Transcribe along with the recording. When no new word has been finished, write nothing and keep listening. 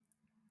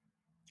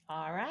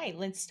All right,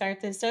 let's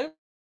start this over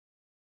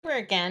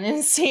again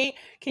and see.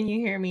 Can you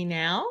hear me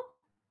now?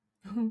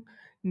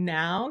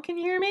 Now, can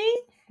you hear me?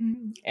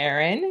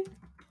 Erin,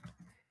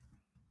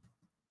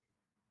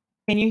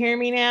 can you hear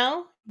me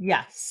now?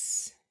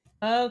 Yes.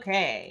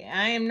 Okay,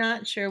 I am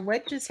not sure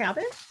what just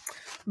happened,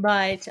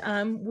 but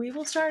we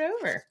will start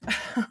over.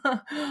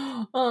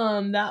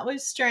 That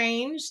was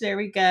strange. There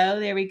we go.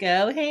 There we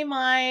go. Hey,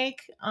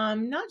 Mike.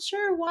 I'm not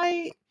sure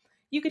why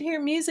you could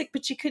hear music,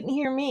 but you couldn't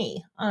hear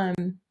me.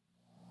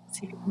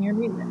 See if you can hear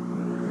me.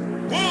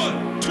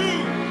 One, two,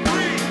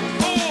 three,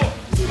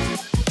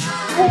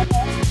 four.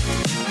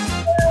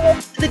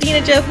 The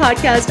Dina Joe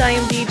podcast. I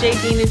am DJ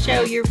Dina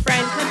Joe, your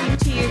friend, coming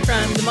to you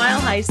from the Mile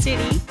High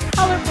City,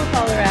 colorful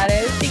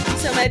Colorado. Thank you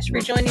so much for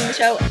joining the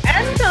show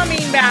and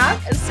coming back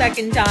a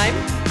second time.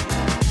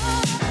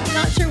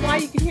 Not sure why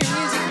you can hear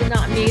music but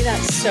not me.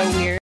 That's so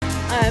weird.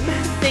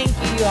 Thank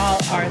you. You all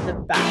are the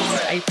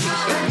best. I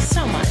appreciate you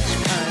so much.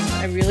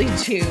 I really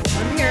do.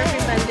 I'm here every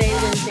Monday,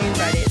 Wednesday, and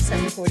Friday at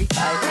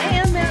 7:45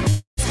 a.m.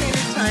 Mountain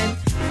Standard Time,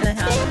 and I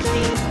have the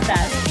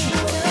best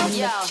people in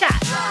the chat.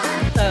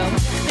 So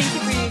thank you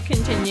for your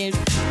continued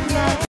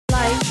love,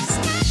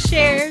 likes,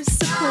 shares,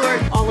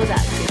 support, all of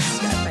that good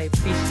stuff. I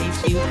appreciate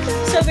you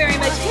so very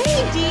much.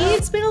 Hey, Dee,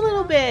 it's been a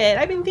little bit.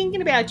 I've been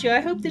thinking about you. I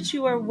hope that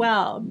you are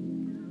well.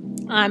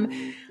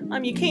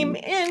 You came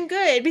in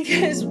good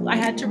because I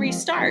had to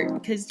restart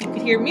because you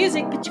could hear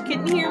music, but you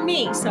couldn't hear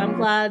me. So I'm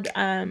glad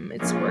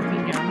it's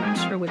working now. I'm not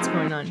sure what's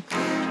going on.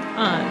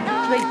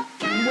 Like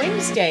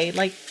Wednesday,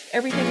 like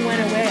everything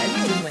went away. I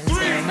think it was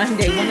Wednesday or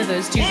Monday, one of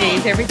those 2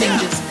 days. Everything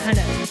just kind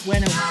of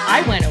went.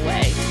 I went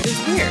away. It was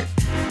weird.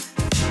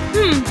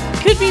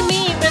 Could be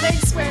me, but I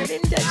swear I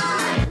didn't touch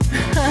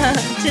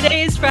anything.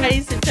 Today is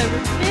Friday, September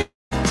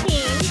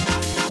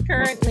 15th.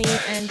 Currently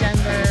in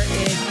Denver,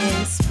 it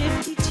is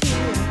 52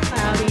 and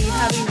cloudy,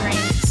 heavy rain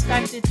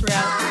expected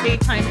throughout the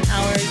daytime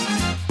hours.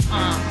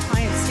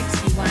 High of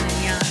 61,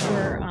 and yeah,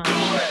 we're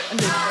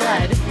under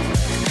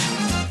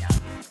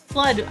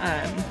flood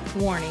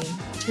warning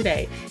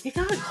today. It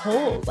got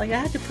cold. Like I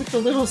had to put the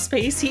little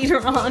space heater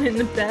on in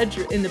the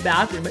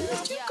bathroom. It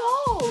was too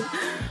cold.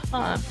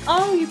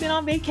 Oh, you've been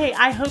on vacay.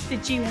 I hope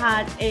that you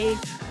had a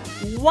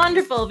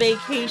wonderful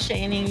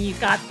vacation and you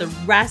got the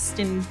rest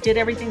and did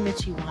everything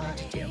that you wanted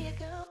to do.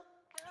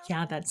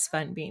 Yeah, that's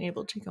fun being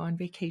able to go on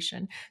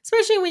vacation,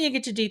 especially when you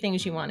get to do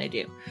things you want to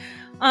do.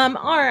 All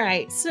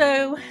right,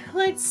 so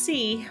let's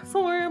see.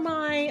 For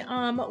my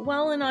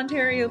Welland,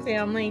 Ontario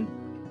family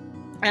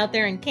out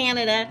there in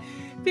Canada,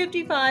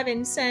 55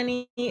 and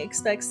sunny,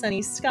 expect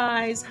sunny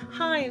skies,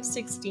 high of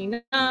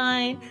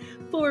 69.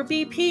 For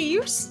BP,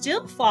 you're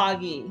still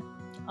foggy.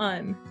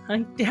 I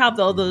have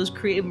all those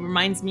it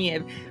reminds me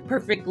of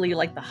perfectly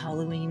like the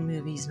Halloween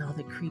movies and all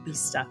the creepy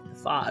stuff, the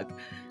fog.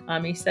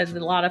 He says a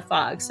lot of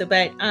fog. So,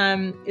 but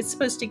it's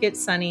supposed to get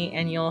sunny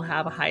and you'll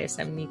have a high of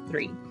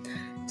 73.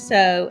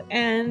 So,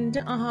 and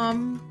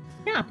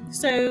yeah,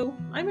 so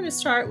I'm going to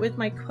start with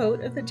my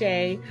quote of the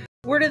day.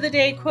 Word of the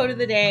day, quote of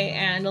the day,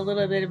 and a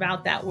little bit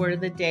about that word of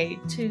the day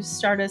to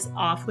start us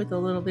off with a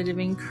little bit of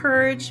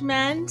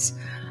encouragement.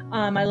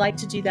 I like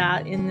to do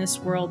that in this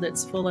world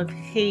that's full of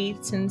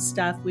hate and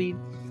stuff. We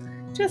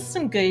just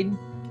some good,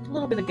 a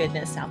little bit of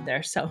goodness out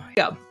there. So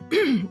go.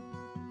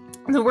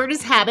 The word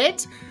is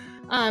habit.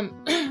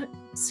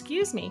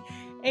 Excuse me.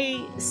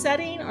 A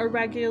setting or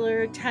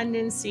regular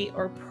tendency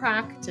or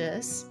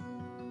practice,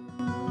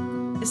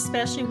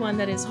 especially one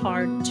that is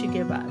hard to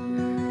give up.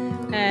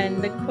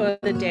 And the quote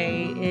of the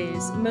day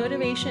is,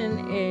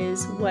 motivation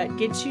is what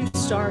gets you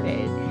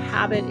started.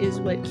 Habit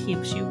is what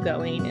keeps you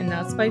going. And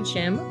that's by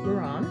Jim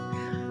Rohn.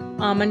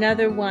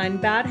 Another one,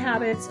 bad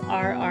habits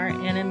are our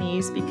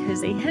enemies because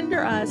they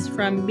hinder us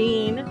from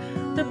being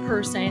the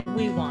person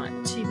we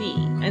want to be.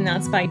 And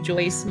that's by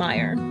Joyce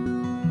Meyer.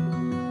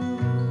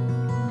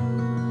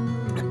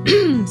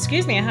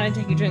 Excuse me, I had to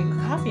take a drink of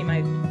coffee in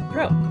my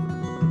throat.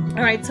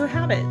 All right, so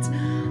habits.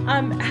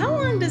 How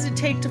long does it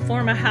take to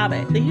form a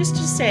habit? They used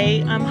to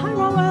say, hi,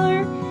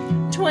 Rottweiler,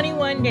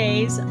 21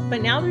 days,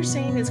 but now they're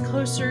saying it's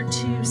closer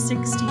to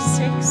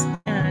 66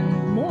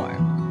 and more.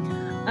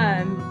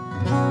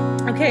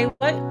 Okay,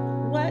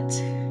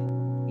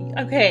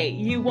 okay,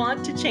 you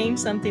want to change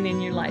something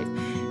in your life.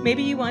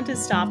 Maybe you want to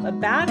stop a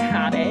bad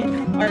habit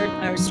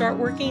or start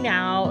working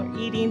out,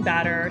 eating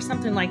better, or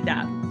something like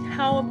that.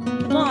 How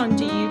long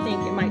do you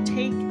think it might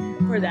take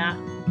for that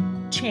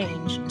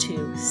change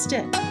to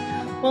stick?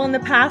 Well, in the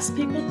past,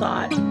 people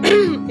thought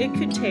it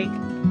could take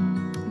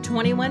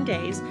 21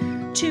 days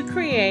to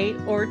create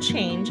or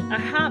change a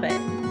habit,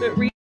 but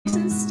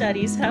recent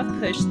studies have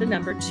pushed the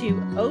number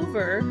to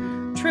over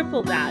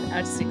triple that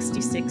at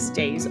 66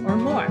 days or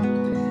more.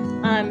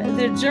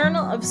 The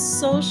Journal of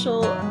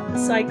Social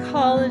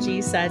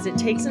Psychology says it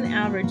takes an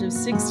average of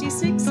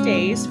 66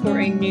 days for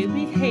a new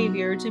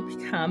behavior to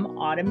become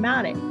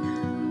automatic,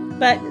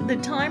 but the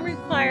time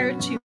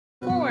required to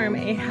form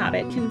a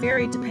habit can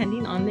vary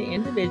depending on the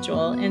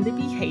individual and the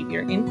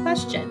behavior in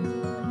question.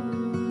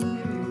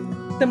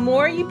 The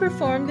more you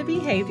perform the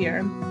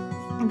behavior,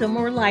 the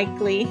more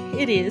likely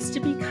it is to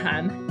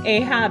become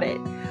a habit.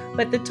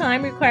 But the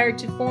time required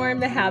to form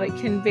the habit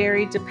can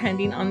vary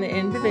depending on the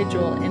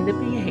individual and the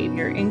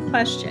behavior in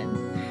question.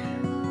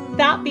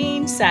 That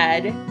being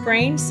said,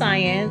 brain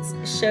science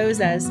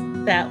shows us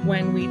that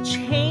when we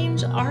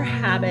change our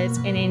habits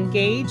and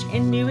engage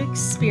in new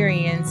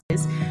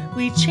experiences,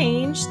 we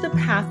change the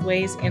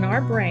pathways in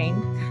our brain.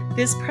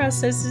 This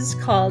process is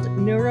called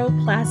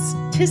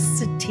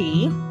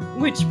neuroplasticity,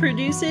 which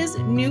produces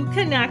new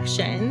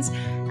connections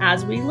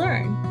as we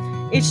learn.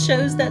 It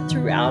shows that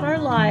throughout our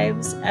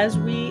lives, as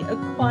we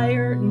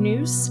acquire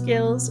new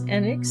skills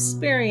and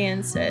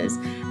experiences,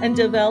 and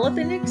develop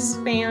and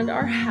expand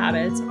our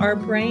habits, our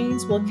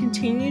brains will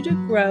continue to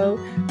grow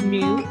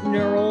new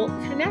neural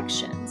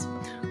connections.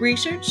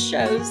 Research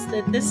shows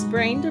that this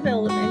brain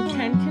development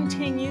can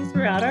continue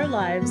throughout our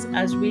lives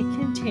as we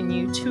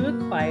continue to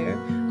acquire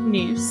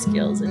new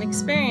skills and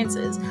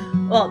experiences.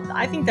 Well,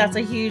 I think that's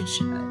a huge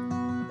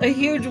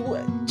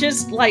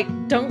just like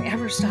don't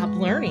ever stop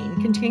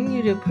learning.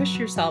 Continue to push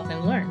yourself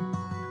and learn.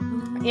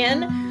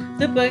 In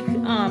the book,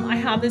 I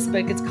have this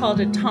book. It's called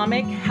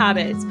Atomic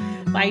Habits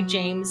by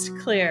James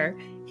Clear.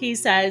 He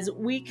says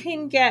we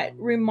can get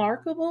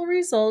remarkable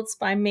results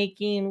by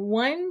making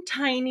one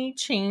tiny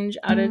change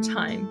at a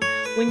time.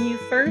 When you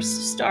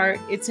first start,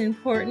 it's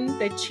important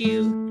that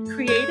you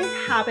create a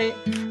habit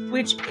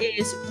which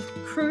is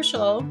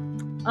crucial.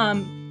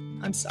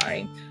 I'm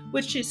sorry,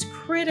 which is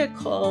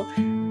critical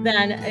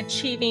than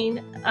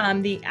achieving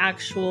the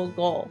actual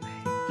goal.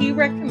 He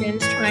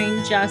recommends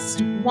trying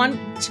just one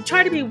to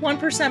try to be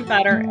 1%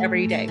 better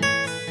every day.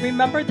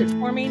 Remember that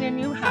forming a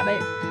new habit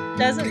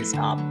doesn't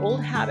stop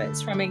old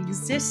habits from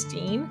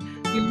existing.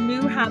 Your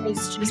new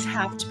habits just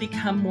have to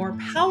become more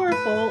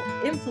powerful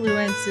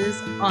influences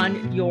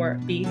on your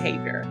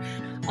behavior.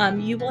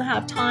 You will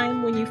have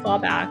time when you fall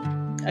back.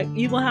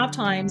 You will have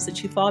times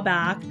that you fall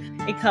back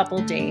a couple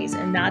days,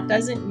 and that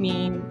doesn't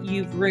mean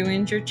you've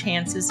ruined your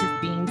chances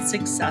of being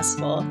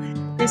successful.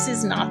 This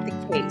is not the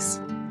case.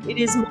 It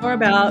is more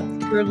about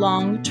your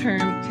long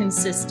term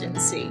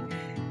consistency.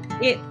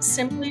 It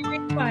simply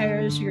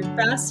requires your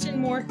best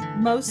and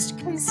most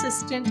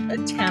consistent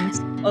attempts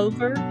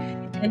over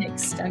an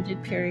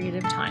extended period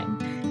of time.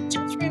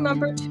 Just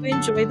remember to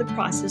enjoy the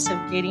process of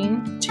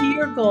getting to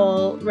your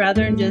goal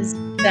rather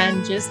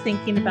than just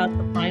thinking about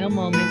the final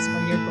moments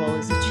when your goal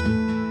is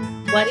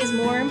achieved. What is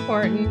more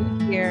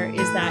important here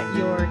is that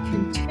you're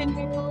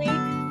continually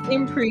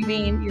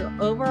improving your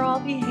overall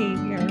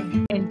behavior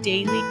and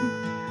daily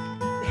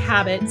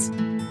habits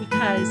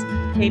because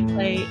they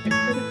play a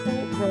critical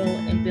role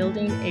in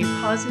building a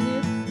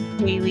positive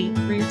daily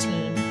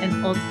routine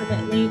and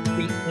ultimately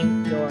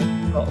reaching your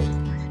goals.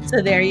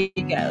 So there you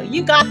go.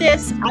 You got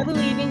this. I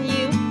believe in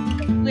you. You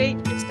can do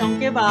it. Just don't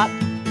give up.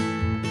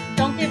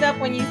 Don't give up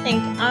when you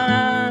think, oh,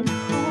 I'm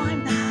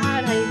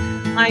bad.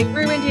 I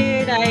ruined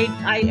it.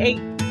 I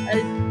ate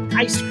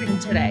ice cream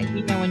today.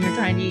 When you're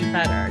trying to eat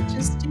better,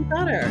 just do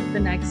better the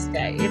next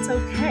day. It's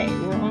okay.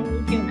 We're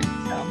only human.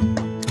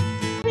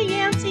 So hey,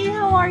 Yancy,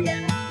 how are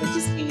you? Good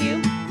to see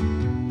you.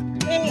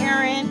 Hey,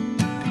 Aaron,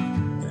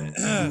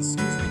 Excuse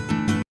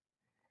me.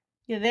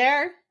 you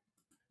there?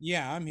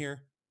 Yeah, I'm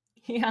here.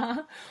 Yeah.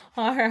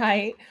 All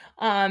right.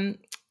 Um,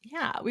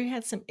 yeah, we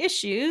had some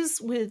issues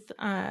with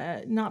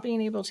not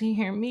being able to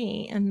hear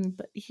me and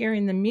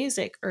hearing the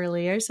music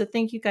earlier. So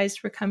thank you guys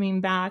for coming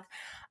back.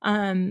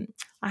 Um,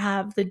 I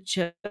have the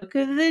joke of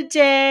the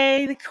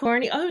day, the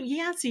corny. Oh,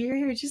 yeah. So you're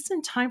here just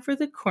in time for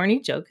the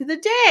corny joke of the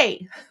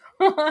day.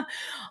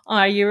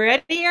 Are you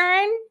ready,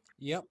 Aaron?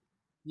 Yep.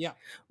 Yeah.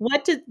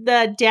 What did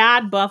the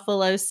dad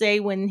buffalo say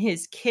when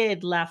his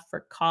kid left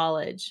for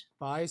college?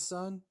 Bye,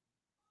 son.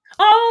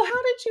 Oh,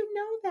 how did you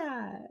know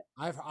that?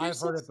 You're I've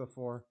so heard it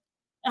before.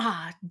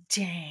 ah,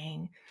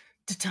 dang.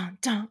 Dun,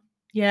 dun.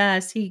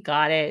 Yes, he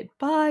got it.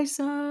 Bye,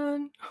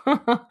 son.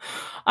 All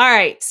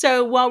right.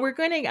 So while we're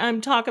going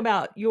to talk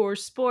about your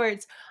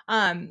sports,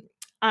 um,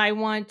 I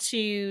want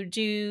to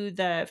do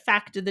the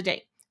fact of the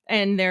day.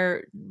 And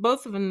they're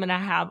both of them that I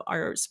have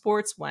are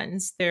sports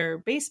ones. They're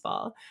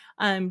baseball.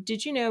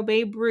 Did you know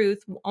Babe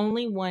Ruth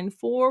only won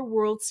 4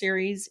 World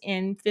Series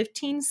in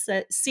 15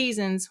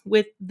 seasons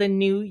with the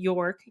New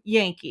York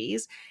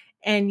Yankees?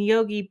 And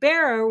Yogi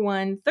Berra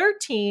won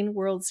 13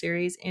 World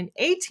Series in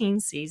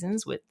 18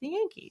 seasons with the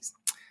Yankees.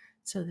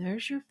 So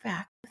there's your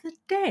fact of the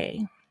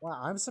day. Wow,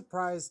 I'm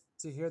surprised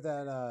to hear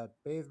that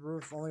Babe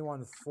Ruth only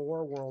won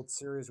 4 World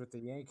Series with the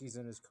Yankees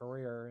in his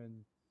career. And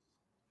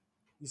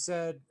you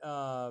said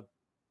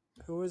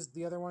who was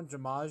the other one?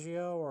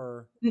 DiMaggio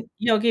or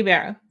Yogi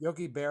Berra.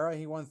 Yogi Berra?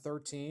 He won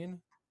 13.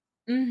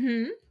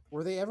 Mm-hmm.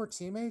 Were they ever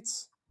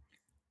teammates?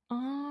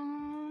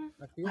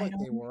 I feel I like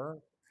they don't. were.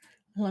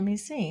 Let me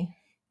see.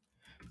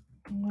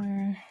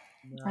 Where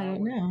No, I I don't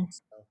wouldn't know. think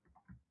so.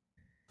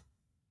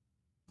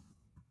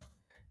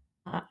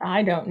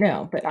 I don't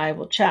know, but I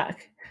will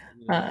check.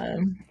 Yeah.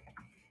 Um,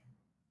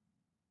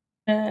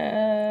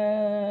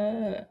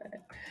 uh,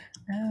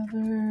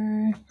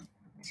 Ever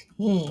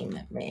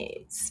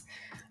teammates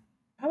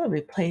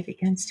probably played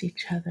against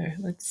each other.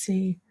 Let's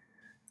see.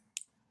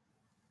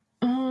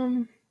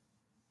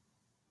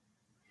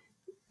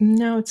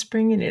 No, it's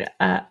bringing it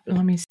up.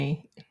 Let me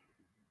see.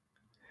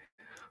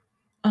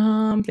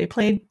 They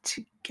played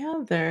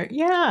together.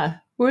 Yeah.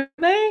 Were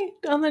they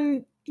on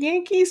the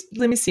Yankees?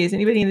 Let me see. Is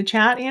anybody in the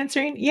chat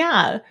answering?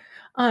 Yeah.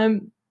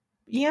 Um,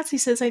 Yancey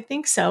says, I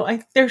think so.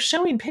 They're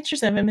showing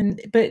pictures of him,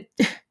 but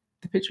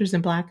the picture's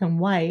in black and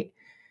white.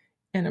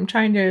 And I'm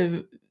trying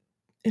to,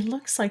 it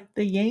looks like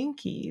the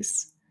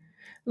Yankees.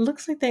 It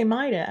looks like they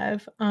might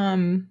have.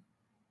 Why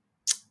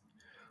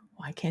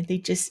can't they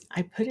just,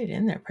 I put it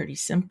in there pretty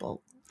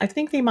simple. I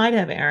think they might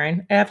have,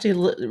 Aaron. I have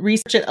to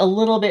research it a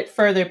little bit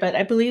further, but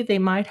I believe they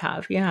might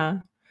have. Yeah.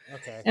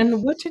 Okay.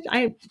 And what did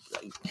I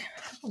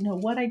don't know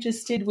what I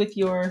just did with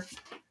your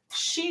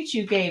sheet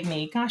you gave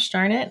me. Gosh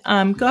darn it.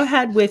 Go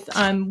ahead with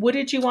what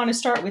did you want to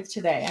start with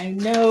today? I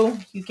know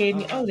you gave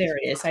me, oh, Uh, there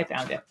it is. I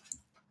found it.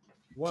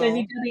 well,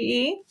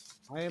 WWE.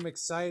 I am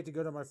excited to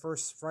go to my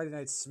first Friday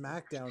night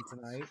SmackDown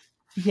tonight.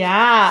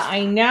 Yeah,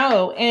 I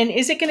know. And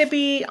is it going to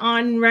be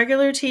on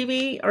regular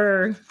TV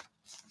or?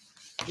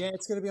 Yeah,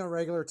 it's going to be on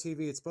regular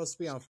TV. It's supposed to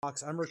be on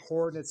Fox. I'm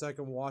recording it so I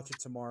can watch it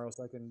tomorrow,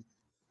 so I can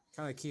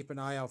kind of keep an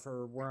eye out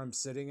for where I'm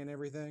sitting and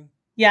everything.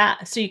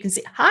 Yeah, so you can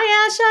see. Hi,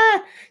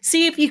 Asha.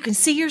 See if you can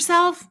see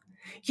yourself.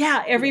 Yeah,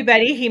 Yeah.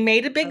 everybody. He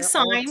made a big I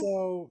sign.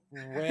 also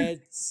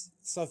read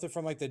something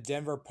from like the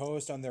Denver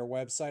Post on their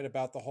website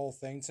about the whole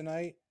thing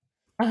tonight.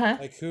 Uh huh.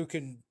 Like who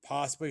can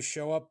possibly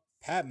show up?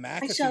 Pat Hi,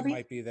 McAfee Shelby.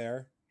 might be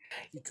there.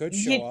 He could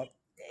show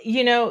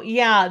You, up.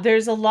 yeah,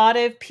 there's a lot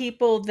of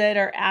people that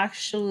are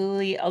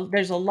actually,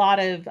 there's a lot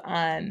of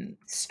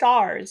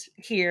stars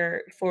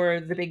here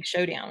for the big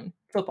showdown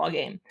football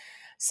game.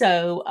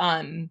 So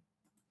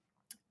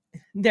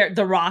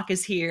the Rock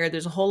is here.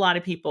 There's a whole lot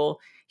of people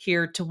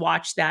here to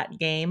watch that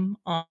game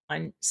on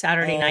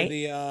Saturday Oh, night.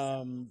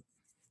 The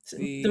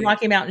the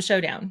Rocky Mountain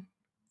Showdown.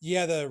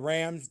 yeah, the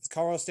Rams,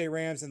 Colorado State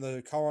Rams, and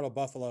the Colorado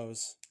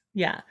Buffaloes.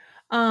 Yeah.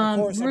 Of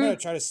course, I'm gonna Ruth.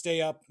 try to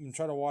stay up and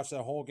try to watch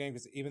that whole game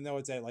because even though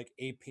it's at like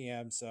 8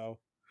 p.m., so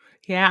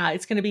Yeah,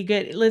 it's going to be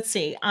good. Let's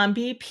see.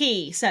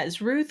 BP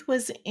says Ruth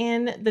was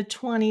in the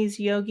 20s.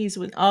 Yogi's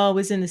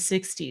was in the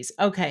 60s.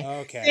 Okay.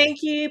 okay.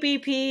 Thank you,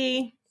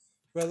 BP.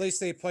 But at least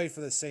they played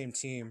for the same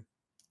team.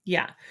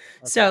 Yeah.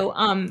 Okay. So,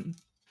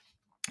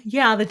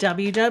 yeah, the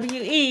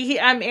WWE.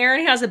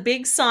 Aaron has a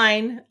big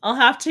sign. I'll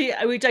have to.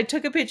 I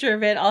took a picture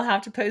of it. I'll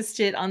have to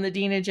post it on the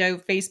Dina Joe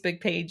Facebook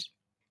page,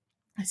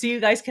 so you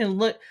guys can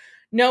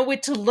know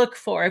what to look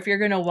for if you're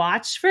going to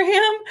watch for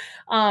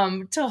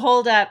him, to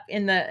hold up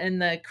in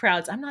the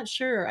crowds. I'm not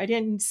sure. I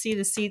didn't see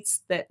the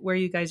seats that where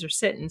you guys are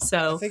sitting. I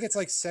So, think it's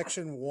like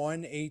section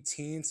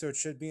 118, so it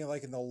should be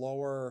like in the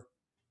lower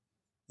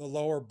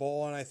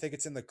bowl, and I think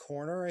it's in the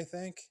corner, I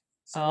think.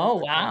 Somewhere in oh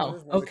the wow.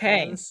 corners, one of the Okay.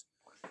 corners.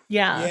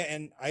 Yeah, Yeah.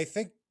 and I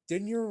think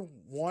didn't you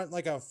want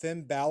like a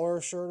Finn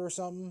Balor shirt or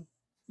something?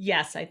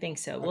 Yes, I think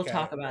so. We'll Okay.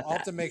 talk Well, about I'll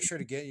have that. to make sure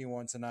to get you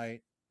one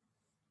tonight.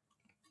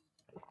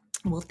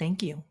 Well,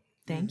 thank you.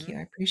 Thank Mm-hmm. you.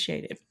 I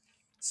appreciate it.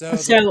 So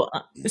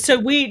the So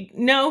we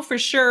know for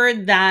sure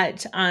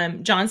that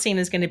John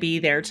Cena is going to be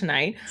there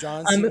tonight.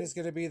 John Um, Cena's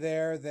going to be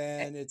there.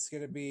 Then it's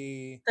going to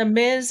be the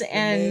Miz The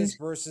and Miz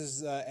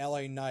versus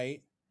LA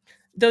Knight.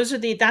 that's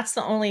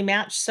the only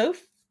match.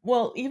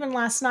 Well, even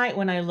last night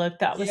when I looked,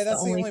 that Yeah, was the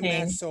that's the only only match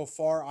thing. so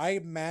far. I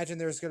imagine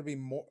there's going to be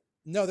more.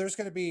 No, there's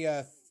going to be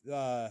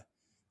uh,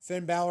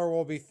 Finn Balor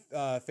will be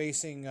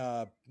facing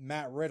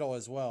Matt Riddle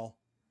as well.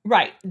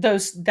 Right.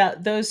 Those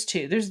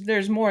two.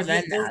 There's more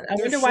Yeah, than there that. I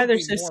there wonder why should they're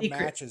be so more secret.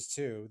 matches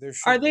too. There Are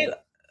should they be.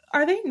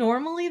 are they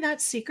normally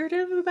that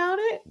secretive about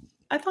it?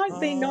 I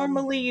thought they Um.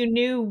 normally you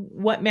knew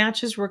what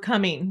matches were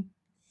coming.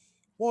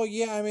 Well,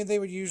 yeah. I mean, they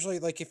would usually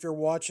like if you're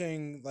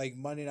watching like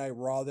Monday Night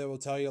Raw, they will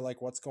tell you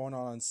like what's going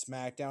on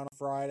SmackDown on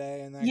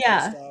Friday and that kind of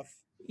Yeah. stuff.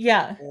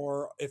 Yeah.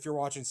 Or if you're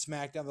watching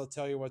SmackDown, they'll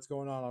tell you what's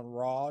going on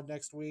Raw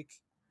next week,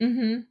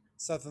 Mhm.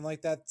 something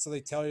like that. So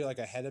they tell you like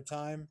ahead of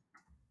time.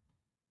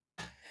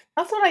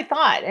 That's what I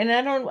thought, and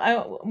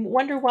I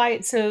wonder why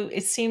it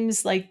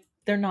seems like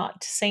they're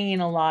not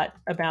saying a lot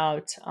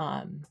about,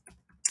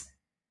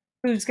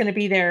 who's gonna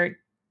be there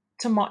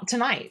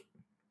tonight.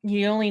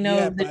 You only know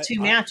Yeah, the but 2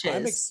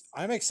 matches.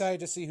 I'm excited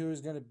to see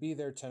who's going to be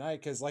there tonight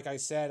because, like I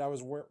said, I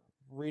was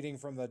reading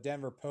from the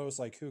Denver Post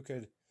like who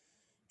could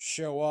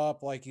show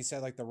up. Like you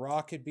said, like The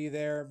Rock could be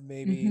there.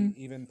 Maybe Mhm.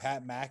 even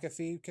Pat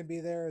McAfee could be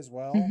there as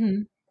well.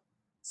 Mhm.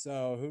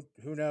 So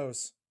who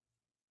knows?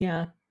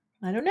 Yeah.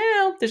 I don't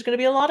know. There's gonna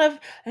be a lot of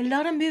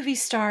movie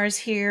stars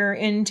here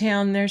in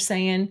town, they're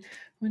saying.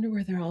 Wonder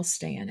where they're all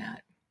staying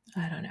at.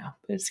 I don't know.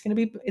 But it's gonna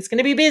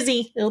be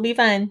busy. It'll be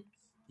fun.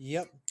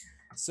 Yep.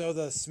 So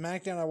the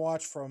SmackDown I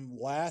watched from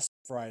last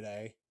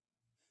Friday,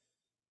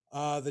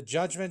 the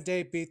Judgment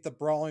Day beat the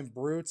Brawling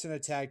Brutes in a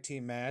tag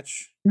team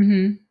match.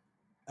 Mhm.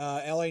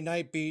 LA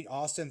Knight beat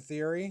Austin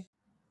Theory.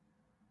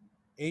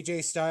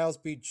 AJ Styles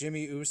beat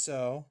Jimmy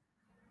Uso.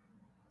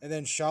 And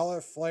then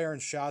Charlotte Flair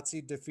and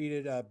Shotzi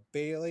defeated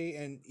Bailey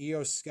and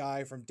Io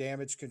Sky from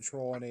Damage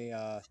Control in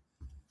a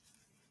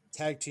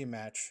tag team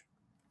match.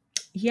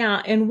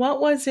 Yeah, and what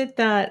was it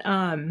that,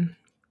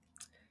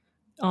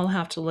 I'll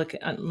have to let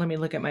me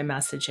look at my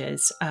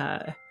messages,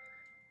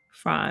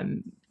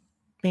 from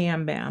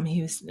Bam Bam.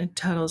 He was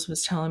Tuttles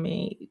was telling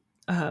me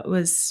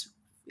was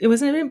it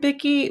wasn't even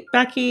Becky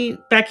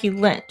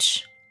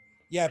Lynch.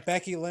 Yeah,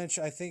 Becky Lynch.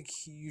 I think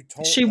you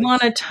told She like won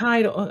a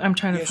title. I'm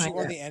trying to yeah, she find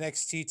won it. the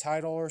NXT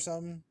title or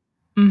something.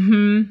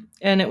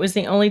 And it was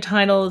the only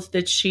title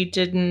that she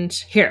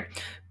didn't. Here,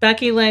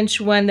 Becky Lynch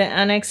won the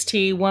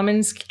NXT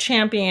Women's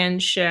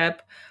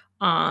Championship.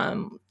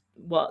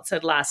 Well, it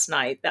said last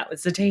night. That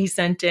was the day he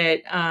sent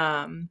it.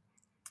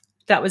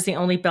 That was the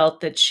only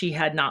belt that she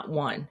had not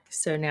won.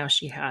 So now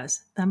she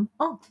has them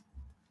all.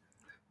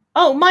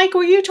 Oh, Mike,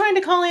 were you trying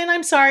to call in?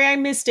 I'm sorry, I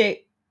missed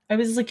it. I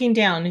was looking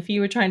down if you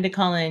were trying to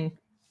call in.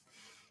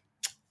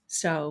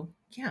 So,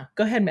 yeah,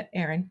 go ahead,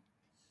 Aaron.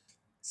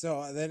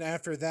 So then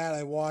after that,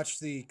 I watched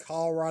the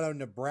Colorado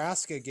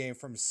Nebraska game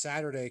from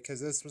Saturday because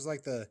this was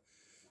like the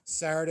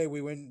Saturday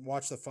we went and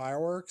watched the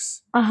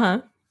fireworks, Uh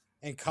huh.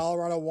 and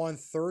Colorado won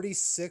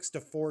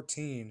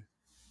 36-14.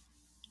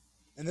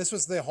 And this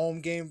was the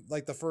home game,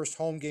 like the first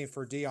home game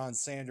for Deion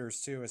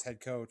Sanders too as head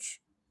coach.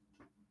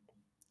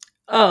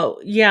 Oh,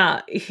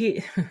 yeah.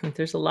 He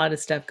there's a lot of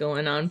stuff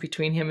going on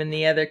between him and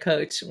the other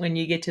coach when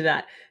you get to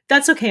that.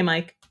 That's okay,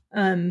 Mike.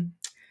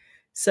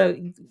 So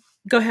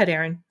go ahead,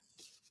 Aaron.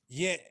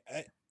 Yeah,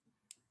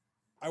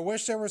 I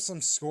wish there was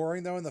some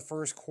scoring though in the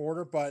first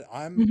quarter,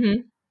 Hmm.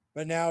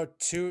 but now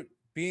two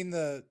being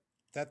the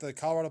that the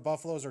Colorado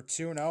Buffaloes are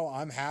 2-0,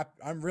 I'm happy.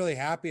 I'm really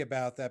happy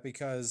about that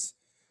because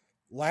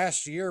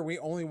last year we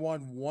only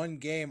won one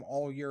game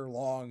all year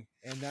long,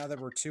 and now that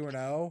we're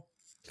 2-0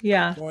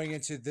 Yeah. going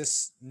into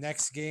this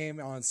next game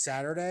on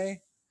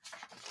Saturday,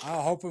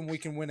 I'm hoping we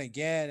can win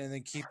again and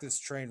then keep this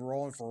train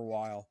rolling for a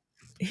while.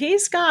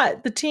 He's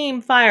got the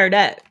team fired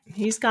up.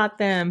 He's got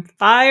them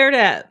fired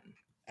up.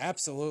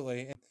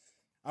 Absolutely. And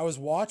I was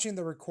watching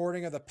the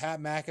recording of the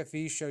Pat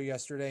McAfee show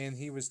yesterday, and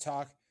he was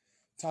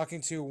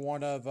talking to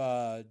one of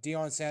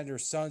Deion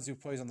Sanders' sons who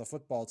plays on the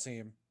football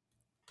team.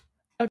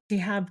 Oh, do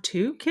you have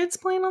two kids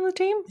playing on the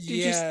team? Did you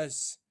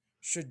Yes,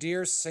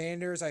 Shadir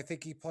Sanders. I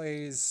think he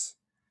plays.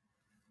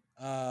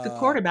 the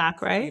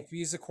quarterback, right?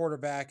 He's a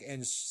quarterback,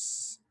 and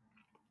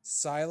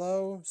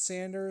Silo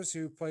Sanders,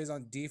 who plays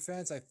on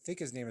defense. I think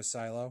his name is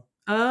Silo.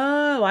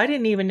 Oh, I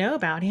didn't even know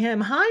about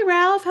him. Hi,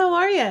 Ralph. How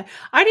are you?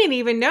 I didn't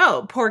even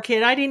know. Poor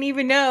kid. I didn't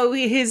even know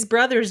his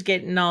brother's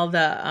getting all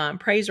the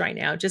praise right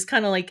now. Just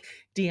kind of like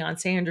Deion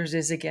Sanders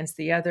is against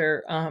the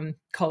other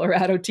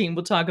Colorado team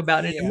we'll talk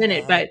about in a Yeah,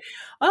 minute. But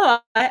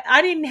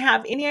I didn't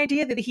have any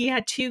idea that he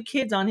had two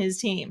kids on his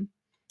team.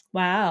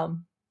 Wow.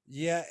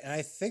 yeah, and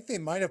I think they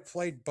might have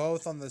played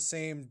both on the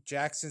same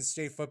Jackson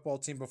State football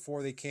team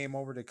before they came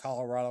over to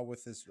Colorado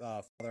with his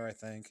father. I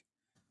think.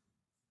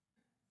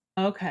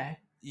 Okay.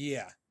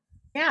 Yeah,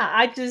 Yeah,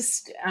 I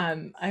just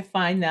I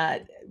find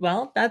that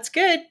well, that's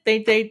good.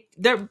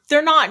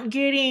 They're not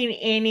getting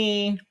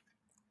any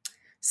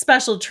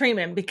special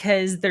treatment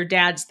because their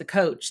dad's the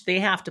coach. They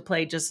have to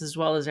play just as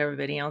well as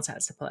everybody else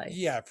has to play.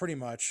 yeah, pretty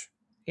much.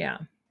 Yeah.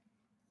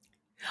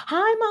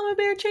 Hi, Mama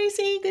Bear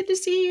Tracy. Good to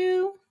see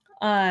you.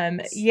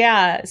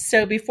 Yeah.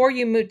 So before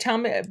you move, tell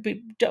me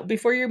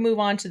before you move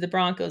on to the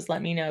Broncos,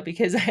 let me know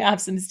because I have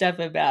some stuff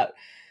about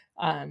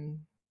um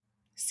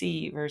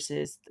C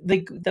versus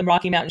the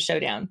Rocky Mountain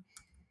Showdown.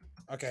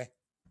 Okay.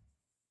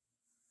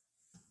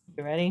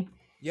 You ready?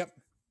 Yep.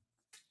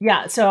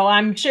 Yeah, so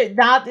I'm sure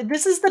that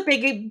this is the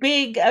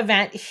big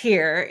event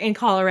here in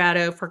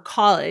Colorado for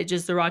college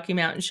is the Rocky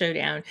Mountain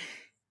Showdown.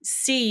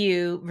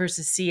 CU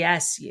versus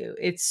CSU.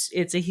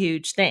 It's a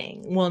huge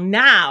thing. Well,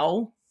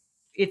 now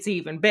it's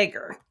even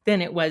bigger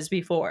than it was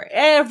before.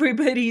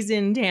 Everybody's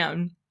in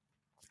town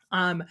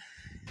um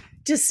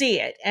to see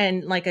it.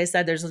 And like I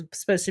said, there's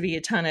supposed to be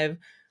a ton of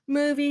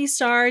movie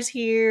stars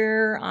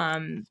here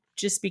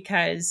just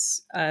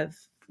because of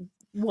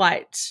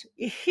what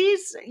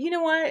he's you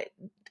know what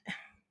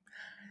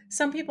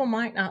some people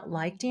might not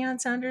like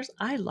Deion Sanders.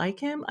 I like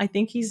him. I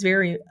think he's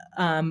very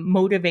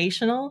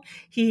motivational.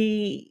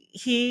 He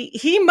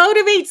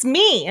motivates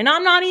me, and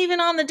I'm not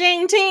even on the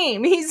dang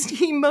team.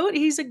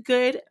 He's a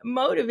good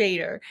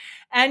motivator,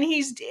 and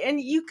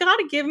you got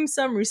to give him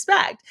some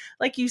respect.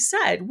 Like you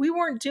said, we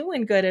weren't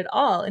doing good at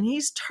all, and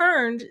he's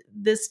turned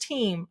this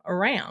team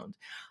around.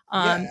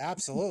 Yeah, Um,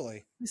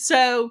 absolutely.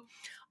 so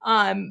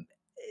um,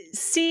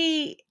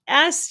 CSU,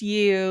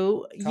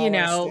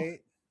 Colorado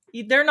State.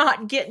 they're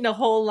not getting a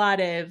whole lot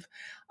of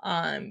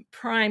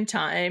prime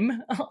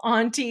time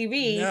on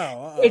TV.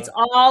 No. It's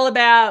all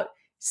about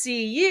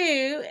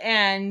CU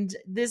and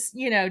this,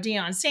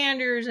 Deion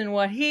Sanders and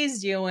what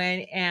he's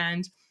doing.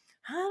 And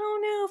I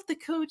don't know if the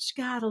coach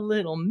got a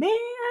little mad.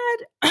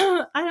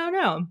 I don't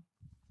know,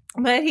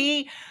 but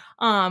he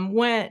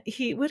when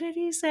he what did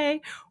he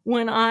say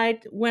when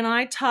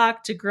I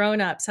talk to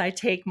grown-ups I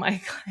take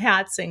my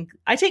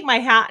I take my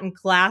hat and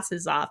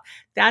glasses off.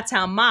 That's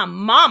how my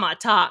mama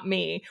taught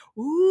me.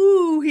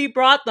 Ooh, he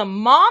brought the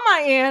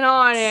mama in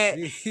on it.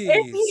 And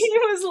Jeez. he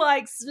was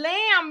like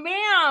slam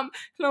bam,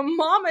 the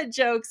mama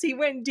jokes. He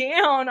went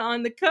down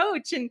on the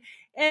coach and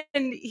I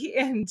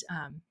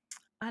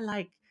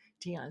like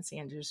Deion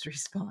Sanders'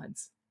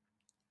 response.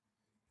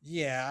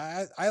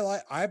 Yeah, I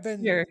like.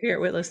 Here,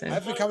 wait, listen.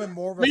 I've becoming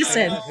more of a fan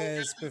Listen. of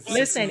his since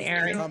Listen, he's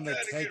Aaron. become the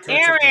head coach of the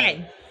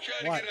Aaron, Trying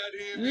to get what? out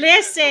here and be the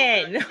best coach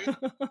I listen.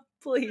 can be.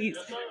 Please.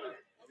 Yes, sir.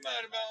 I'm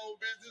minding my own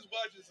business,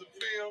 watching some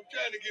film,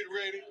 trying to get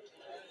ready.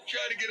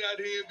 Trying to get out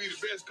here and be the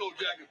best coach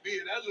I can be.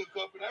 And I look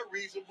up and I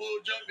read some bull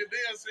junk that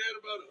Dan said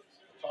about us.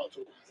 Talk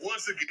to us.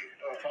 Once again,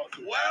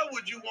 why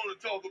would you want to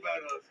talk about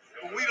us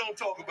when we don't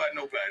talk about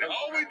nobody?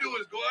 All we do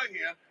is go out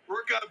here,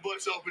 work our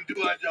butts off, and do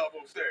our job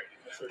on Saturday.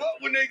 But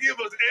when they give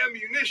us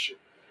ammunition,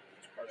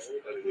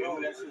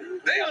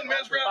 they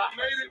unmessed around and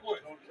made it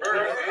what? It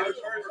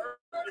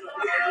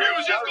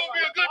was just gonna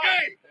be a good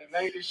game.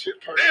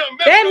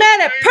 They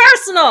meant it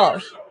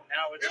personal.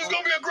 It was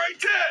gonna be a great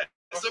test.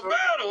 It's a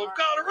battle of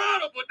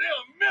Colorado, but they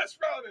messed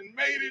around and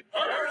made it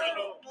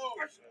personal.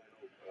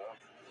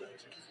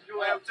 You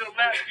have to the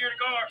last security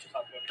guard.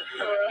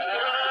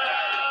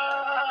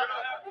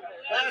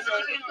 That's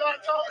what you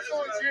got to talk to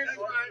us, Jimmy.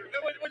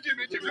 What you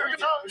mean? You got to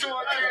talk to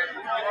us,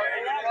 Jimmy.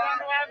 Y'all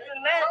know after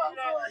the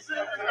last.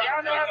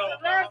 Y'all know after the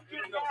last.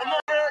 Come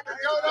on,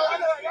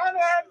 y'all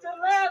know after the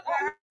last.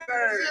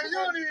 You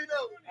don't even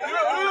know. You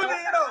don't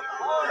even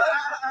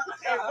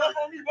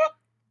know.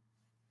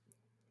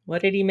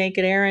 What did he make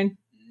it, Aaron?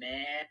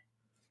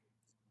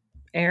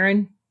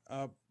 Aaron?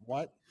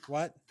 What?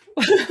 What?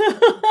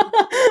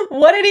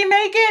 What did he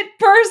make it?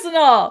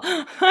 Personal.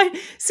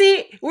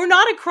 See, we're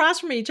not across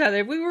from each other.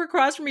 If we were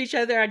across from each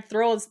other, I'd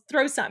throw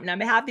something.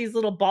 I'd have these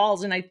little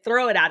balls and I'd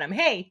throw it at him.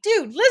 Hey,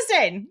 dude,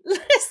 listen,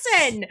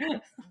 listen,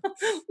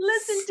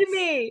 listen to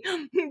me.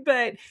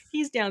 But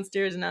he's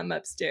downstairs and I'm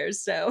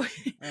upstairs. So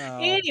Oh,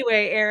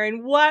 anyway,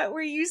 Aaron, what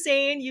were you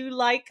saying? You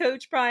like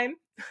Coach Prime?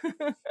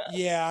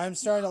 yeah. I'm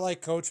starting to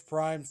like Coach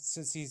Prime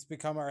since he's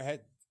become our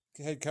head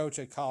coach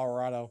at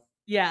Colorado.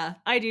 Yeah,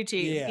 I do too.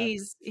 Yeah,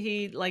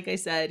 He like I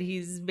said,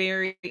 he's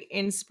very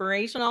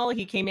inspirational.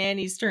 He came in,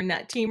 he's turned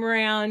that team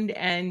around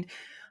and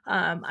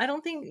I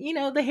don't think,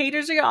 the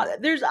haters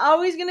there's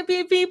always going to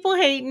be people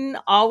hating,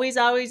 always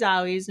always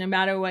always no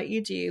matter what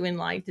you do in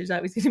life, there's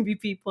always going to be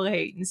people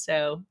hating.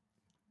 So,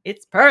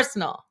 it's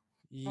personal.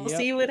 We'll yep,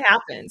 see what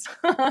happens.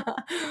 All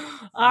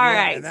yeah.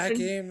 right. And that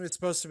game is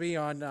supposed to be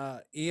on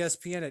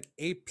ESPN at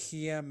 8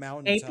 p.m.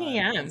 Mountain 8 Time.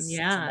 p.m. That's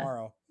Yeah.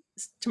 tomorrow.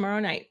 It's tomorrow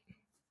night.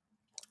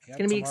 It's Yep,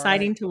 going to be tomorrow night.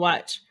 exciting to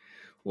watch.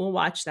 We'll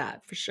watch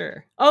that for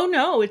sure. Oh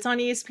no, it's on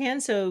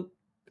ESPN, so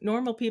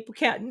normal people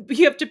can't.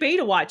 You have to pay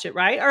to watch it,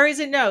 right? Or is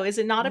it no? Is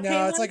it not a pay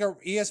No, it's one? like a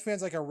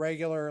ESPN's like a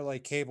regular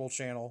like cable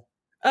channel.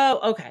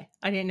 Oh, okay.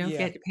 I didn't know if you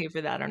Yeah, had to pay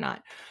for that or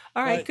not.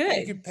 All right, but you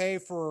good. could pay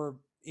for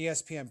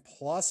ESPN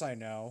Plus. I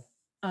know.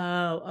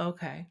 Oh,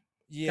 okay.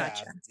 Yeah,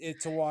 Gotcha.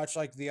 to watch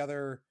like the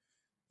other.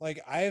 Like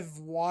I've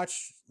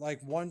watched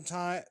like one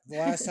time the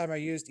last time I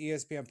used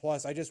ESPN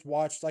Plus, I just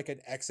watched like an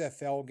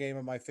XFL game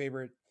of my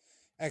favorite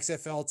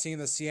XFL team,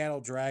 the Seattle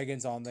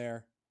Dragons, on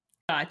there.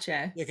 Gotcha.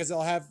 Yeah, because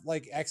they'll have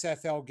like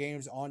XFL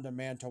games on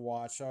demand to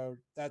watch. So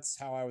that's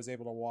how I was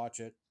able to watch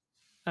it.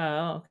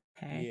 Oh,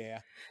 okay. Yeah.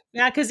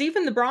 Yeah, because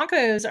even the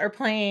Broncos are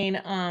playing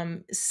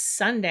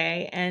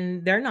Sunday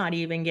and they're not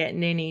even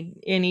getting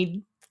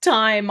any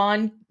time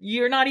on.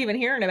 You're not even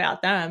hearing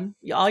about them.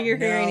 All you're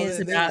hearing No, is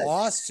they about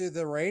lost to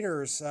the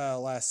Raiders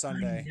last I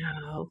Sunday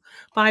know.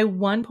 By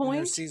one in their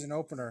point? season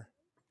opener.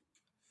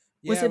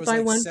 Was Yeah, it it was by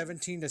like one?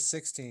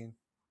 17-16.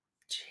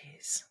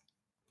 Jeez.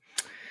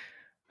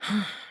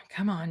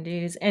 Come on,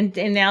 dudes. And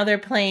now they're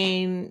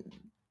playing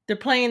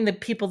the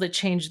people that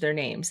changed their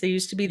names. They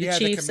used to be the Yeah,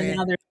 Chiefs and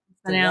now they're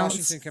the something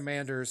Washington else.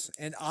 Commanders,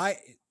 and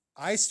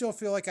I still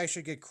feel like I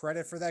should get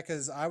credit for that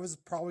because I was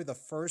probably the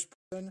first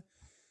person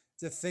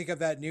to think of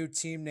that new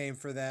team name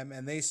for them,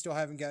 and they still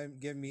haven't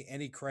given me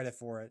any credit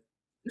for it.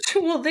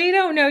 Well, they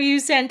don't know you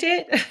sent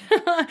it.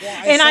 Well,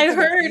 I And sent I them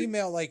an heard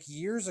email like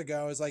years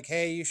ago. It's like,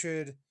 hey, you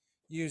should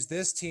use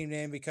this team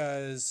name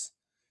because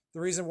the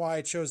reason why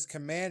I chose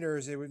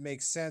Commanders, it would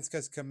make sense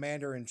because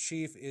Commander in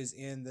Chief is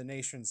in the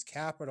nation's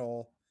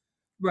capital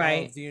of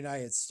right. the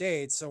United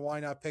States. So why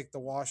not pick the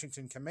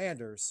Washington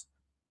Commanders?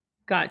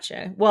 Gotcha.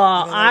 And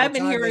Well, then over I've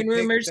been time hearing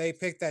rumors. they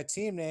picked that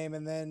team name,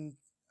 and then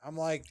I'm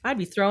like, I'd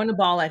be throwing a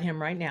ball at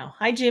him right now.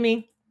 Hi,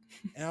 Jimmy.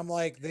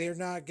 they're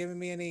not giving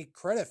me any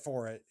credit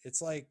for it.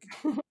 It's like,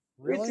 Good to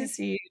really?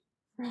 see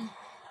you.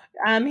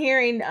 I'm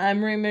hearing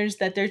rumors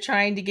that they're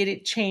trying to get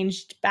it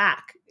changed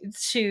back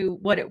to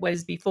what it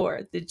was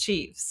before, the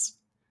Chiefs.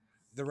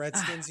 The Ah,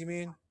 Redskins, you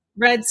mean?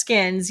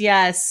 Redskins,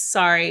 yes.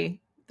 Sorry,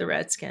 the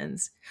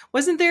Redskins.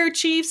 Wasn't there a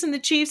Chiefs and the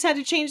Chiefs had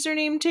to change their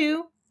name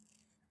too?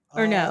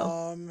 Or no?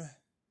 Um,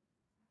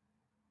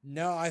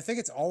 no, I think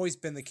it's always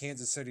been the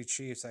Kansas City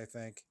Chiefs, I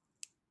think.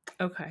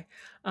 Okay.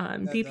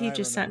 That BP I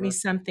just sent me remember.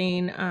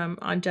 something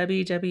on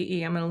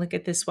WWE. I'm going to look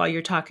at this while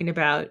you're talking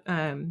about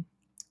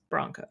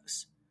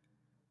Broncos.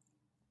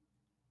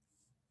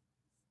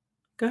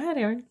 Go ahead,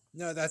 Aaron.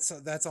 No, that's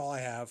all I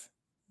have.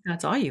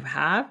 That's all you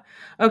have?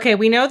 Okay,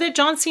 we know that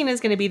John Cena is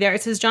going to be there.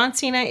 It says John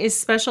Cena is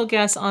special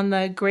guest on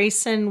the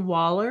Grayson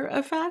Waller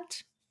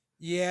effect.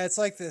 Yeah, it's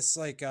like this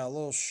like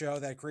little show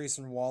that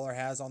Grayson Waller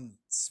has on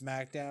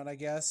SmackDown, I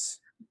guess.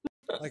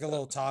 Like a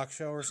little talk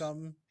show or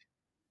something.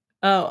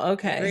 Oh, And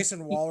okay.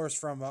 Grayson Waller's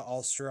from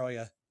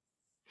Australia.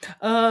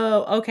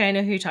 Oh, okay. I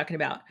know who you're talking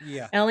about.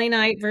 Yeah. LA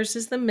Knight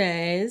versus The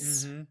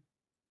Miz.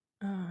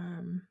 Mm-hmm.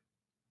 Um,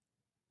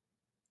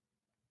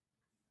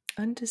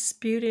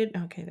 Undisputed.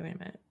 Okay, wait a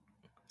minute.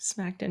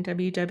 SmackDown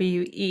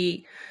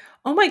WWE.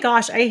 Oh my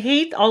gosh, I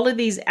hate all of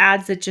these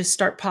ads that just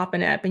start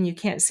popping up and you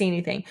can't see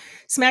anything.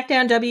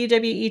 SmackDown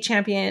WWE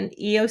champion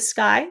Io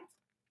Sky.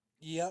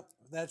 Yep.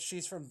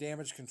 She's from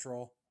Damage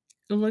Control.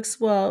 It looks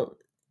well.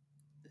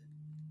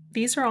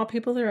 These are all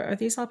people that are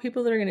these all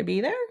people that are going to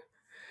be there?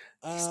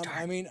 These I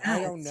darn mean, I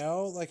don't ads.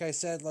 know. Like I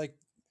said, like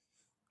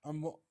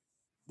um,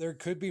 there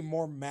could be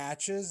more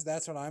matches.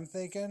 That's what I'm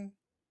thinking.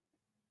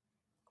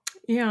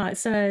 Yeah, it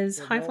says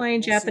So high we'll flying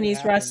we'll see what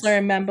Japanese wrestler happens.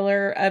 and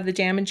member of the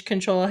Damage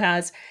Control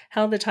has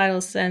held the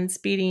title since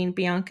beating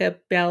Bianca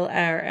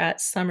Belair at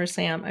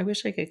SummerSlam. I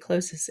wish I could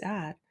close this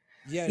ad.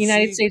 Yeah,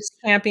 United she. States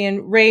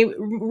champion Ray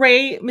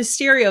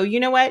Mysterio. You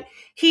know what?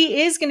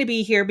 He is going to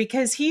be here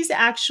because he's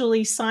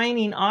actually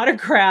signing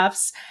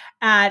autographs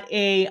at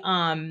a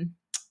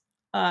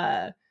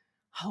uh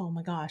oh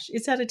my gosh,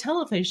 it's at a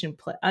television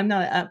play. I'm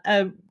not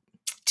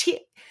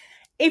t-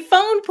 a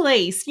phone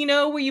place, you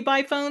know, where you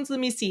buy phones. Let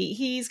me see.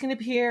 He's going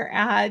to appear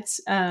at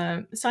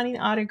signing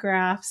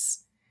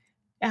autographs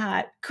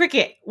at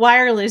Cricket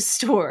Wireless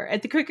Store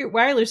at the Cricket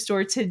Wireless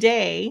Store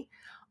today.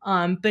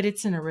 But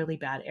it's in a really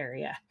bad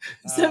area.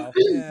 So, Oh,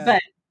 yeah.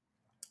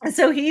 but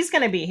so he's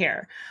going to be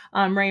here.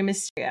 Rey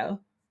Mysterio.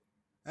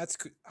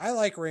 I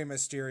like Rey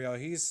Mysterio.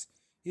 He's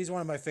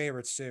one of my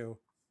favorites too.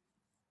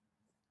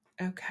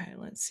 Okay,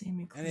 let's see. Let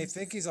me And I close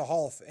think this. he's a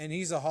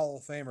Hall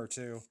of Famer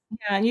too.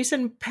 Yeah, and you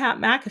said Pat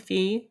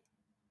McAfee.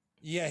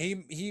 Yeah,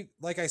 he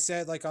like I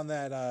said, like on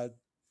that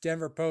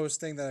Denver Post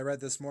thing that I read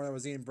this morning, I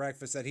was eating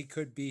breakfast, that he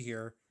could be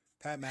here.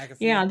 Pat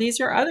Yeah, McAfee. these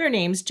are other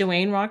names: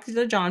 Dwayne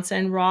Rocksteady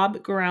Johnson, Rob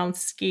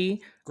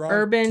Gronkowski,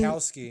 Urban.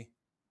 Gronkowski.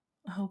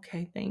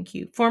 Okay, thank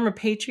you. Former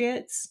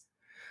Patriots.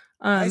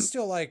 I Um,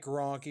 still like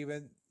Gronk,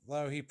 even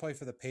though he played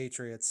for the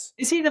Patriots.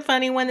 is he the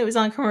funny one that was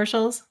on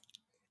commercials?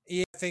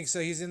 Yeah, I think so.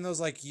 He's in those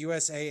like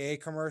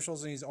USAA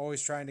commercials, and he's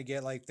always trying to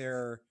get like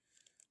their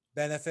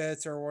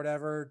benefits or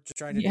whatever. Just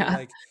trying to do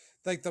Yeah.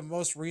 like the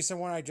most recent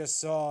one I just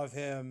saw of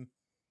him.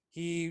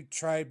 He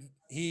tried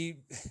he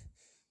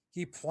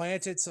he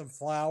planted some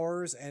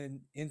flowers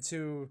and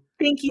into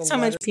Thank you the so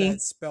much, letters P.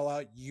 that spell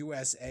out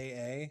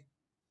USAA.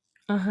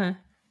 Uh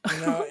And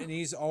huh.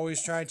 he's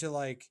always trying to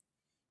like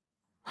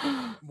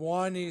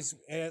he's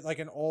at like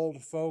an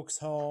old folks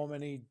home,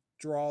 and he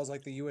draws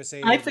like the Hi,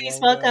 USAA please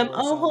logo welcome. or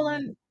Oh, hold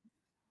something.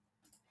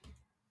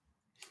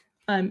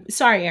 on.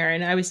 Sorry,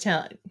 Aaron. I was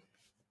telling.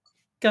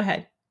 Go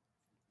ahead.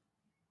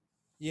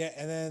 Yeah,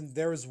 and then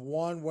there was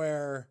one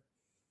where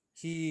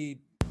he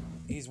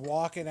he's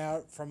walking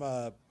away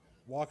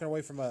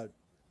from a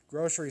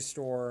grocery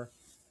store,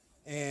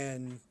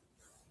 and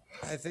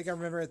I think I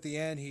remember at the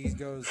end he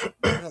goes,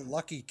 "What a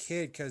lucky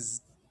kid,"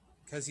 because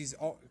in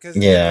those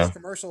Yeah.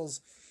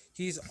 commercials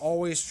he's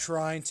always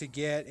trying to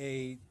get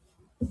a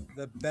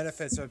the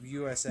benefits of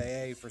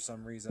USAA for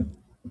some reason.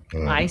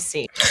 I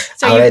see.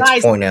 So I would you like to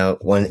guys. point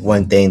out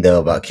one thing though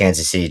about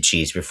Kansas City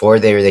Chiefs. Before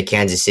they were the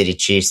Kansas City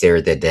Chiefs, they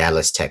were the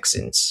Dallas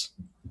Texans.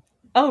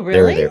 Oh, They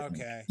were really? their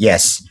Okay.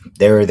 Yes,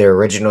 they were their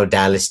original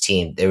Dallas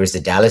team. There was the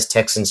Dallas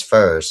Texans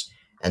first,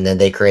 and then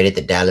they created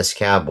the Dallas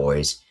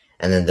Cowboys,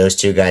 and then those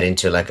two got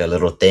into like a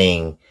little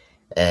thing,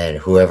 and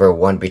whoever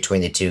won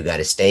between the two got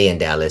to stay in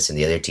Dallas, and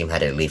the other team had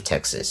to leave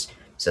Texas.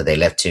 So they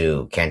left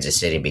to Kansas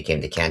City and became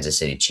the Kansas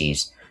City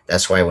Chiefs.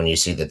 That's why when you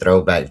see the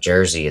throwback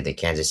jersey of the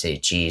Kansas City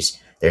Chiefs,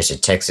 there's a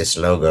Texas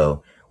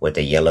logo with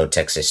a yellow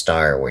Texas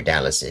star where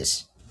Dallas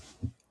is.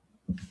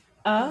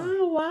 Huh.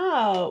 Oh,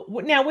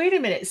 wow. Now, wait a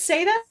minute.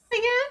 Say that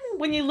again.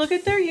 When you look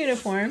at their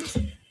uniforms.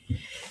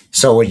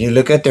 So when you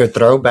look at their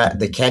throwback,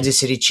 the Kansas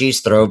City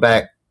Chiefs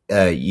throwback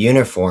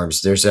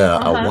uniforms, there's Uh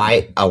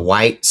huh. a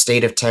white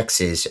state of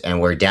Texas, and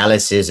where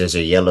Dallas is, there's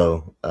a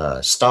yellow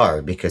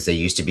star because they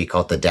used to be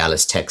called the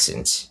Dallas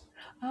Texans.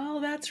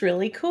 Oh, that's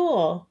really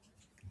cool.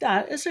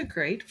 That is a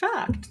great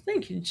fact.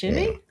 Thank you, Yeah,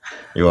 Jimmy.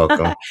 you're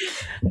welcome.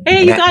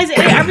 Hey, And you guys,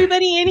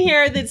 everybody in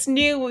here that's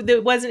new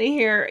that wasn't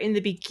here in the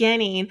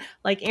beginning,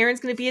 like Aaron's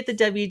going to be at the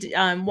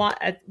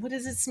what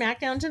is it,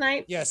 SmackDown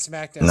tonight? Yeah,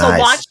 SmackDown. So So watch,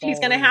 nice. he's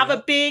follow going to Ray. have a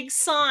Yep. big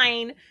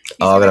sign. He's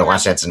Oh, I'm going to gonna have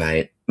watch that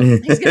tonight.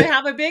 he's going to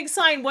have a big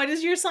sign. What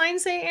does your sign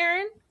say,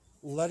 Aaron?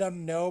 Let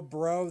them know,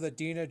 bro. The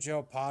Dina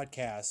Joe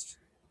podcast.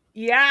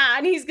 Yeah,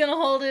 and he's going to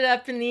hold it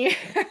up in the air.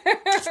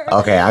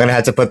 Okay, I'm gonna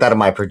have to put that on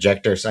my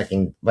projector so I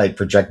can like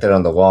project it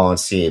on the wall and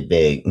see it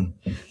big.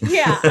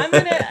 Yeah,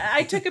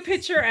 I took a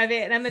picture of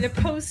it and I'm gonna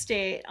post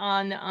it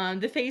on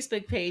the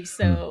Facebook page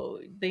so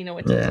they know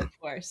what to Yeah. look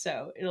for.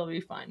 So it'll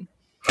be fun.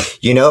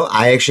 You know,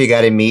 I actually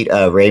got to meet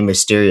Ray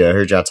Mysterio. I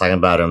heard y'all talking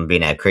about him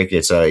being at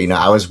cricket. So,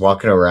 I was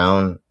walking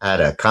around at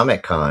a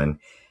Comic Con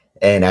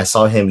and I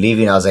saw him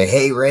leaving. I was like,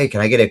 "Hey, Ray, can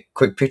I get a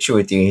quick picture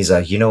with you?" And he's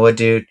like, "You know what,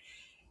 dude?"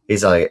 He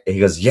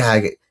goes,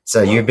 "Yeah."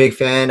 So you're a big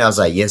fan? I was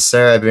like, "Yes,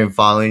 sir. I've been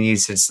following you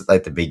since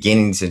like the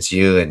beginning, since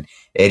you and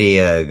Eddie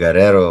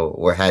Guerrero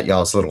were had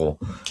y'all's little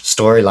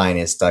storyline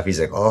and stuff. He's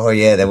like, oh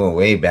yeah, that went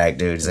way back,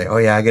 dude. He's like, oh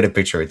yeah, I get a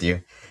picture with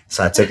you.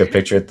 So I took a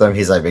picture with them.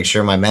 He's like, make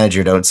sure my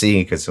manager don't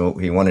see because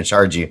he want to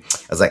charge you.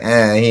 I was like, he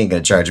ain't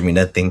gonna charge me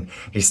nothing.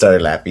 He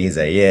started laughing. He's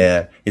like,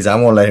 yeah. He's like,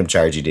 I won't let him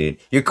charge you, dude.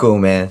 You're cool,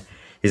 man.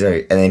 He's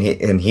like, and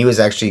then he was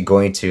actually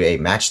going to a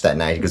match that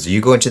night. He goes, are you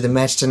going to the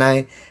match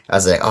tonight? I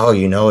was like, oh,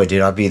 you know it,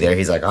 dude. I'll be there.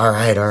 He's like, all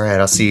right,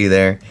 I'll see you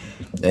there.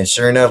 And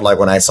sure enough, like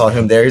when I saw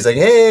him there, he's like,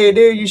 hey,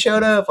 dude, you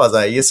showed up. I was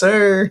like, yes,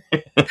 sir.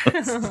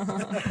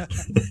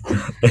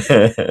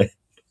 Yeah,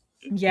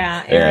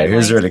 Yeah, Aaron he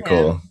was likes really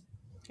cool. him.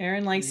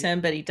 Aaron likes him,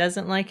 but he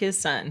doesn't like his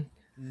son.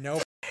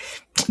 Nope.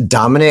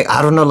 Dominic,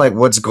 I don't know like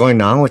what's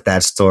going on with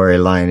that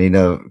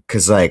storyline,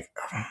 because like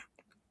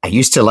I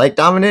used to like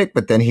Dominic,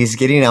 but then he's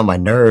getting on my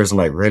nerves. I'm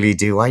like, really,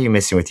 dude, why are you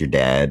messing with your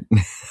dad?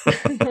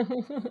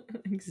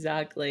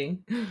 Exactly.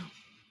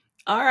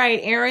 All right,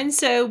 Aaron.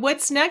 So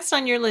what's next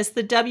on your list?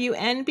 The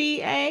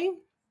WNBA?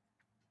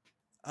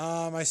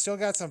 I still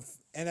got some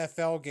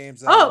NFL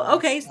games that I Oh, watched.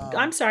 okay.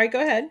 I'm sorry. Go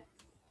ahead.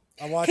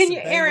 I watched Can the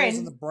you, Bengals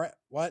and the Aaron,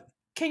 what?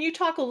 can you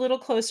talk a little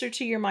closer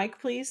to your mic,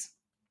 please?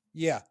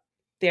 Yeah,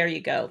 There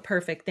you go.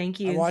 Perfect. Thank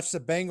I you. watched the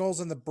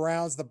Bengals and the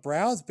Browns. The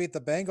Browns beat the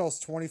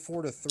Bengals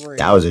 24 to That 3.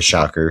 was a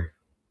shocker.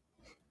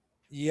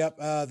 Yep,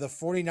 the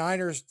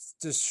 49ers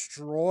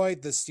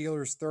destroyed the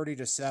Steelers 30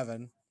 to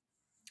 7.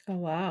 Oh,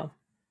 wow.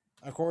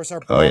 Of course,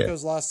 our Oh yeah,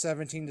 Broncos lost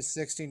 17 to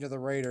 16 to the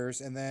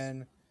Raiders, and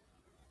then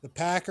the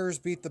Packers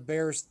beat the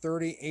Bears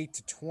 38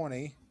 to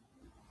 20.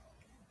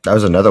 that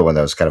was another one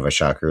that was kind of a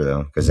shocker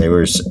though, because they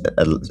were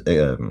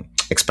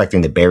expecting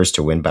the Bears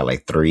to win by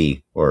like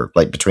 3 or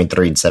like between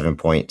 3 and 7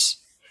 points.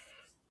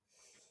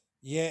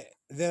 Yeah,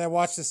 then I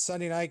watched the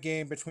Sunday night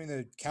game between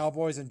the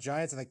Cowboys and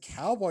Giants, and the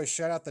Cowboys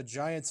shut out the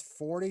Giants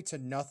 40 to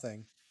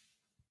nothing.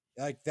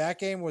 Like that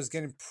game was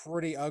getting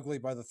pretty ugly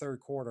by the third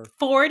quarter.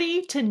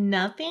 40 to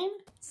nothing?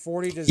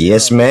 40 to Yes, 0,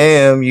 yes.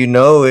 ma'am. You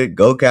know it.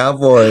 Go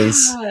Cowboys.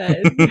 God.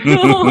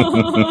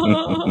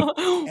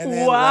 And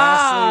then lastly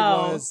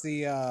Wow. was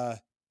the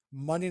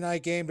Monday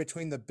night game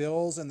between the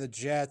Bills and the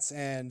Jets,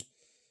 and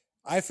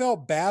I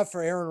felt bad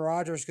for Aaron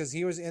Rodgers because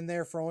he was in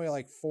there for only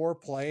like 4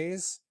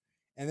 plays,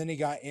 and then he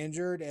got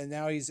injured, and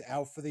now he's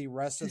out for the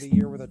rest of the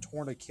year with a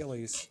torn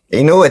Achilles.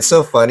 You know what's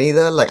so funny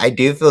though? Like I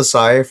do feel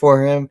sorry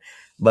for him,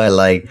 but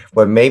like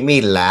what made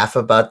me laugh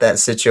about that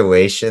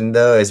situation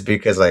though is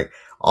because like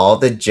all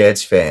the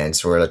Jets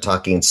fans were like,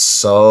 talking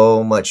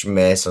so much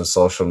mess on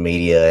social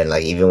media and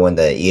like even when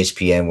the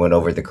ESPN went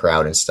over the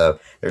crowd and stuff,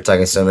 they were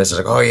talking so much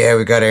like, oh yeah,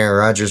 we got Aaron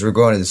Rodgers, we're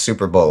going to the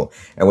Super Bowl,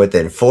 and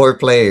within 4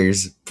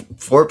 plays,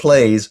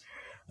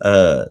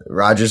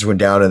 Rodgers went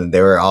down and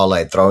they were all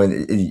like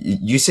throwing.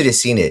 You should have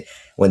seen it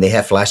when they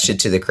had flashed it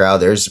to the crowd.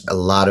 There's a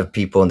lot of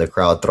people in the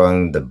crowd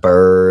throwing the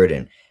bird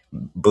and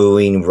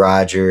booing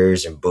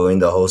Rodgers and booing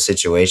the whole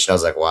situation. I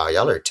was like, wow,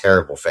 y'all are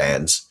terrible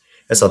fans.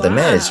 And so the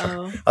man is.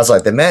 Wow. I was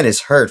like, the man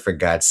is hurt for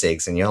God's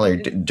sakes, and y'all are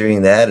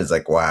doing that. It's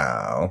like,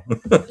 wow,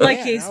 Like Yeah, and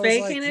he's I was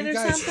faking like, it you or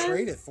guys something?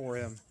 traded for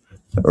him.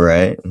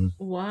 right?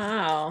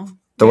 Wow.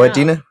 The what, Yeah.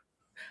 Dina?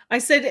 I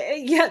said,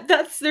 yeah,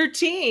 that's their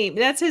team.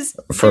 That's his,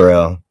 For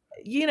real.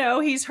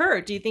 he's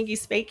hurt. Do you think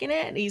he's faking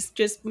it? He's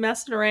just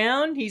messing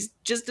around. He's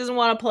just doesn't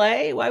want to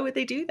play. Why would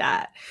they do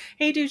that?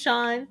 Hey,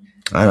 Dushan.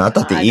 I don't know, I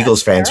thought the God,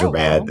 Eagles that's fans were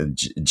bad. terrible.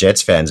 The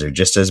Jets fans are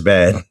just as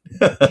bad.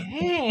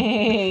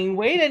 Dang,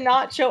 way to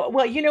not show.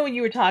 Well, when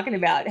you were talking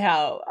about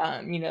how,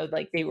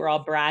 like they were all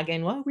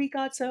bragging, well, we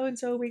got so and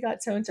so, we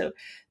got so and so.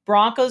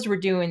 Broncos were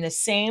doing the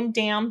same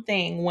damn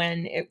thing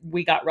when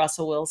we got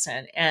Russell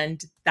Wilson,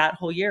 and that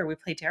whole year we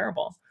played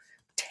terrible,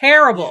 Yeah,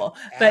 terrible.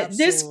 But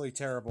this absolutely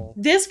terrible.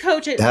 this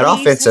coach at That least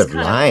has offensive kind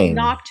of line.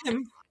 knocked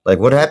him. Like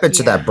what happened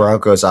to that Yeah,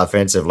 Broncos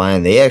offensive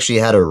line? They actually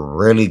had a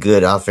really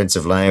good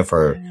offensive line I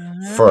for don't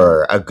know.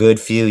 for a good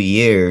few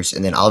years,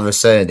 and then all of a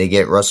sudden they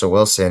get Russell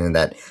Wilson, and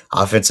that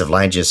offensive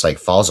line just like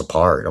falls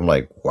apart. I'm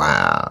like,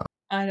 wow.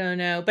 I don't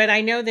know, but I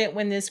know that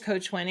when this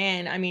coach went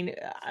in, I mean,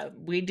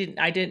 we didn't.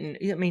 I didn't.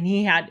 I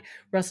mean,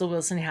 Russell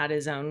Wilson had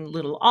his own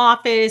little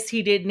office.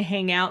 He didn't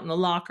hang out in the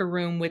locker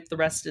room with the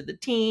rest of the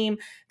team.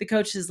 The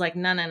coach is like,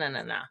 no, no, no,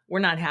 no, no. We're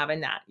not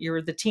having that.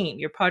 You're the team.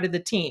 You're part of the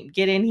team.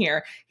 Get in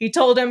here. He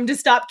told him to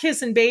stop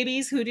kissing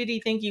babies. Who did he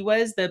think he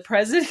was? The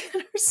president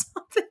or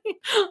something?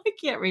 I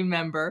can't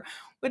remember.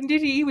 When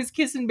did he was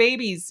kissing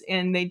babies,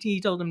 and he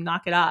told him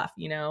knock it off.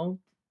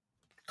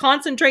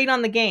 Concentrate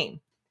on the game.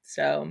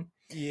 So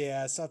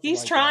Yeah, something he's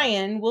like that.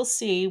 trying. We'll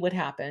see what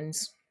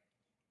happens.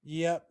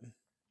 Yep.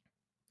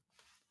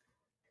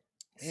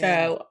 And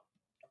So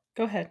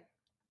go ahead.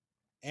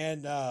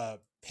 and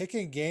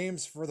picking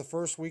games for the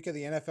first week of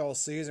the NFL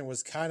season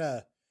was kind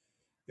of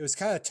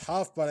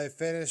tough, but I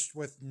finished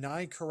with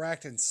 9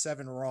 correct and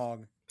 7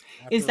 wrong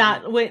Is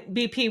after week. that what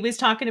BP was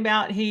talking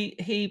about?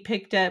 He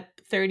picked up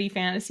 30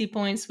 fantasy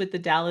points with the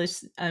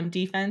Dallas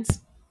defense.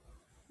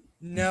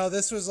 No,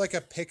 this was like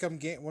a pick'em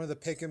game, one of the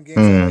pick'em games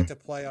I like Mm. to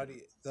play on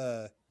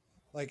the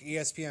like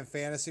ESPN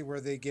Fantasy where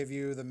they give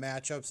you the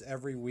matchups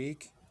every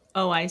week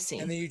Oh, I and see.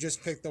 then you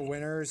just pick the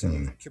winners and you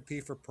Mm.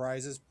 compete for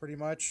prizes pretty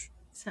much.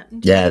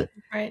 Something Yeah,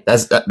 different.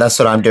 that's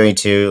what I'm doing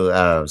too.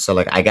 So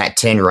like I got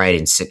 10 right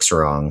and 6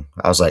 wrong.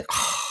 I was like,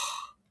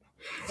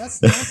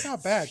 That's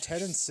not bad.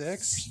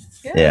 10-6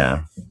 Yeah.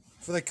 yeah.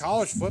 for the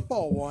college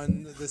football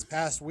one this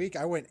past week.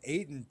 I went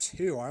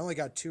 8-2. I only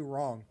got 2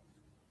 wrong.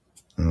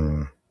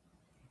 Mm.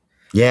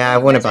 Yeah, Well, I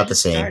you went guys are about the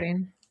just same.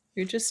 starting.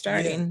 You're just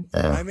Yeah, starting.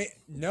 Yeah. I mean,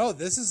 no,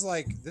 this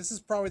is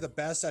probably the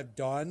best I've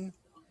done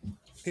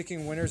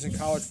picking winners in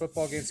college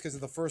football games because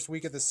of the first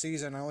week of the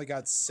season. I only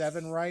got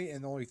 7 right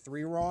and only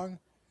 3 wrong.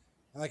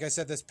 And like I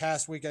said, this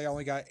past week I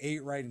only got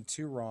 8 right and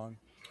 2 wrong.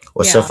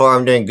 Well, so Yeah. far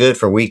I'm doing good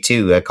for week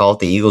 2. I called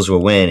the Eagles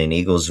will win, and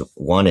Eagles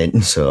won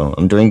it, so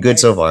I'm doing good I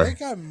so far.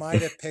 think I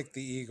might have picked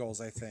the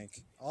Eagles. I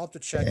think I'll have to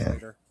check Yeah,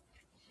 later,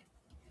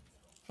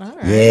 All but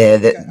right. I yeah.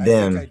 think I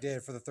think I Them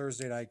did for the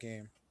Thursday night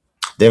game.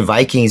 the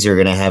Vikings are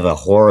gonna have a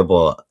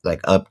horrible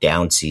like up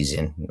down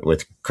season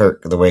with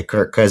Kirk. The way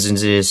Kirk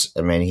Cousins is,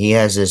 I mean, he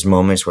has his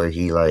moments where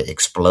he like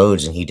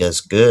explodes and he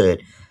does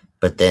good,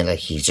 but then like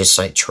he just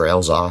like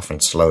trails off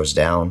and slows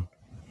down.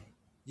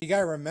 You got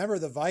to remember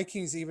the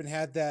Vikings even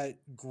had that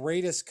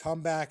greatest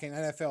comeback in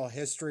NFL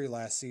history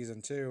last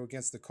season too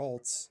against the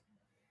Colts.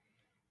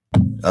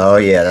 Oh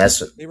yeah,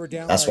 that's They were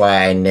down that's like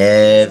why I it was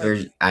never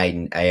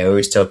like I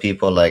always tell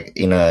people like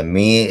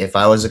me if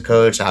I was a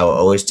coach I would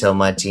always tell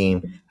my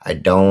team I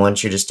don't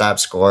want you to stop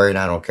scoring.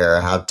 I don't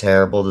care how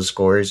terrible the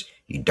score is.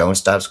 You don't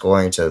stop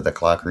scoring until the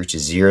clock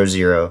reaches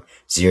 0-0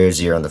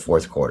 in the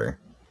fourth quarter.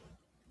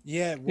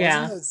 yeah,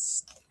 Yeah.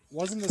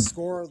 wasn't the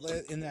score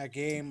in that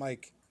game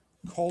like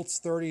Colts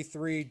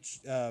 33,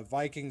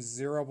 Vikings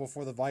 0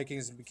 before the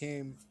Vikings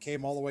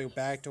came all the way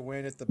back to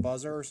win at the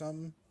buzzer or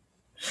something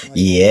in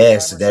like Yes,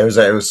 overtime or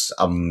something. it was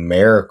a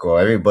miracle.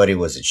 Everybody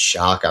was in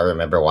shock. I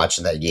remember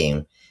watching that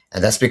game,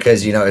 and that's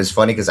because it's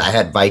funny because I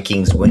had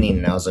Vikings winning,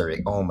 and I was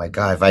like, "Oh my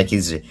god,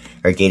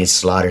 are getting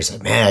slaughtered." It's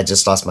like, man, I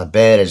just lost my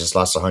bet. I just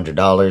lost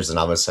 $100, and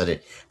all of a sudden,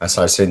 I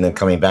started seeing them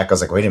coming back. I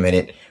was like, "Wait a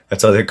minute,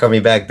 that's how they're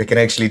coming back. They can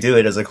actually do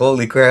it." I was like,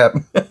 "Holy crap,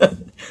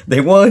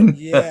 they won!"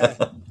 Yeah,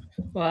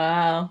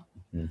 Wow.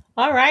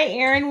 All right,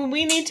 Aaron. Well,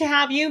 we need to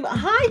have you.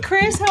 Hi,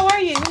 Chris. How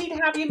are you? We need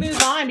to have you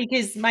move on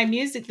because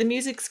the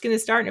music's going to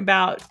start in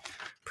about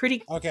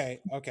pretty.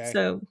 okay.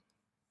 So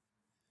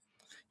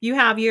you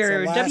have So your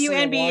lastly,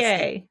 I watched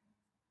the WNBA.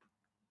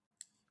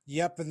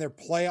 Yep, and their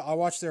play. I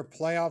watched their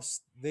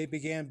playoffs. They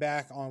began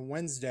back on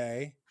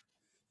Wednesday.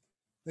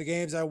 The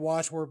games I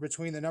watched were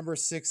between the number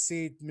 6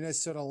 seed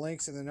Minnesota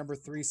Lynx and the number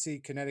 3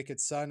 seed Connecticut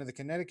Sun. And the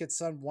Connecticut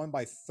Sun won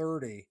by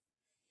 30,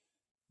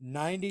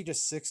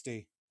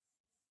 90-60.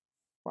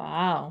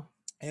 Wow.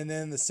 And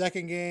then the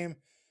second game,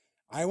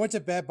 I went to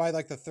bed by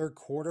like the third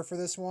quarter for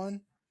this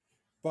one,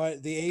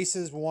 but the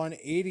Aces won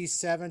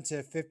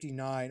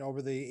 87-59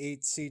 over the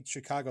 8 seed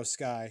Chicago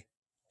Sky.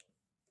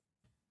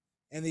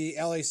 And the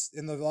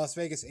Las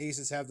Vegas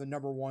Aces have the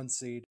number 1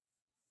 seed.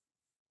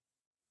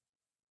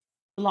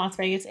 Las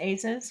Vegas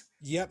Aces.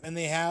 Yep, and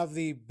they have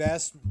the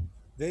best.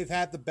 They've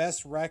had the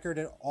best record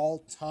at all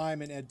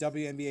time in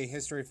WNBA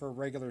history for a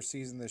regular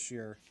season this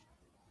year.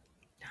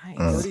 Nice.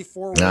 Mm,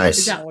 34 Is wins nice.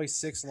 and that only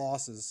 6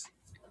 losses.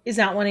 is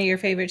that one of your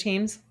favorite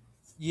teams?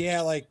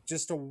 Yeah, like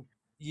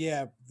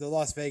yeah, the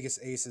Las Vegas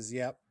Aces.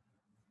 Yep.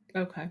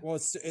 Okay. Well,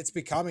 it's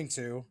becoming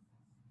two.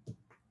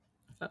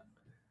 Uh,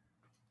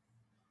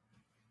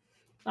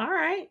 All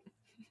right.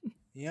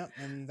 Yep,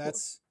 and Well,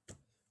 that's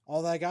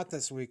all that I got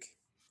this week.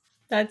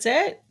 that's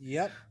it.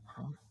 Yep.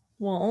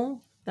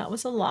 Well, that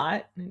was a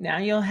lot. Now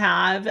you'll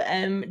have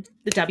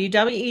the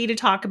WWE to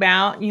talk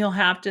about, and you'll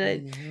have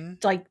to Mm-hmm.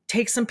 like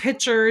take some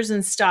pictures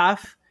and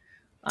stuff.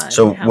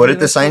 So, Have what one did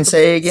of the us sign hold the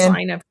say again?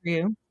 sign up for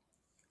you.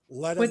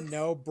 Let What? them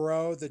know,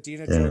 bro. The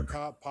Dina Yeah. Joe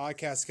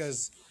podcast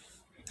because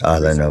the I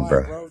don't reason know, why I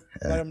bro. wrote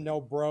 "Let Yeah, them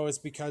know, bro" is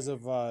because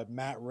of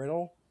Matt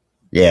Riddle.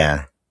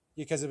 yeah,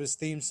 Because of his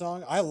theme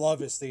song. I love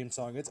his theme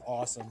song. It's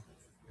awesome.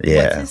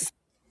 What's yeah. his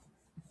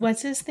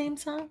What's his theme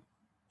song?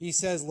 He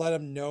says "Let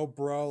him know,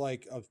 bro"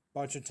 like a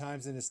bunch of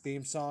times in his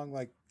theme song,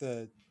 like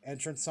the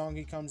entrance song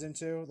he comes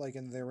into, like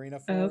in the arena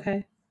Oh, for.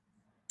 okay.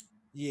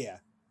 Yeah,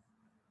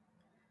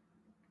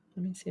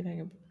 Let me see if I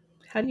can.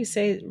 How do you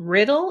say it?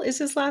 Riddle is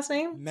his last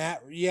name?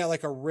 Matt. Yeah,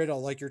 like a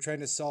riddle, like you're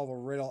trying to solve a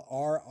riddle.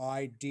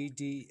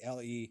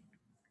 Riddle.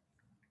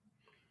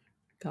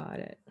 Got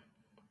it.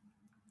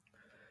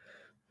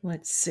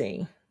 Let's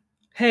see.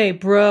 Hey,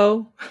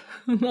 bro.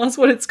 That's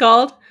what it's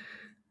called.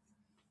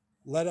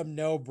 Let him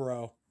know,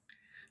 bro.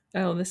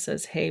 Oh, this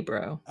says hey,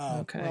 bro.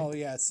 Okay. Well,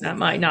 yeah, That same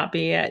might thing. not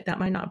be it. That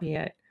might not be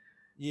it.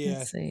 Yeah,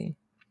 Let's see.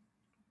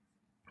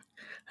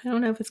 I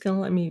don't know if it's going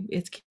to let me.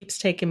 It keeps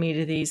taking me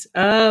to these.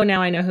 Oh,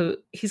 now I know who.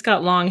 He's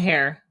got long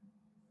hair.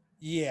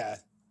 yeah.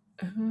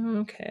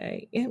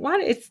 Okay.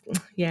 Why it's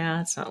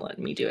yeah, it's not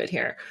letting me do it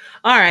here.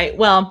 All right.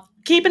 Well,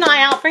 keep an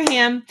eye out for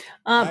him.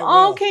 I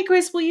will. Okay,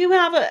 Chris, will you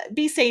have a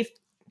be safe?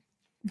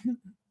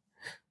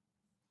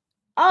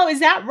 Oh, is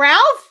that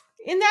Ralph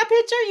in that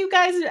picture? You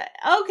guys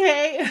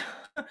okay.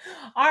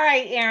 All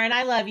right, Aaron,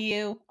 I love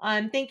you.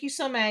 Thank you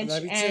so I much.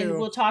 love you And too.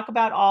 we'll talk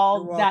about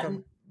You're all that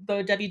welcome.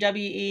 the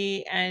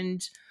WWE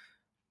and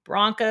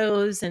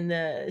Broncos and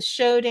the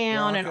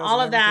showdown and Broncos all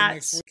and of everything that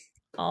next week.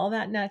 all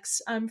that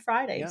next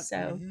Friday. Yep.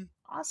 So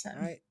All awesome.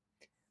 right.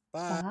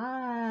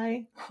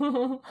 Bye.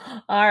 Bye.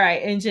 All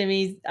right. And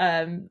Jimmy,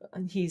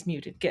 he's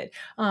muted. Good.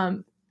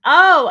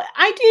 Oh,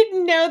 I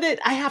didn't know that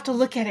I have to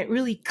look at it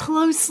really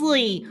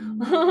closely.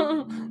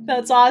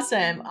 That's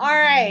awesome. All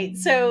right.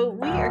 So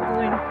we are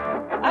going.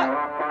 Oh,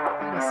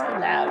 that is so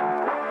loud.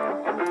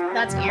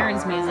 That's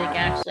Aaron's music,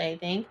 actually, I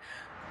think.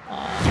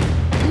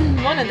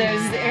 One of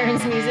those is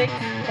Aaron's music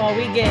while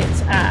we get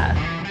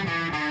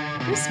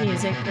this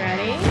music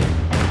ready.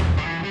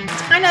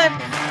 It's kind of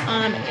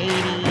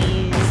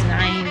 80s,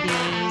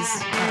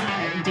 90s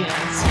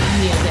dance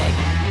music.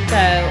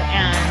 So,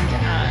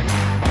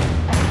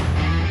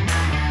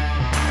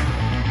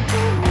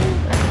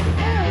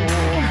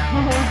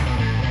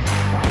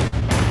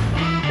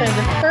 so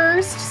the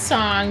first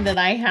song that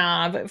I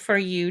have for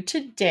you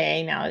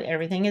today, now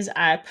everything is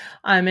up,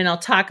 and I'll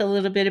talk a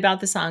little bit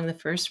about the song. The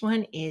first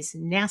one is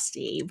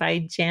Nasty by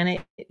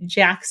Janet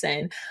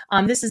Jackson.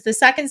 This is the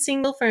second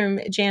single from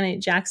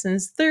Janet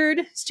Jackson's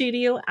third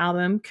studio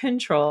album,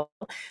 Control.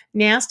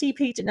 Nasty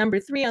peaked at number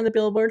 3 on the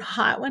Billboard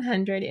Hot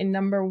 100 and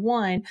number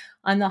 1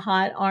 on the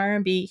Hot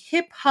R&B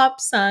Hip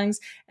Hop Songs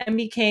and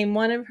became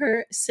one of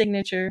her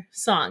signature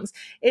songs.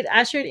 It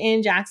ushered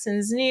in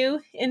Jackson's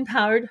new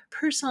empowered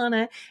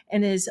persona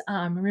and is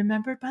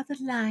remembered by the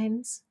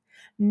lines,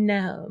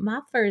 "No,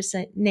 my first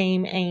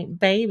name ain't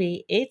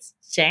Baby, it's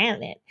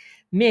Janet.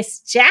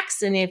 Miss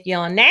Jackson, if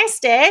you're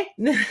nasty."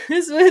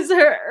 This was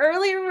her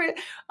early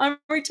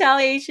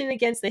retaliation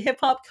against the hip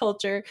hop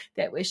culture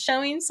that was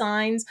showing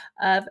signs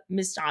of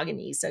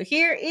misogyny. So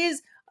here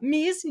is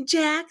Miss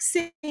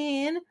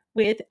Jackson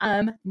with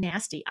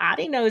Nasty.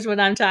 Audie knows what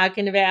I'm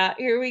talking about.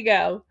 Here we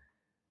go.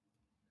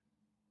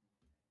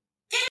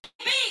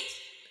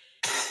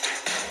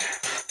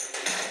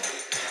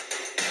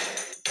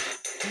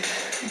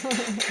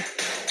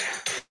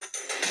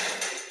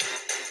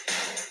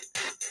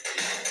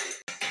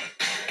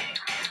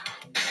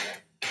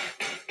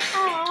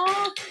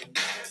 Aw.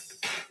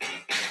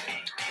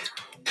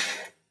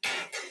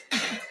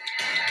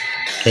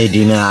 Hey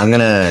Dina, I'm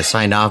gonna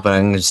sign off, but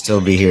I'm gonna still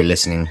be here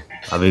listening.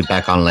 I'll be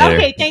back on later.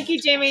 Okay, thank you,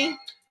 Jimmy.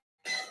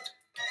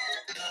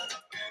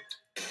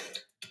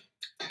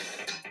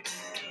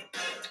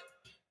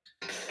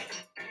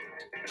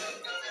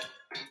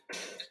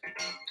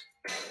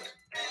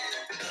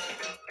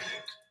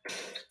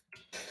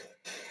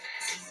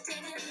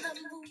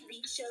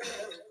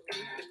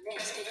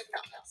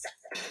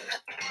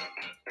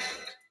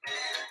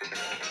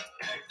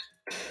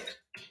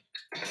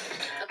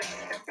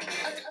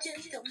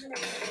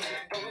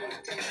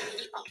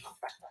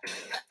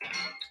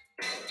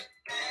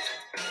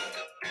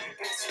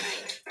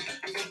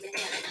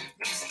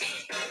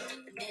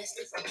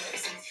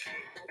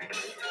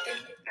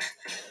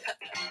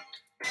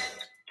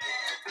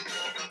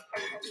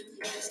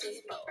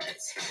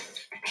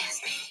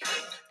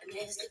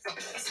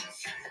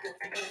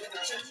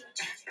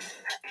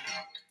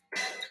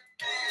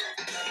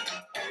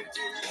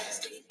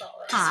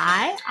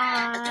 Hi,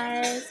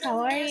 Oz. How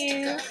are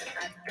you?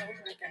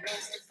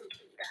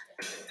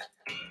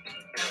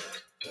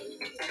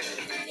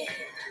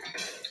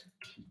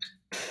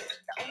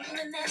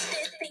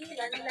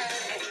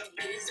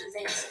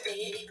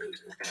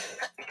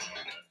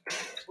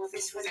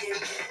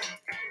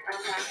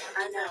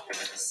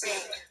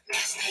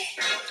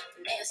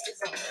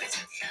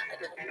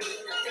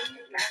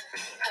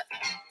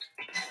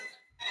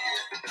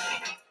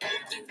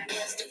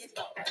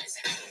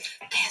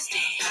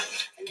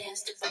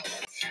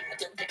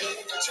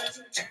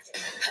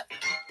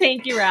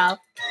 Thank you, Ralph.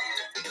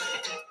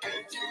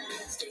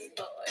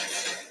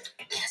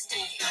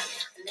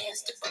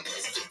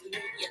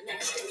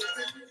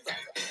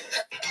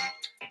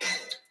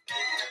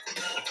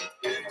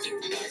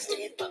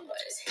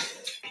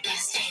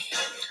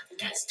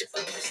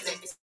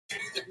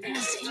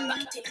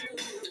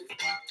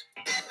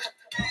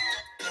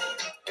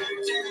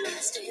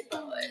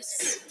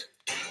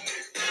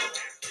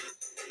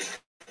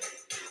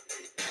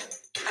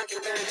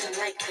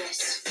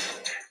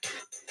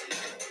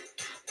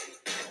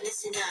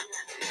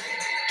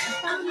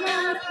 I'm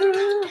not a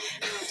prude. I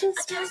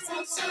just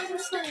want some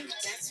respect.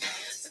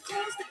 So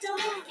close the door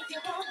if you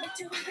want me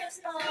to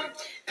respond.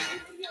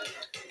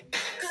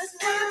 Cause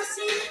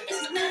privacy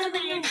is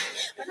another,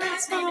 but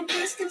that's my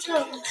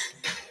miscontrol.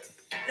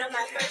 No,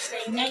 my first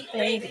name ain't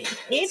Baby.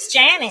 It's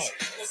Janet.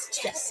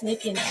 It's just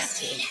sneaky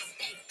nasty.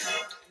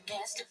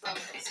 Nasty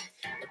boys.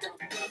 I don't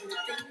know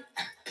anything.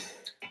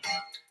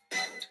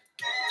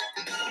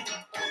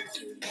 Oh,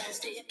 you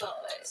nasty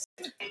boys.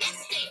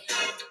 Nasty.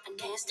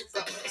 Nasty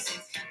boys.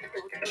 I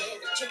don't know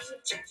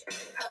anything.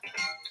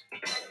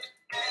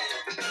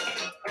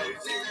 Oh,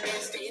 you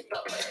nasty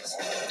boys.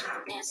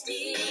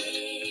 Nasty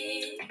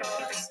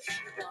boys.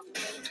 I don't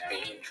know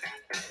anything.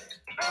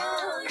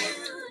 Oh, you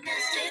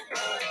nasty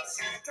boys.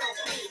 Don't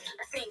mean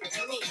a thing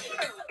to me.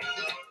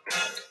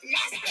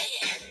 Nasty.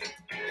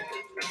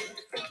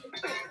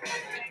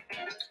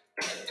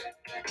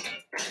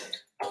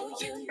 Oh,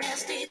 you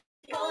nasty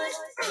boys.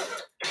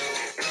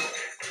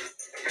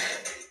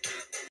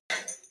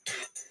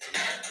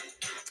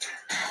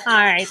 All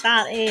right,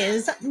 that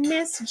is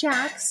Miss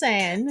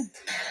Jackson.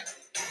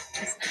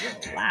 It's a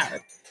little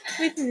loud.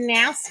 With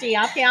Nasty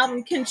off the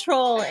album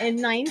Control in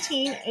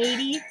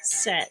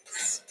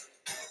 1986.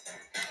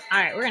 All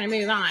right, we're going to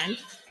move on.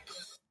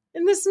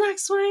 And this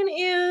next one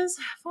is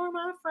for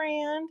my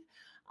friend.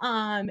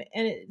 And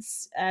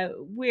it's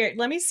weird.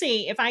 Let me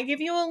see if I give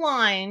you a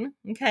line,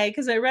 okay?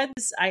 Because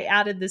I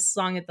added this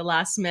song at the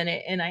last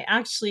minute, and I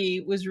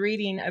actually was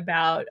reading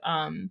about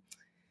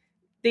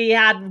they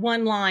had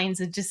one line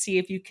to just see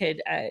if you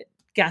could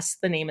guess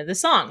the name of the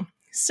song.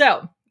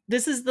 So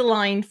this is the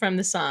line from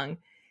the song.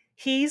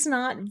 He's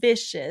not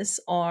vicious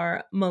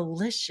or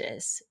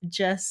malicious,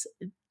 just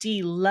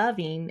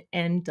de-loving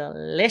and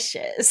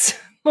delicious.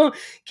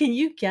 Can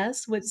you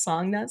guess what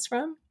song that's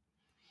from?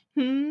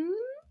 Hmm?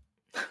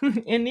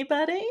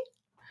 Anybody?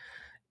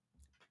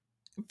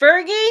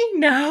 Fergie?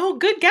 No.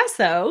 Good guess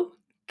though.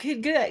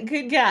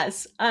 Good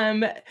guess.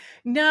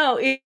 No,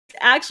 it's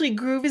actually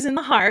Groove is in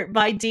the Heart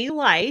by D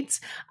Light.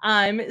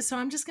 So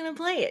I'm just gonna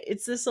play it.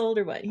 It's this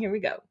older one. Here we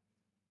go.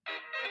 We're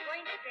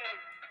going to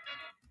dance.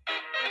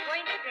 We're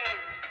going to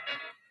dance.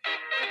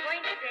 We're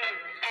going to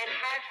dance and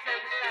have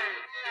some fun.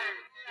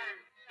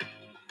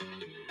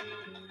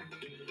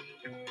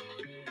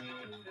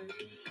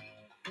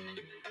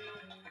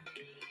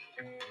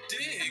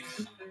 Dig.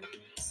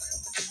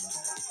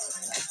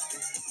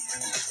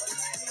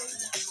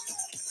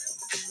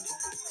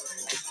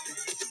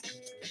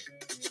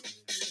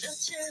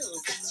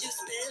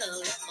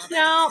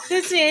 No,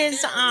 this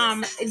is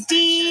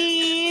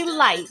D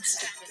Light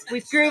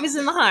with Groove is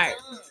in the Heart.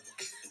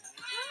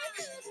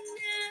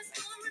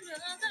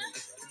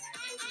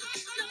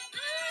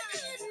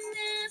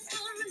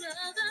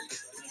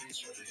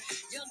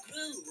 Your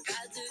groove,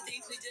 I do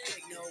deeply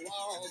dig. No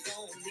walls,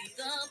 only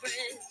the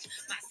bridge.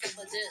 My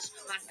supper dish,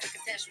 my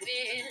succotash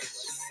wish.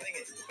 Sing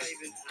it,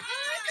 baby. I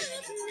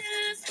couldn't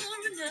ask for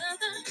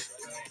another.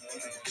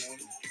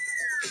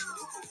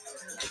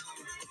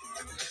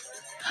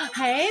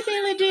 Hey,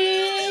 Billy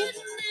D.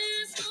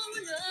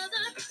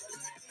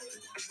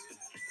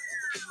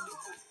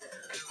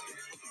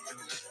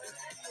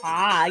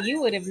 Ah,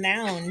 you would have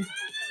known.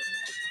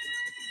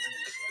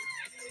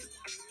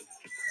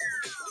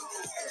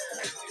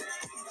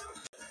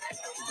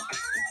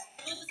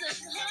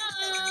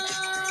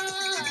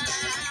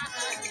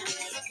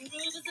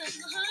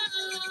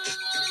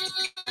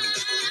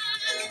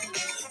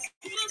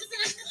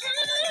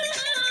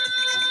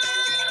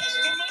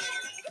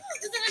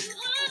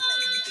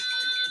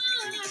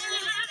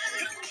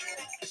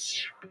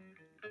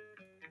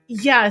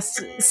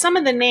 Yes, some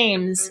of the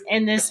names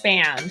in this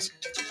band.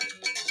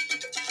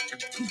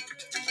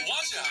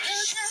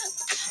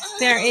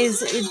 There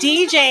is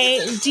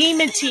DJ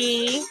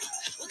Dimity,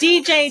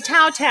 DJ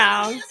Tao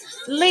Tao,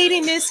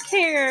 Lady Miss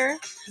Care,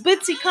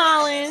 Bootsy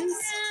Collins,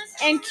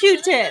 and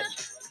Q-Tip.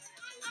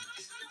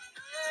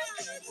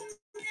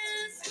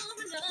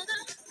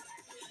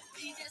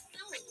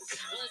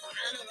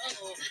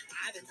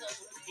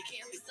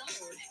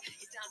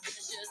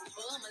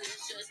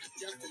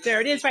 There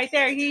it is right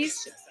there.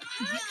 He's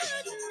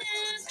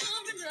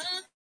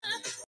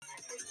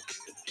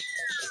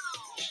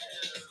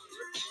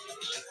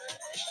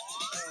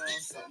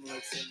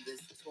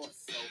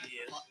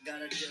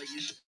Gotta tell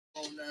you,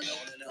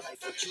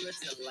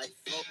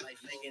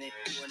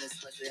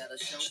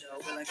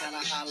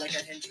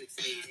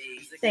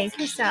 thank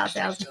you, South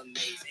Eyes.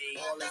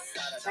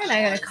 We're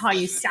not gonna call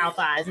you South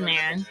Eyes,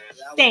 man.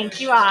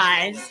 Thank you,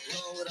 Eyes.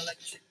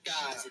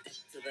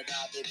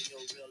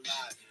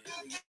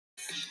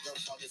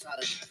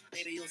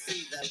 Maybe you'll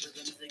see that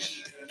rhythm is the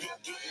key.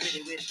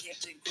 Get with it, can't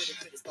think quit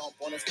it, stomp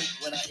on a street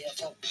when I hear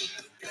funk.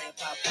 Playing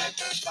pop pipe,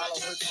 follow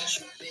her to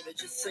shoot, baby,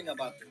 just sing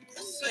about the groove.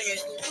 Sing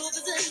it. Groove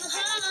is in the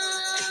heart.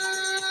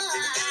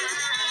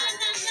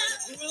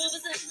 Groove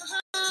is in the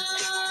heart.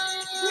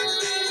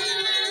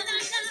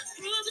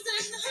 Groove is in the heart. Groove is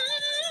in the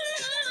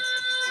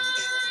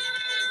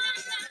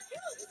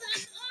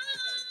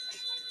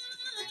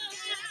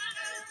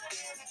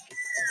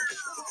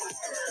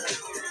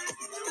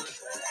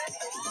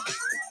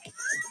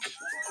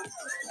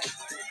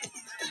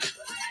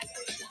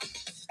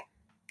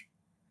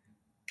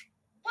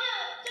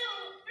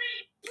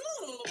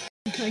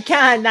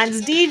God,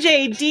 that's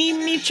DJ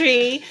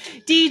Dimitri,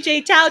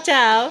 DJ Tao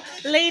Tao,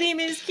 Lady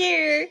Miss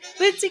Kier,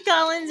 Bootsy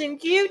Collins, and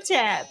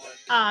Q-Tip.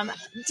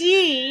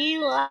 D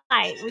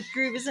Light with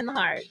Groove is in the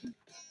Heart.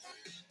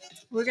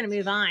 We're gonna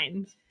move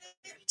on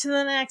to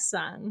the next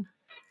song.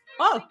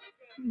 Oh,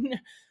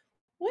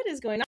 what is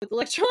going on with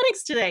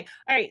electronics today?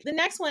 All right, the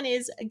next one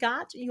is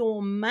Got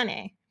Your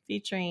Money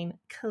featuring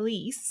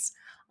Khalees.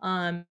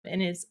 And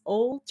it's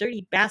Old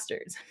Dirty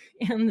Bastards.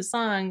 And the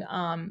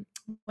song,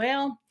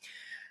 well,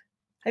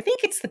 I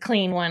think it's the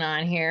clean one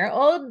on here.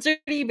 Old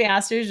Dirty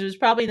Bastards was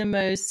probably the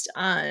most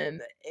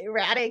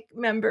erratic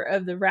member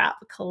of the rap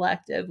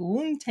collective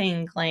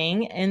Wu-Tang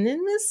Clan. And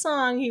in this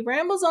song, he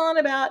rambles on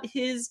about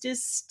his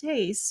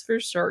distaste for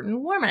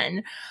certain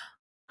women.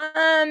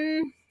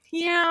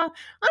 Yeah,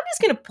 I'm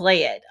just gonna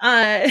play it.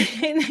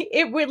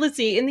 Let's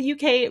see. In the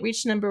UK, it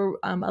reached number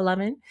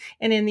 11,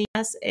 and in the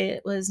US,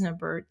 it was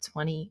number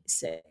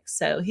 26.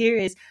 So here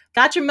is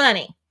 "Got Your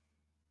Money."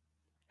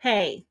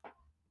 Hey,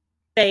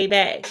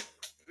 baby.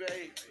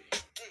 Baby.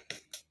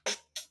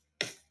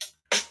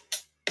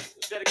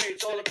 Dedicated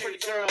to all the pretty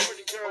girls,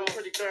 all the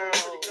pretty girls.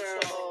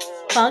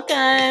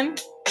 Welcome.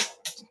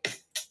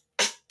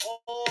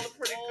 All the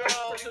pretty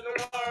girls in the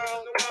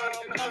world,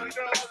 and the ugly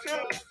girls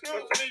too.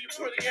 But to me, you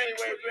pretty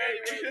anyway,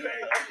 baby.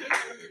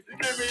 You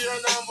give me your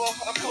number,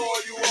 I call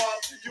you up.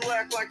 You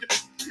act like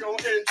you don't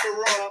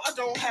interrupt. I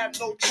don't have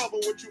no trouble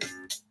with you,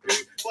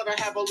 but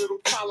I have a little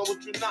problem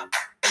with you not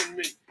in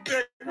me.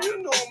 Baby,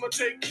 you know I'ma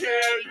take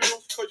care of you,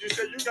 cause you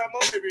said you got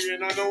my baby,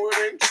 and I know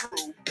it ain't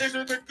true. Is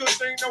it a good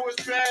thing? No,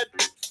 it's bad.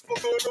 For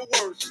good or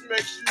worse,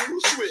 makes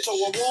you switch. So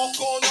I walk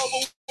on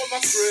over with my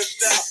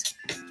wrist out.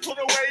 Put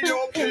away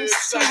your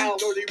piss out.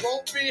 No, they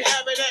won't be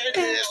having it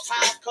in this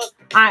house, cause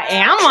I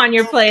am on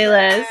your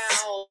playlist.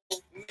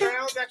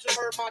 now that you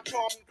heard my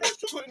charming voice,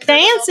 you couldn't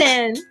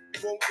Dancing. you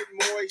won't get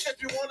moist.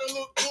 If you wanna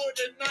look good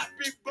and not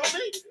be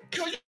bummy,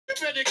 yo, you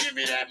better give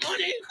me that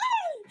money.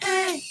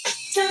 Hey,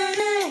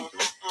 dirty.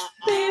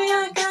 Baby,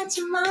 I got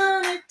your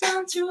money,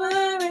 don't you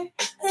worry.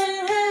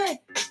 Hey, hey.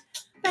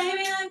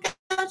 Baby, I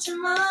got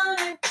your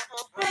money.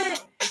 Hey,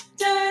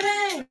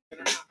 dirty.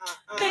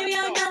 Baby,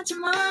 I got your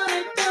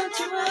money, don't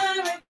you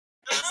worry.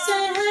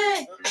 Say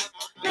hey,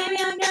 baby,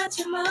 I got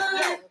your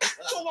money.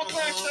 So I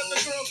glanced at the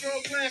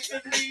girl glanced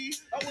at me.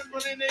 I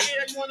whispered in the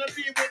air, you wanna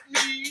be with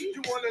me?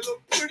 You wanna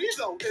look pretty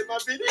though in my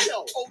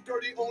video. Oh,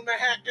 dirty on the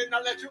hat, and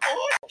I let you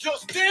on.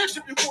 Just dance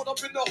if you caught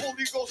up in the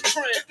Holy Ghost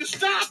trance. If you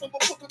stop, I'ma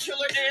put the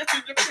killer ants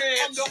in your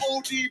pants. I'm the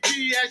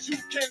ODB, as you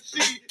can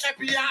see.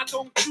 FBI,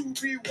 don't you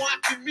be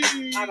watching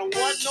me. I don't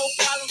want no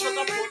problems, cause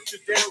I put you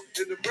down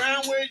in the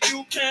ground where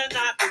you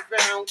cannot be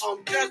found. I'm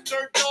just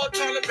dirt dog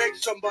trying to make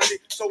somebody.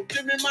 So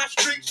give me my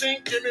street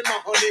scene, give me my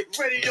honey.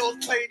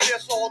 Radios play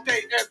this all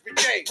day, every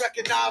day.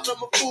 Recognize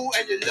I'm a fool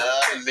and you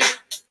love me.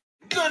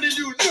 None of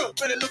you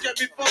better look at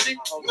me funny.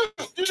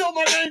 You know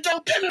my name,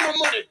 don't give me my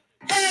money.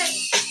 Hey,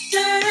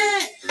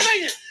 dirty.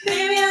 Sing it.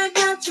 Baby, I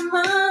got your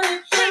money,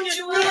 don't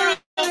you worry.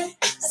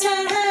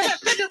 Say hey,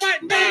 Sing it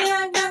right baby, now.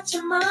 I got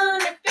your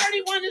money.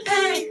 31 is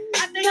Hey, me. I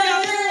think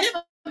y'all should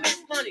give me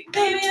money.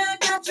 Baby, I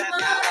got your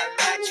money,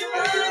 don't you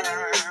worry.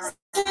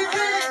 Say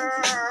hey,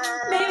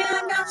 baby,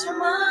 I got your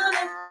money.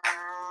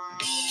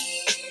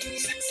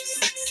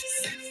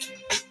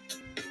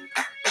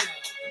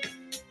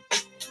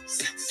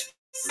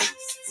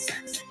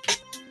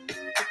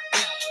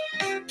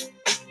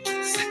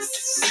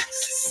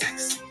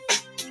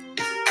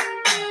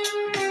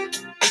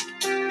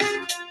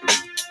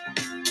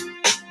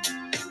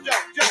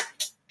 Yo,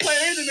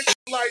 playing in the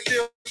like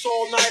this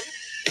all night.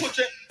 Put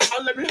your,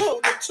 let me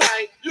hold it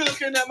tight. You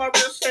looking at my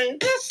wrist saying,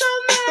 this so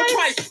nice. The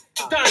price,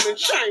 diamond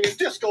shining,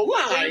 disco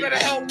line. You better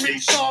help me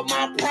solve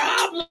my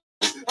problem.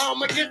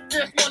 I'ma get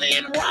this money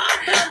and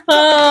rob them.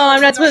 Oh,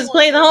 I'm not supposed to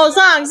play the whole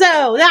song,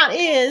 so that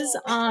is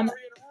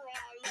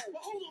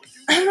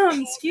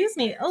excuse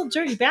me, oh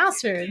dirty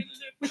bastard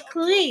with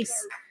Khalees.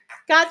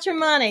 Got your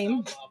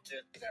money.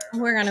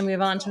 We're gonna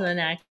move on to the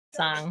next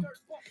song.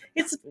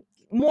 It's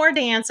more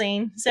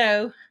dancing,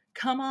 so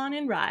come on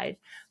and ride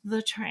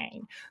the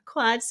train.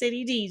 Quad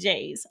City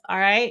DJs, all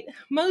right?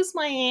 Most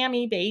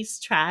Miami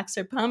based tracks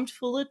are pumped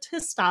full of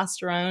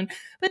testosterone,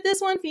 but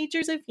this one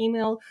features a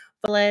female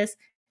vocalist,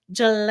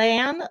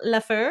 Jelan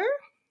Lafleur,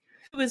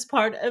 who was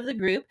part of the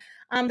group.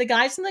 The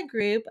guys in the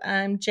group,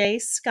 Jay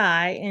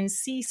Sky and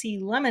CC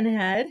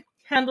Lemonhead,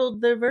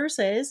 handled the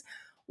verses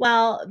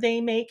while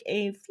they make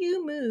a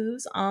few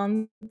moves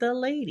on the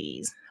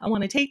ladies. I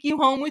want to take you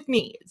home with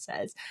me, it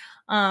says.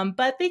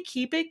 But they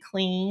keep it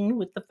clean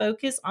with the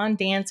focus on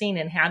dancing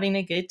and having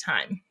a good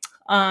time.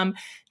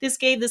 This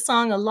gave the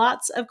song a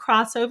lots of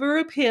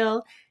crossover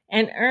appeal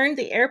and earned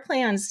the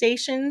airplay on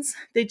stations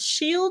that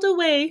shield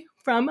away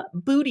from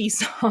booty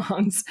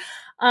songs.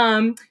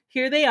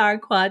 Here they are,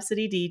 Quad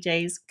City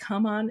DJs.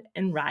 Come on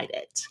and ride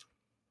it.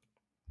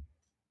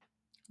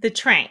 The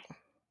train.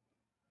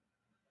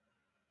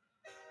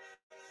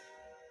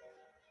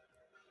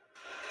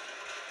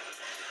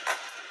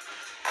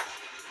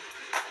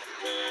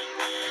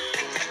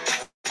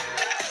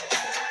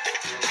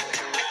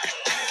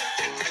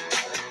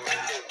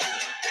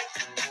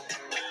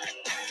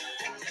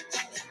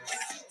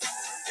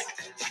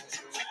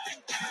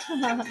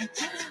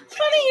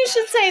 Funny you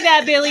should say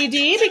that, Billy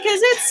D, because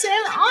it's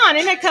on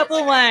in a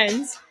couple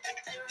ones.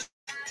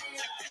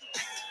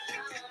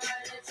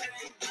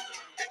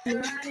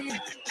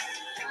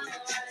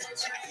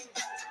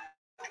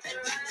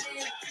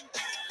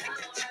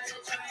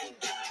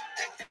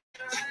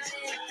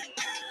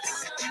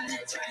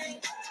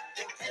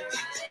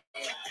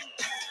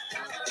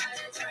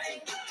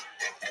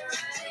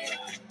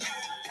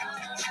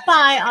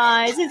 Bye,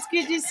 Oz. It's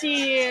good to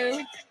see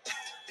you.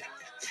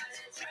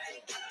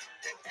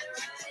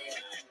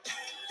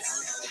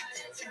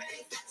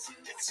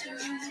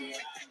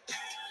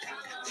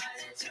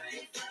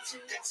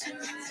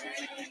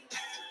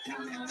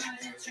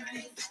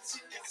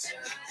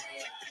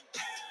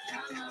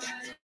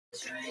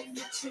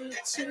 I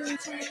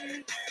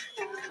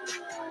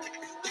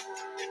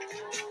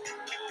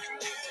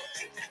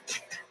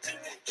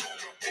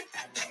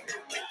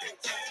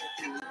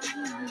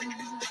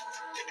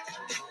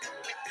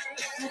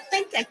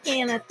think I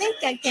can, I think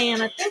I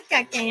can, I think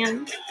I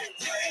can.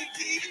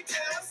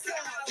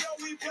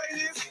 We play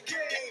this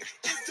game.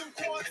 It's two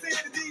quads and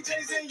the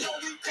DJs, and yo,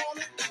 we call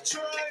it the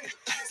train.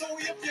 So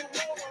if you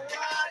wanna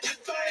ride the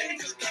thing,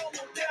 just come on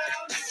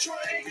down the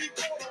train. We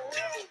gonna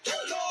roll,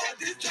 Lord,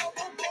 this jump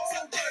on board. So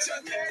get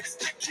your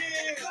next of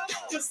kin,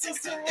 your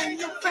sister and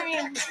your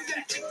friend.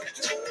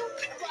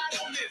 Ride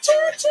on this.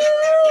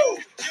 Choo-choo!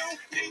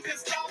 You need to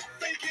stop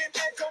thinking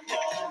and come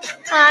on with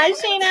me. Hi,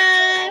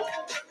 Sheena.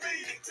 With me,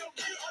 to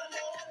be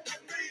alone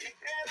with me,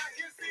 and I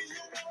can see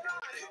you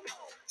ride it.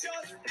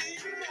 Just be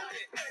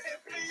right, and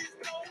please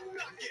don't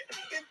knock it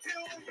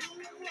until you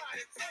ride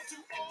it. So to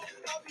all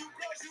of you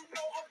girls, you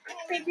know I'm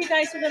calling. Thank you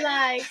guys for the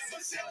likes.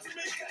 But shout to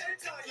me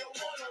anytime you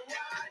wanna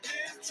ride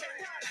this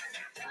train.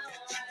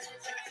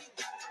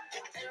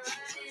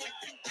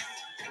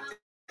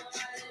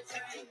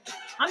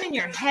 I'm in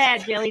your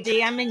head, Billy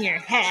D. I'm in your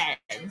head.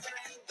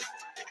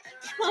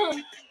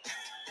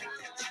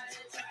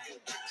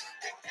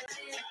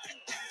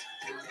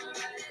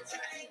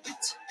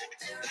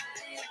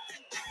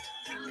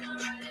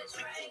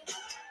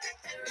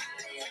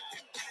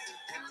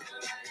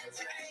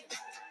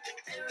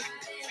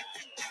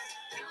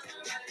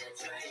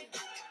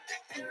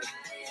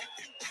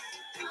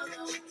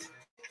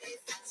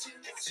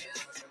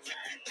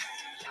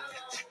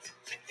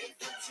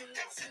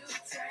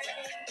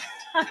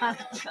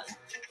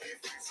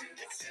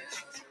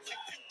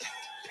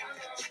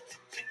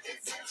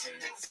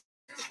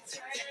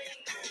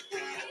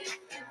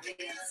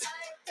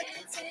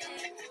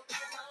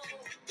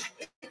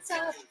 It's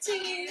up to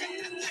you.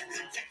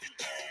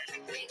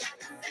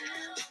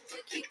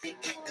 Keep it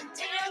going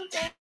down,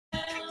 down.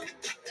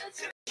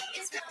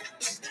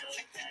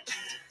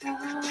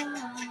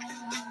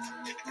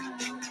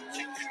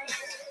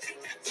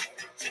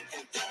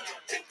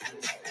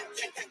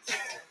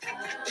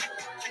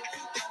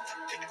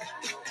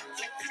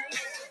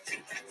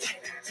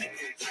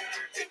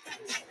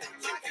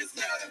 I can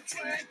smell the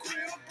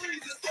tranquil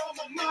breezes from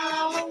a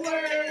mile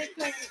away.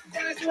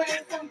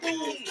 Graduated from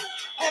boom,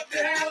 up the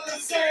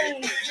Alizé.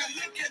 You're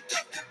looking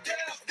up to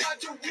death, got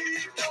your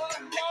weed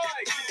on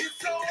right.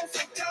 It's on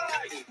so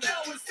tight,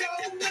 now it's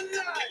on the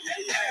night.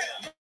 Yeah,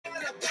 yeah.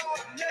 Right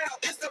about now,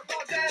 it's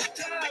about that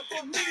time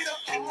for me to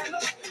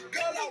honor.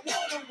 Girl, I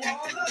wanna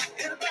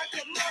in the back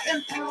of my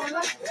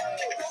Impala.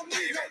 Don't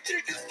need no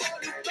tickets for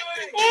the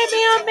thing. Hey,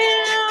 Bam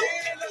Bam.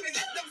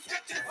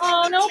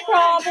 Oh, no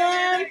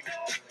problem.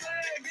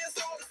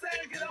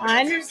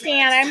 I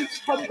understand.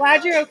 I'm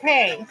glad you're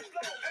okay.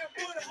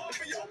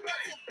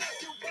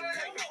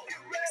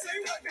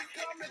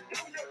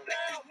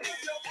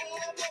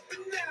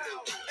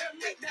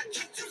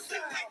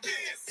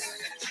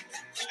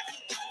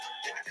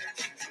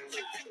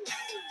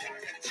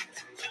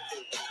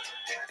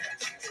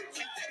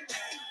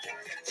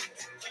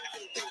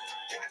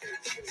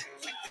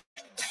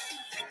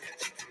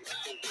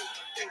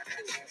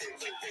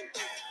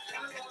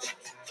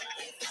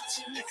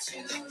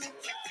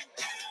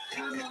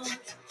 Come on,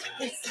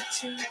 it's the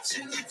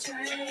choo-choo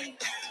train.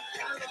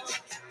 Come on,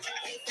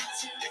 it's the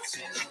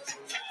choo-choo.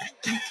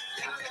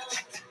 Come on,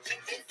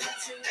 it's the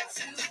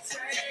choo-choo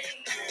train.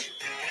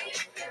 If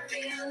you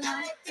feel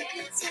like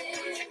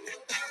dancing,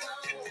 come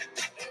on,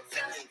 it's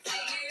up to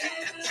you.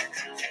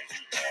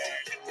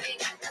 We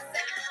got the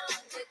sound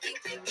to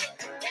keep it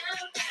getting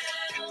down,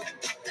 down.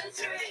 The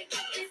train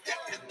is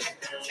going.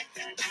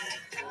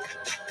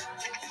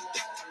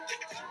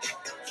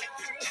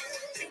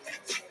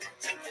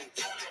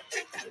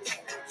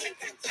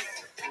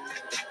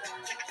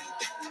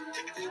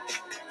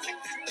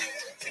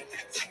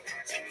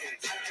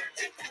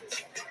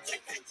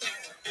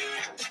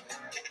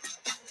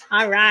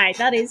 All right,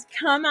 that is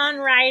Come On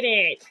Ride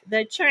It,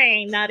 the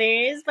train, that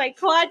is, by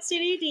Quad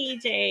City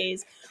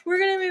DJs. We're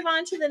going to move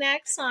on to the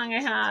next song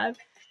I have.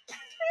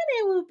 And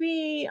it will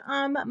be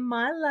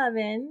My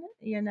Lovin',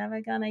 You're Never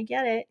Gonna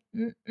Get It,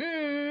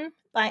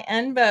 by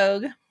En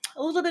Vogue.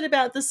 A little bit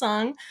about the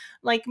song.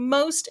 Like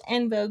most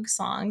En Vogue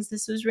songs,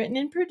 this was written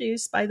and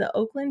produced by the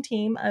Oakland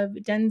team of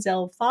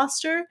Denzel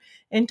Foster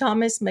and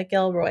Thomas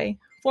McElroy,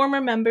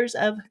 former members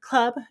of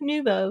Club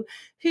Nouveau,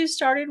 who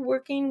started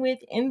working with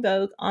En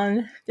Vogue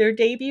on their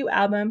debut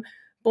album,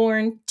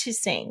 Born to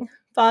Sing.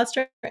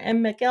 Foster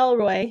and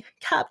McElroy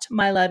kept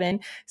My Lovin'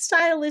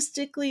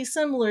 stylistically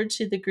similar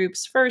to the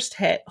group's first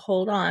hit,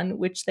 Hold On,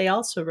 which they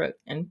also wrote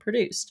and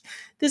produced.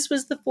 This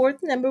was the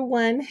fourth number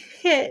one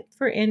hit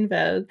for En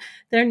Vogue.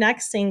 Their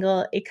next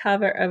single, a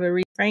cover of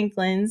Aretha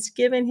Franklin's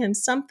Giving Him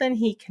Something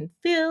He Can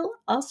Feel,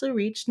 also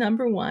reached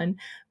number one,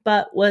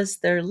 but was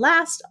their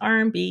last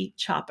R&B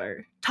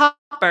topper,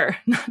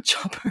 not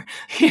chopper.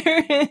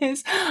 Here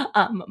is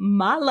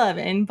My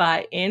Lovin'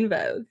 by En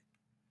Vogue.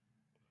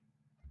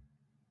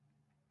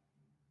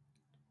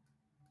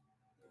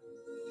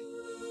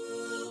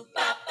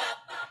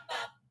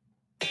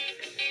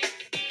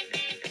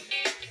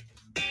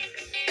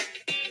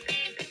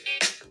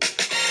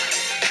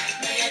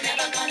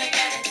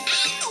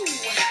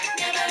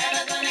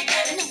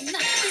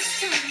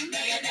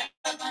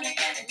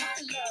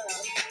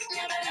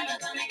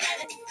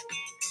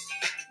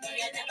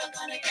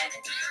 gonna get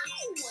it.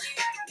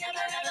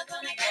 Never ever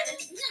gonna get it.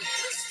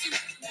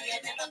 No,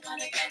 you're never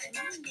gonna get it.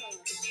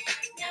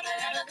 Never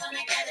ever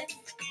gonna get it.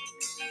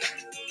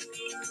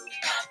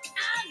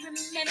 I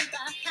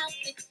remember how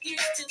it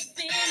used to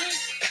be.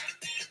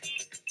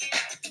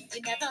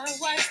 You never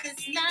was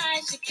this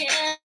nice, you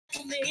cared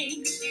for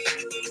me.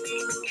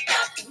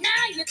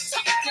 Now you're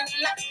talking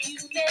like you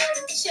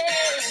never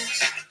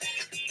changed.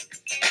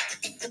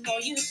 The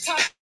more you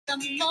talk, the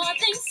more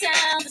things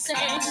sound the same.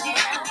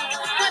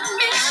 What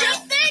makes you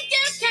think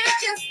you can't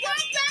just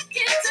walk back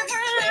into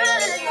her?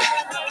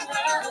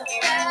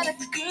 That a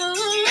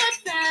good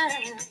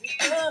thing.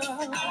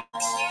 Oh.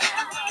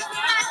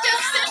 I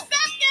just sit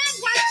back and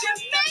watch you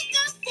make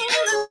a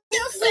fool of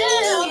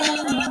yourself.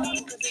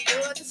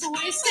 You're just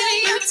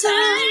wasting your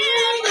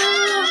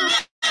time.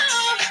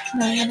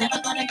 No, you're never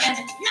gonna get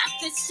it. Not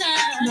this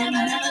time.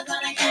 Never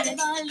gonna get it.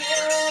 My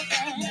love.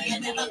 No,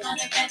 you're never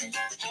gonna get it.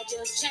 Had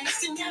your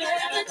chance to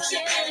never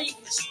change.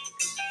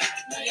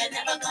 No, you're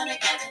never gonna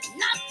get it.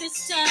 Not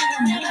this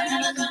time.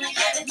 Never gonna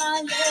get it.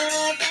 My love.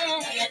 No,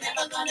 you're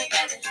never gonna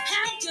get it.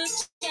 Had your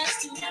chance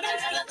to never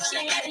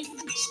change.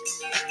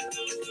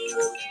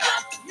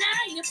 Now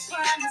you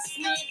promise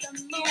me the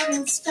moon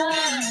and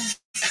stars.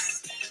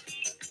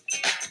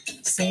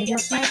 Say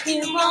it like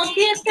you won't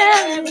get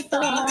very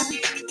far.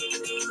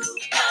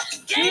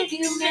 Gave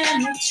you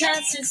many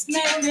chances,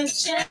 many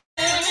change.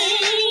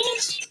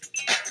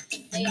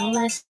 The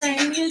only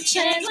thing you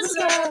changed was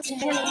love to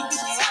hate.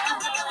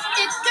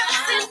 It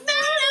doesn't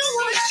matter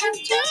what you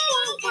do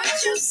or what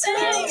you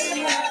say.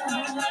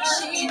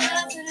 She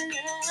doesn't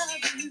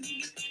love you.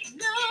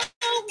 No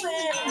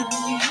way.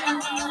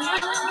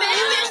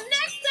 Maybe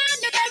next time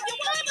you give your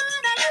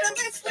woman a little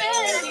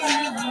respect.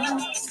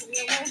 So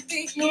you won't be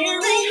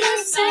hearing her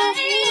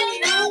say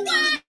no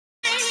way.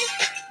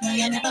 No,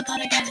 you're never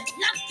gonna get it.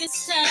 Not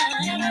this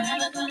time.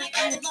 Never gonna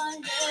get it. My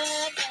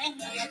love.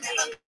 No, you're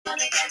never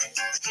gonna get it.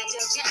 Had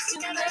your chance to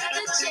never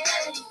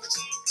change.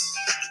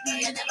 No,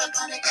 you're never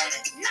gonna get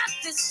it. Not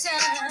this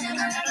time.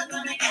 Never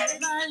gonna get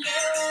it. My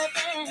love.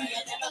 No,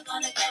 you're never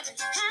gonna get it.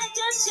 Had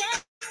your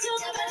chance to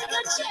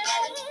never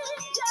change.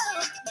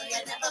 No,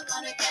 you're never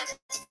gonna get it.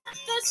 Not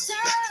this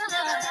time.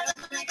 Never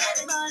gonna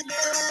get it. My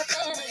love.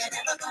 No, you're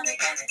never gonna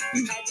get it.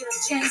 Had your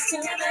chance to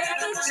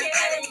never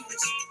change.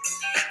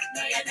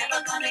 No, you're never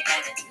gonna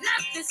get it.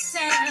 Not this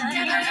time.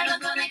 Never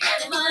gonna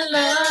get it. My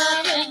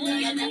love. No,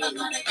 you're never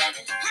gonna get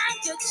it. Had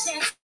your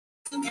chance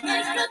to make a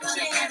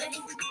change.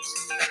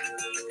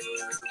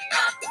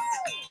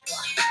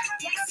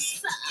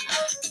 Yes,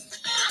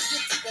 I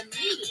get to the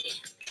needy.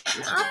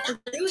 Not the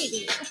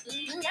greedy.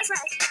 That's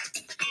right.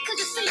 Cause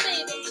you see,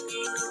 baby,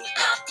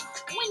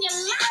 when you're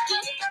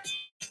locking,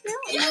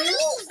 you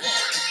lose it.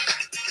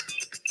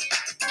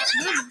 And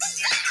I got to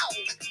go.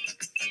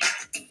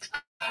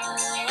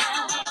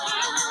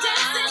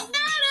 Doesn't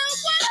matter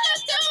what you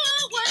do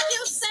or what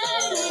you say.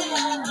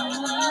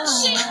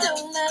 She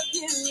don't love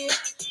you.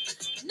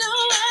 No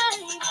way.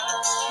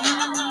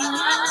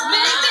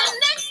 Maybe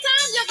next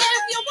time you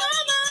give your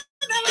woman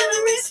a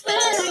little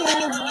respect.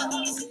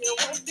 So you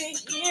won't be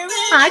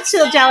hearing. Hi,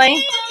 Chill Jelly.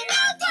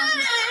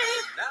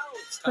 Now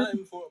it's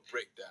time for a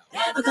breakdown.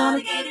 Never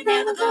gonna get it,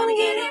 never gonna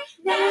get it.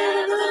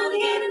 Never gonna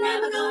get it,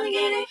 never gonna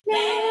get it.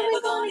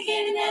 Never gonna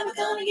get it, never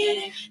gonna get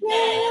it.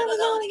 Never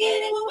gonna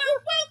get it.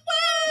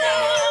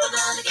 Never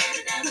gonna get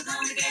it, never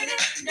gonna get it.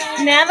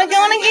 Never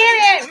gonna get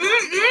it.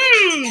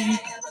 Mm-mm.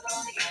 Never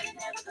gonna get it,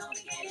 never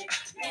gonna get it.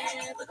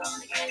 Never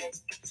gonna get it.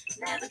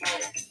 Never get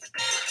it.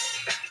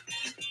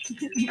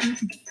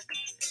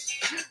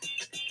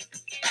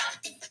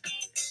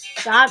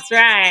 That's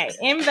right.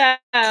 Imbo.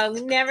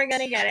 Never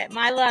gonna get it.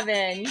 My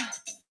lovin'.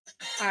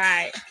 All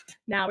right.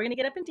 Now we're gonna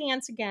get up and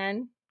dance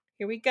again.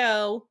 Here we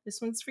go.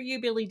 This one's for you,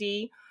 Billy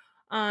D.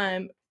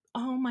 Oh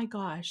my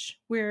gosh,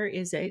 where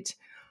is it?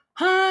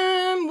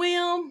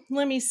 Well,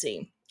 let me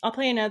see. I'll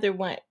play another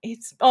one.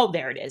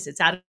 There it is. It's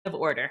out of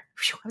order.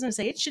 Whew, I was gonna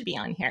say it should be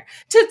on here.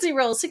 Tootsie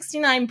Roll,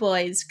 69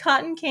 boys.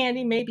 Cotton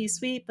candy may be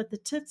sweet, but the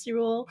Tootsie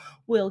Roll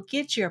will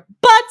get your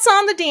butts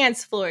on the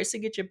dance floor. So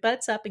get your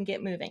butts up and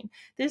get moving.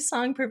 This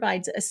song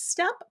provides a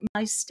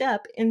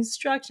step-by-step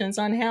instructions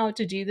on how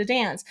to do the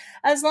dance.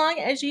 As long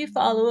as you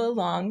follow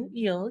along,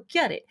 you'll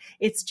get it.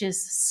 It's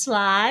just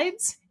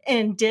slides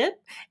and dip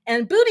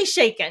and booty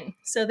shaking.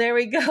 So there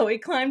we go.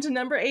 It climbed to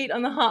number 8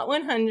 on the Hot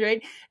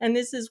 100. And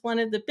this is one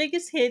of the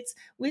biggest hits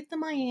with the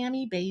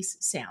Miami bass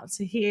sound.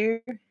 So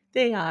here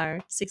they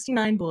are,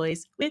 69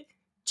 boys with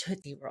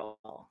Tootsie Roll.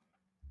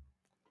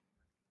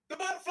 The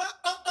butterfly,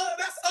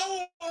 that's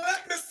old.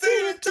 Let me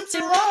see the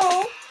Tootsie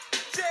Roll.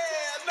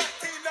 Yeah,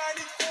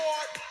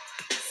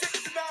 1994.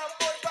 69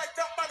 boys backed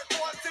up by the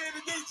quarantine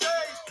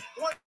DJs.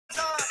 One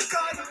time,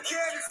 cotton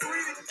candy,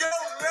 sweet and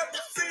yellow. Let me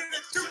see the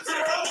Tootsie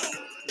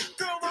Roll.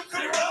 Come on,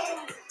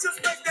 just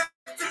make that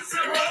Tootsie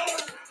Roll.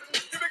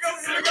 Here we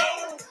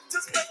go,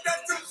 just make that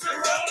Tootsie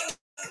Roll.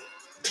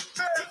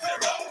 Tootsie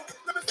Roll,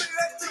 let me see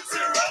that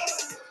Tootsie Roll.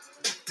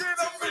 Get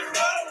up and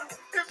roll,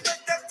 and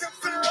make that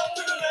Tootsie Roll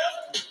to the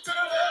left, to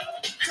the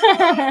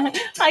left.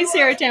 Hi,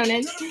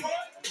 Serotonin.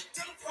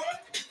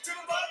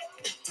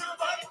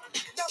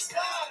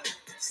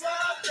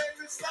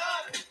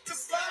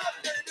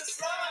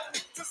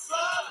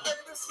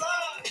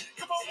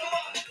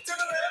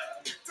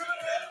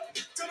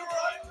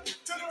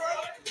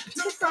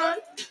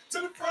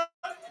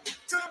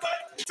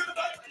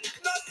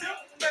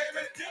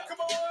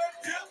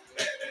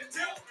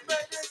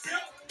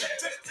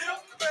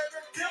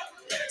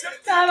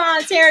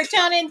 on,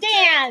 serotonin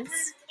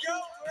dance. Yo,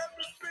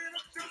 every spin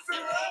of juicy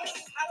roll.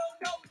 I don't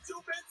know what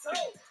you've been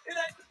told. It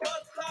ain't the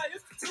butterfly,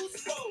 it's the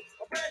juicy roll.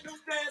 A brand new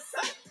dance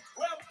up.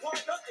 Grab a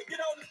partner and get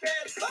on the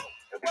dance floor.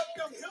 And work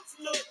them hips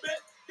a little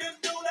bit. Then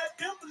do that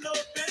dip a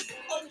little bit.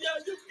 Oh yeah,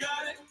 you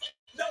got it.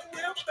 No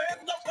real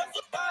fast, no fuss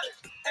about it.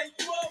 And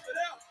you over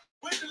there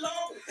with the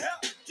long hair.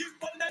 Keep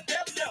putting that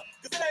dance up.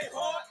 Cause it ain't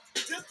hard.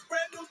 Just a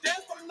brand new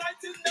dance from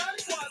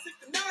 1991.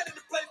 69 in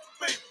the place to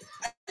be.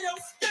 Hey, yo,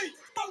 ski.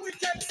 Oh, we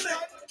can't see.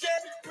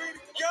 Can't be free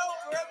to go.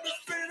 Every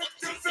spin of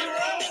juicy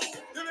roll.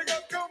 Here we go,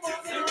 come on,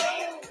 juicy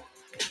roll.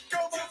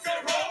 Come on, go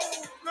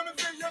roll. Let me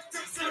see your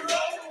juicy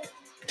roll.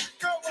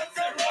 Come on,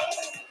 go roll.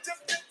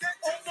 Just get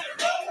on the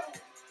roll.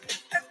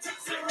 And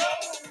juicy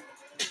roll.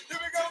 Here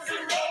we go,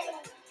 juicy roll.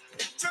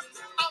 Just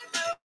up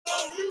there.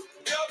 Oh, whoop,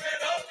 come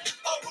it up.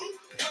 Oh, whoop,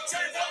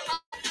 change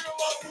up.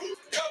 Oh, whoop,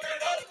 come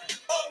it up.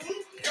 Oh,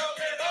 whoop, come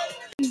it up.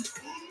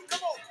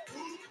 Come on,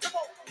 come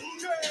on.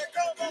 Yeah,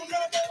 come on, come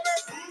on.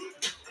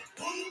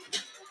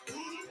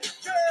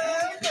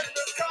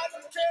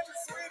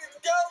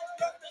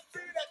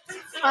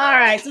 All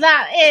right, so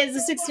that is the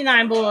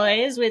 69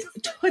 Boys with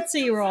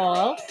Tootsie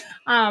Roll.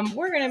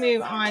 We're going to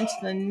move on to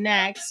the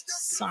next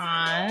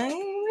song,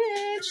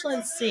 which,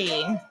 let's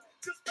see. I'm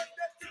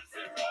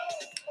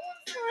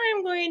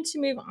going to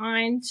move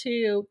on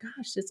to,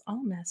 gosh, it's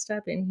all messed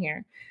up in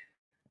here.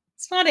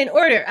 It's not in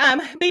order.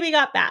 Baby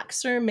Got Back,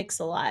 Sir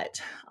Mix-a-Lot.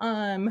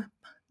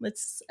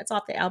 It's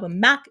off the album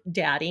Mac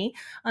Daddy.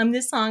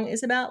 This song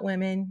is about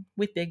women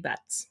with big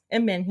butts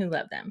and men who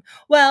love them.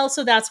 Well,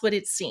 so that's what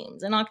it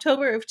seems. In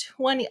October of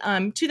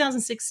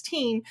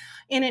 2016,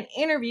 in an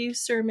interview,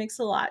 Sir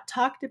Mix-a-Lot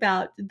talked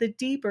about the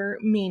deeper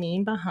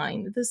meaning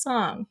behind the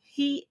song.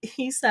 He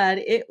said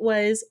it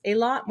was a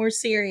lot more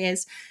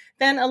serious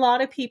than a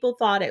lot of people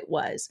thought it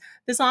was.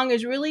 The song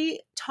is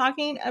really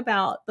talking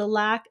about the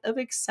lack of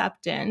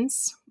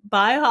acceptance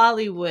by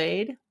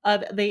Hollywood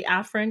of the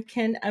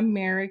African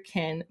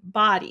American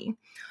body.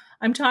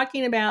 I'm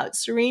talking about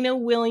Serena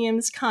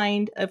Williams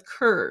kind of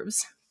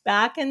curves.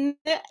 Back in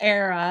the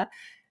era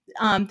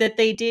that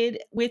they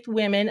did with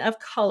women of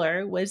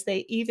color was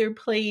they either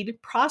played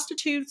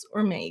prostitutes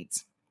or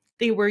maids.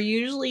 They were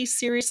usually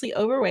seriously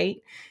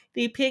overweight.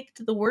 They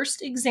picked the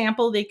worst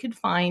example they could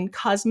find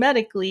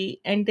cosmetically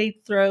and they'd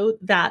throw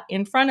that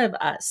in front of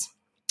us.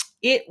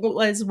 It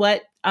was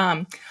what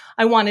I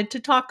wanted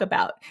to talk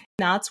about.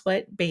 That's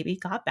what Baby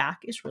Got Back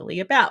is really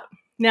about.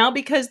 Now,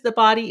 because the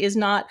body is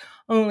not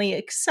only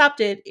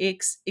accepted,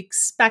 it's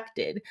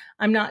expected.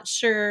 I'm not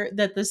sure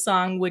that the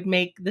song would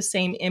make the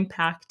same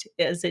impact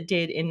as it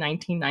did in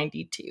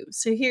 1992.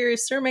 So here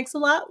is Sir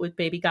Mix-a-Lot with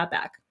Baby Got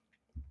Back.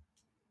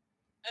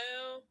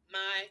 Oh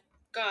my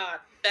God,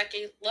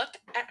 Becky, look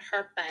at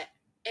her butt.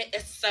 It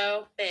is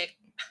so big.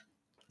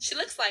 She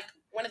looks like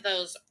one of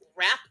those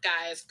rap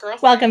guys'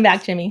 girlfriends. Welcome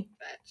back, Jimmy.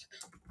 But,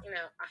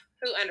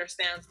 who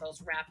understands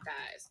those rap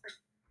guys?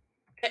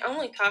 I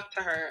only talk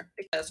to her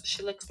because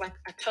she looks like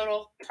a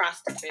total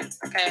prostitute,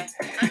 okay?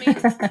 I mean,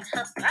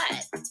 her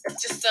butt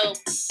is just so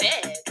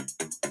big.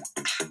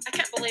 I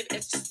can't believe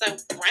it's just so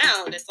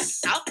round.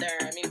 It's like out there.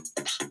 I mean,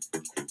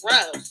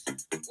 gross.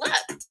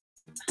 Look.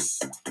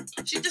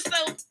 She's just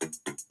so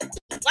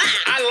wow.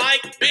 I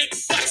like big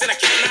butts and I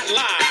cannot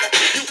lie.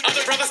 You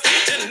other brothers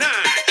can't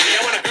deny.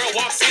 Now when a girl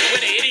walks in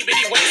with an itty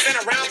bitty waist and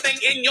a round thing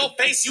in your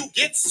face, you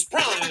get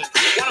sprung.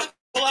 Wanna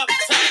pull up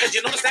tough, cause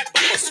you notice that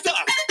butt was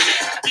stuck.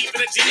 Deep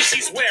in the jeans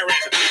she's wearing.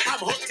 I'm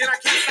hooked and I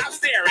can't stop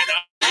staring.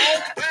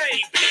 Oh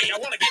baby, I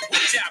wanna get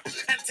whipped up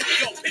and take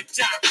your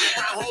picture.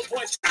 My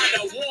homeboy's trying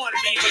to warn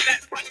me, but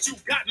that butt you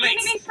got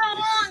makes ooh,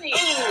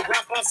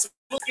 rapper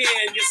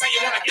smoking. You say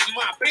you wanna get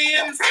my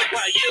bins?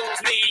 Well,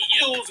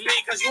 use me,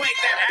 cause you ain't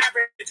that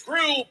average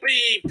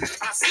groupie.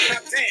 I see her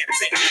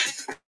dancing.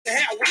 The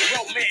hell with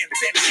romance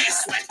and she's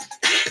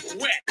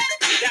wet.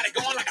 Got it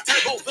going like a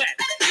turbo vet.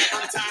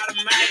 I'm tired of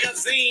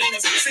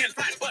magazines. Send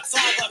fat butts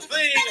all the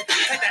thing.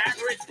 Take the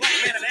average black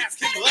man and ask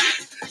him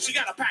that. She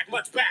gotta pack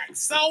much back.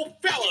 So,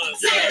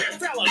 fellas, if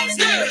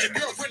your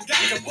girlfriend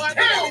got your butt,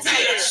 tell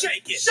her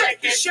shake it.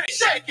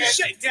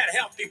 Shake that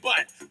healthy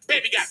butt.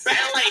 Baby got back.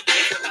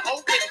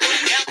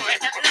 Baby got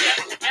back.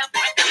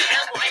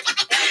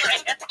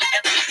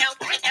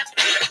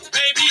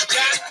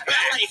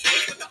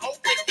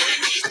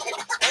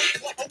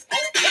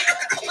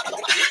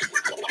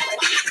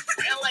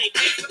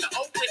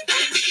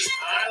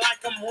 I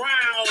like them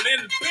round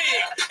and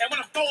big. And when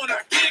I'm throwing a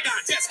gig,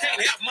 I just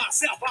can't help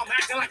myself. I'm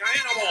acting like an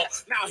animal.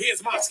 Now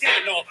here's my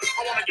scandal.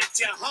 I want to get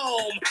you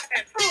home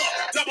and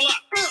double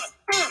up.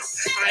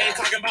 I ain't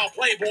talking about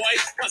Playboy,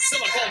 but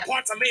silicone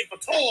parts are made for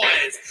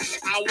toys.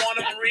 I want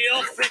them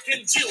real thick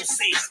and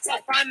juicy. So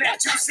find that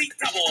juicy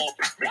double.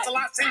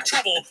 Mix-a-Lot's in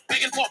trouble,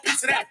 begging for a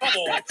piece of that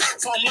bubble.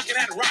 So I'm looking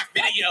at rock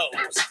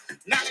videos.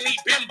 Knock-knee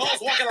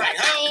bimbos walking like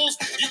hoes.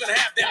 You can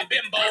have them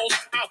bimbos.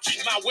 I'll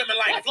keep my women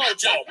like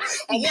Flojo.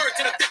 A word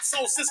to the thick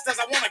soul sisters,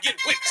 I want to get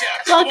with ya.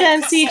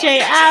 Welcome,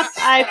 CJF,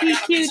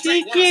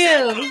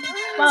 IPQDQ.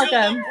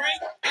 Welcome.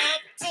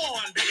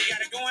 Baby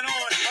got it going on.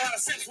 A lot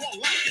of sense won't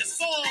like this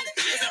song.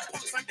 Cause them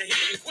punks like to hit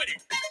and quit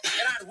it.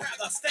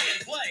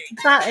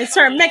 It's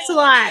our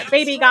Mix-a-Lot,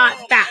 Baby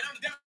Got Back.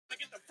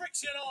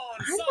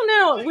 I don't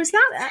know. Was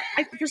that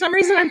for some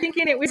reason I'm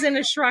thinking it was in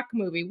a Shrek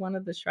movie, one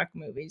of the Shrek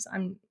movies.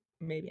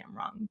 Maybe I'm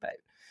wrong, but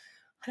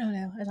I don't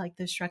know. I like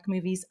those Shrek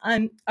movies.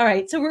 All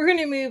right, so we're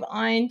gonna move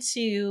on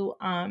to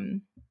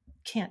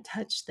Can't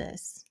Touch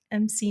This,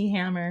 MC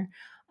Hammer.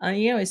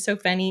 It's so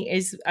funny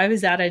is I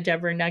was at a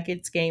Denver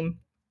Nuggets game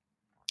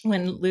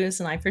when Lewis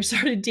and I first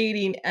started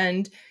dating,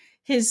 and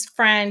his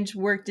friend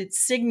worked at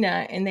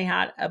Cigna and they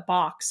had a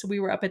box. So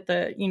we were up at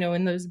the,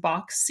 in those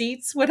box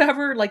seats,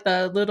 whatever, like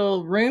the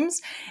little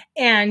rooms.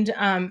 And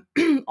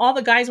all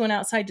the guys went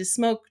outside to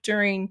smoke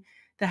during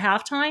the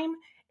halftime.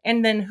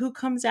 And then who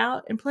comes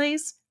out and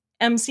plays?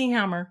 MC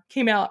Hammer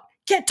came out.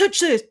 Can't touch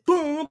this.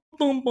 Boom,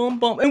 boom, boom,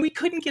 boom. And we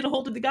couldn't get a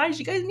hold of the guys.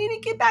 You guys need to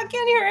get back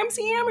in here.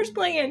 MC Hammer's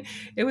playing.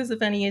 It was the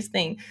funniest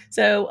thing.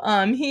 So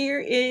here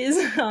is,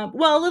 a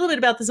little bit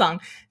about the song.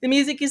 The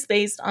music is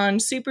based on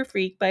Super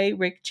Freak by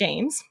Rick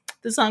James.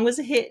 The song was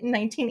a hit in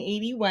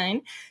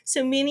 1981,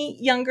 so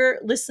many younger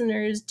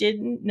listeners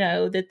didn't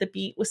know that the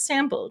beat was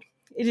sampled.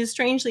 It is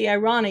strangely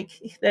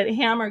ironic that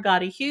Hammer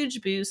got a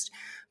huge boost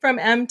from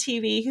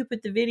MTV, who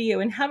put the video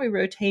in heavy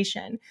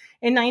rotation.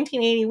 In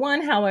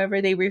 1981,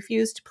 however, they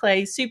refused to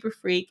play Super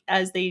Freak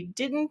as they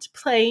didn't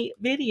play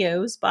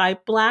videos by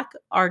Black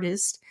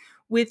artists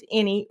with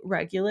any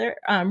regularly.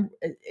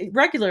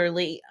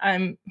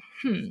 I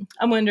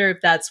wonder if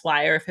that's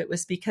why, or if it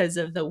was because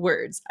of the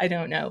words. I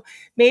don't know.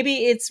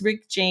 Maybe it's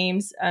Rick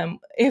James.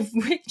 If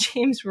Rick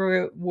James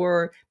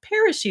wore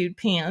parachute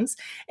pants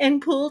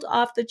and pulled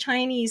off the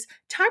Chinese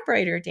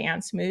typewriter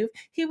dance move,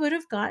 he would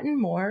have gotten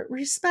more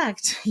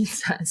respect, he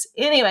says.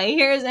 Anyway,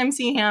 here's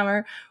MC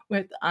Hammer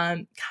with,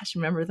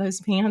 remember those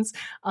pants?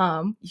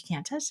 You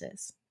can't touch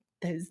this.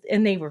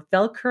 And they were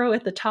Velcro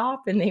at the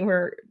top, and they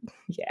were,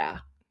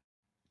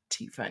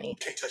 too funny.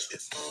 Can't touch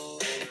this.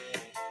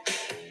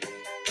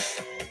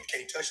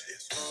 Can't touch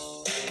this.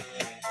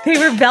 They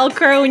were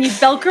Velcro, and you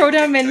Velcroed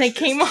them, and they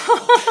came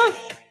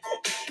off.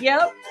 Yep.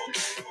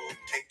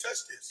 Can't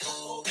touch this.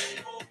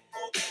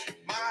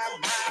 My,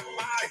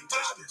 can't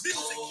touch this.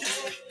 Music hits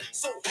me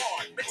so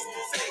hard, makes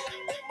me say,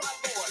 oh my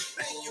Lord,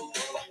 thank you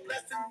for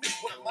blessing me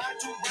with a mind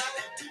to rhyme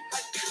and do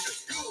like this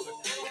is good.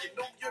 When you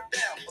know you're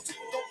down, a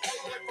super dope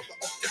homeboy from the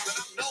Oak Town, and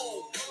I'm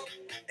known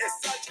as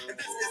such, and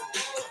this is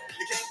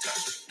you can't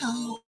touch it.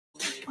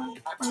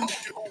 I told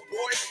you,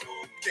 homeboy,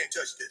 you can't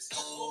touch this.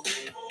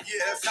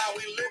 Yeah, that's how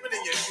we living,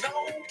 and you know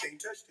you can't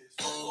touch this.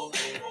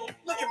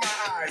 Look in my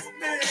eyes,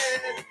 man,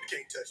 you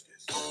can't touch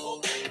this.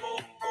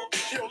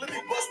 Yo, let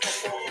me bust my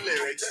funky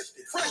lyrics.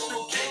 Fresh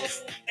new kicks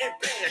and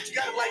bands, you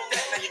got it like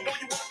that. Now you know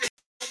you want to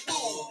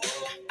move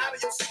out of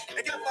your seat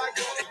and get a fly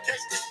girl and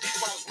catch this beat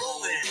while it's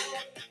rolling.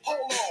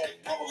 Hold on,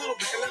 pump a little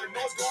bit and let them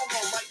know what's going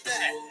on like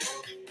that.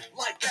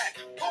 Like that.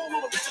 Hold a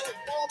little bit just to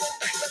fall on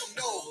back. Let them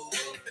know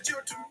that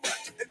you're too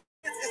much. And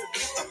this is a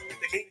beat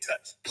they can't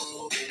touch.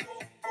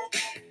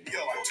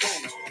 Yo, I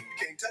told you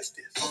can't touch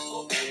this.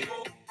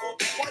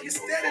 Why you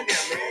standing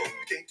there, man?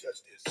 You can't touch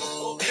this.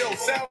 Yo,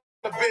 sound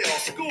the bell.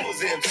 School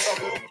is in,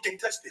 sucker. You can't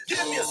touch this.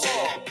 Give me a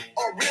song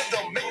or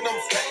rhythm, making them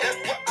sweat. That's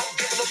what I'm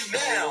giving them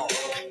now.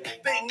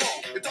 They know.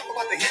 You're talking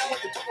about the hammer.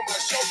 You're talking about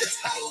a show that's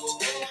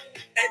hyped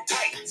and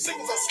tight.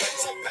 Singles are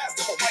sweating so fast,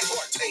 I'm a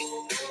whiteboard tape.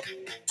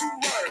 To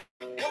learn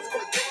what's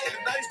going to take in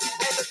the 90s to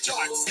run the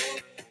charts.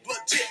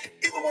 Legit.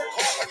 Either work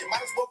hard or you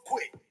might as well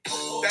quit.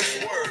 That's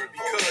the word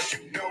because you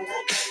know you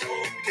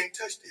can't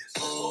touch this.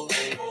 You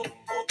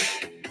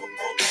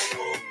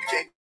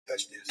can't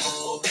touch this.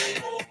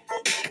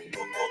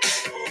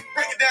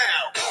 Break it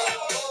down.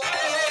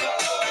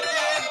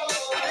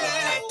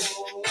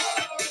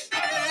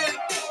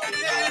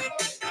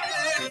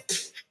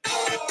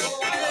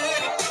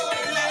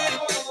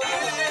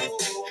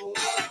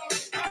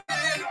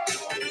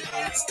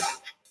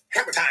 Stop.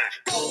 Hammer time.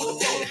 Go with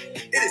the flow.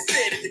 It is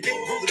said if you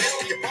can't do this,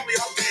 then you're probably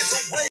out there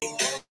some way.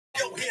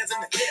 Your hands in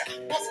the air.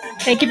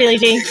 Thank you, Billy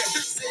G.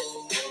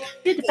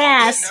 You're the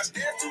best.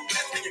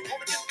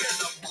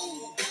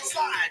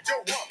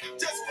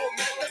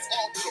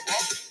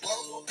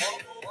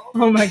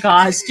 Oh my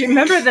gosh. Do you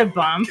remember the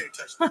bump?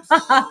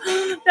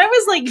 That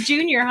was like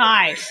junior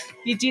high.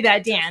 You do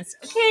that dance.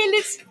 Okay,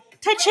 let's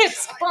touch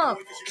hips. Bump.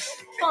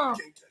 Bump.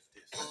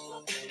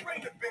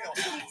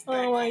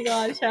 Oh my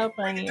gosh, how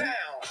funny.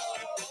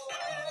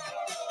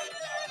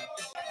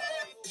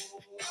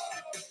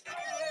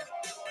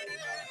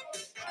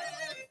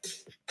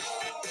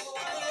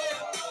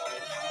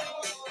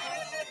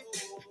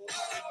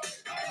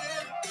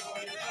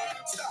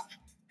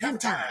 Hammer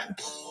time.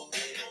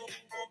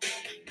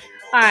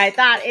 All right,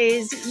 that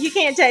is You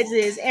Can't Touch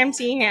This,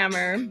 MC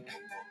Hammer.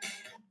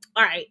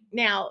 All right,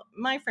 now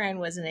my friend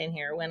wasn't in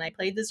here when I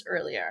played this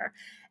earlier,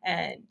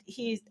 and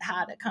he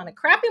had a kind of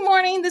crappy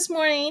morning this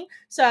morning.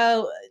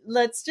 So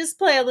let's just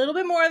play a little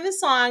bit more of the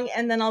song,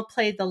 and then I'll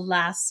play the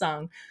last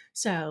song.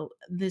 So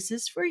this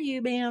is for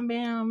you, Bam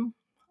Bam.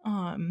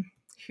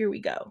 Here we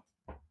go.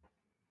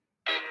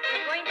 We're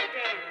going to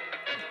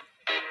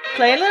dance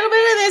Play a little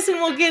bit of this, and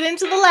we'll get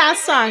into the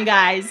last song,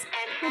 guys.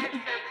 and have some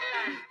fun.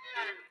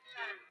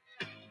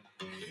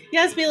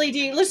 Yes, Billy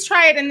D. Let's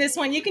try it in this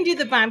one. You can do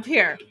the bump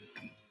here.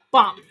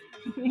 Bump.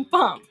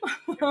 Bump.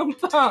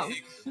 Bump.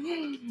 Do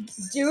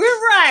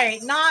it right.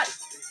 Not.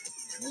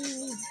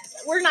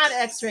 We're not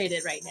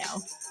X-rated right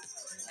now.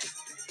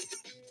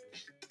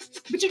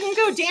 But you can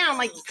go down.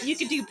 Like, you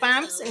could do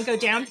bumps and go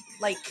down,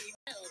 like,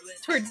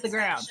 towards the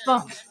ground.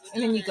 Bump.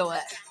 And then you go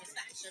up.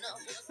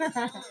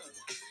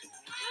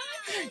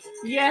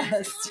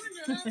 Yes.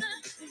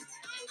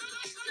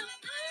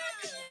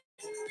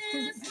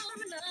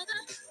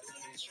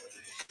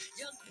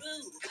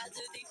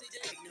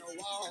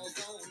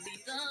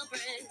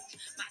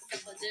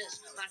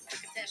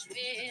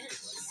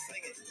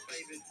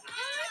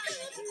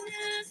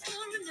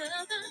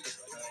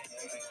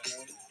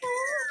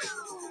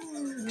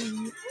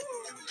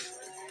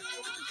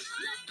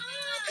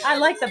 I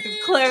like the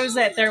clothes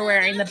that they're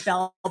wearing, the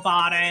bell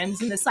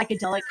bottoms and the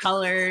psychedelic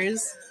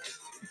colors.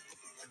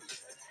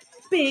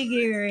 Big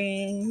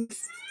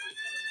earrings.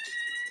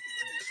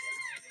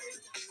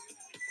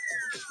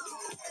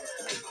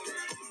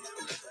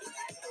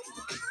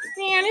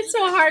 Man, it's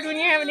so hard when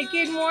you're having a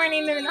good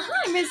morning and then,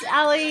 hi, Miss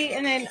Ellie,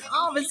 and then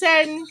all of a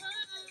sudden,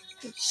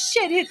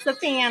 shit hits the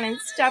fan and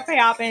stuff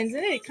happens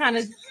and it kind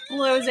of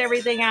blows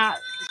everything out,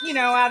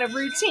 out of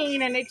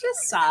routine, and it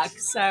just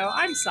sucks. So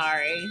I'm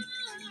sorry.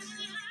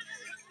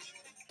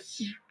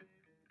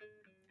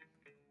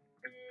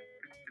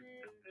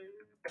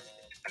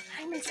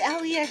 Hi, Miss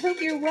Ellie. I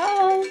hope you're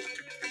well.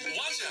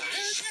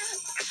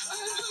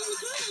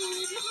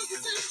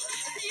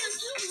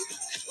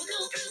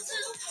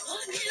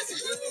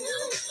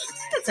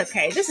 That's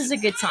okay. This is a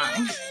good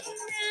song.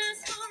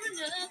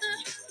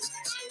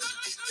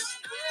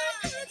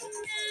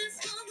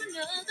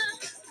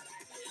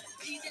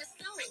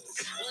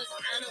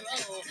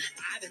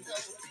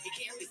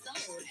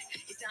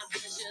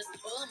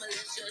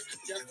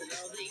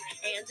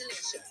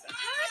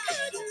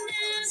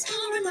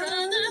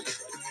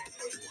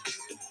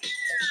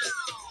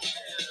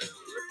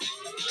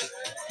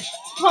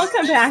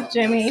 Welcome back,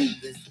 Jimmy.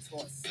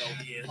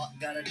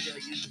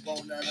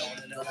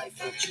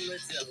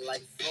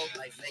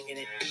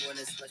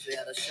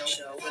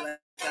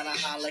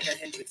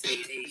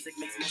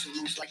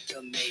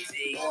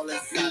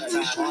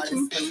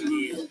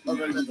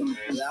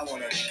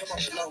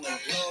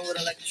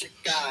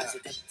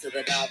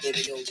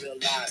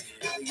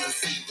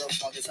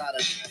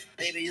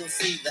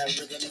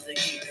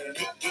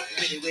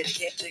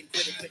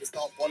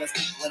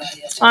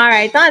 All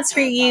right, that's for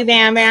you,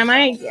 Bam Bam.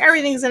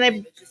 Everything's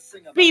gonna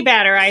be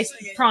better. I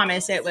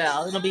promise it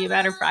will. It'll be a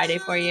better Friday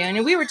for you.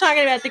 And we were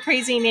talking about the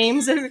crazy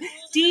names of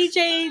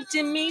DJ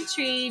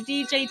Dimitri,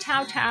 DJ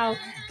Tao Tao,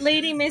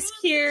 Lady Miss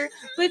Kier,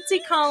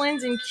 Bootsy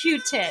Collins, and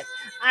Q-Tip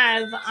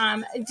of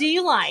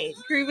D-Light.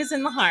 Groove is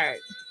in the heart.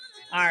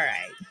 All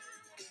right.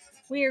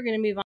 We are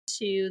going to move on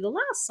to the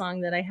last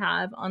song that I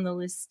have on the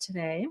list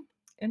today.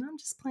 And I'm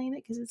just playing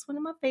it because it's one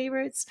of my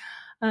favorites.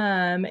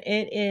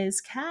 It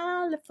is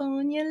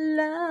California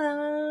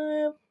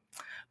Love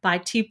by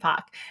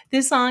Tupac.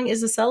 This song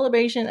is a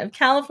celebration of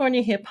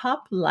California hip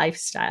hop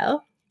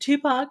lifestyle.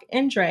 Tupac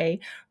and Dre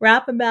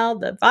rap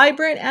about the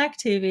vibrant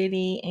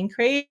activity and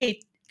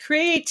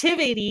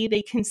creativity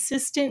they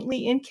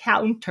consistently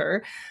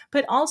encounter,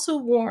 but also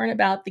warn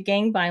about the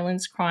gang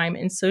violence, crime,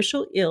 and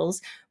social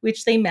ills,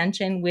 which they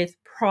mention with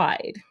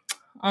pride.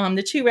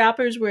 The two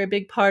rappers were a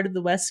big part of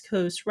the West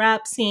Coast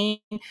rap scene,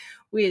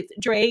 with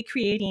Dre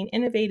creating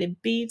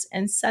innovative beats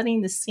and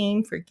setting the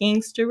scene for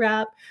gangster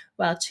rap,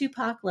 while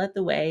Tupac led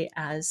the way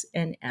as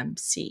an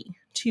MC.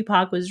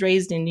 Tupac was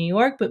raised in New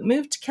York but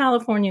moved to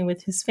California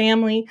with his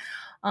family.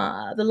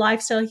 The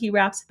lifestyle he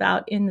raps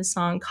about in the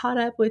song caught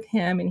up with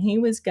him, and he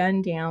was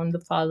gunned down the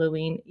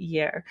following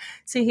year.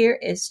 So here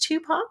is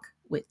Tupac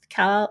with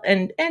Cal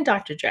and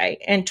Dr. Dre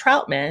and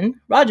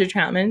Roger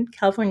Troutman,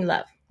 California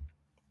Love.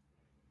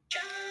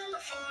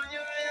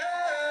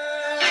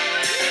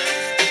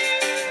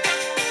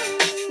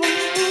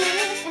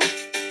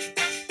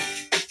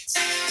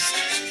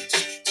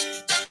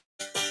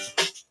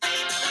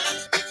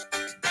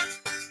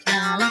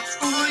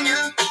 California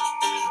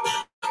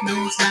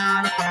knows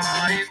how to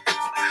party.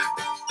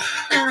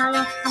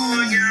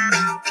 California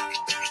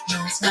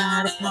knows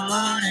how to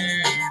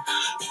party.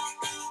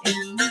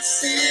 In the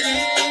city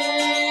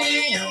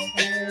of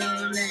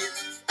LA.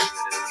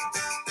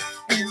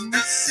 In the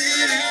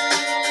city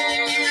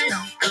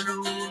of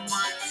blue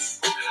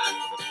lights.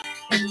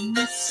 In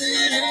the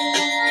city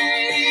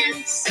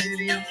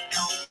of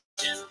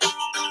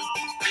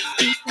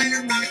keep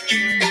it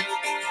rocking.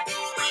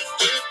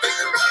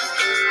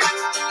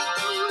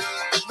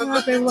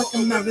 I've been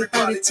welcome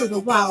everybody to the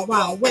Wild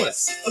Wild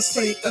West. A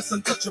state that's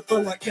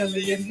untouchable like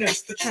Kelly and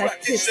Ness. The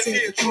track hits in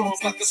the drums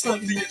like a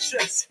slug in your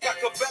chest.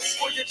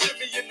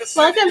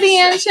 Welcome,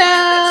 BM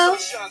Show.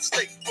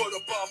 State for the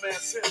bomb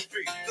ass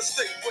MP. The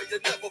state where you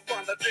never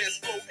find a dance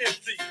floor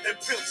empty and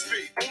pimp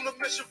speed. On a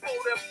mission for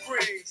them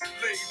greens.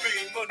 Lean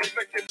bean, money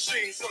making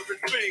machines,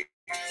 serving beans.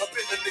 I've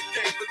been in the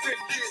game for 10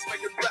 years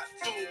making rap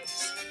tunes.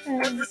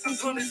 Ever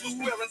since Honeys was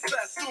wearing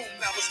Sassoon,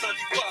 now it's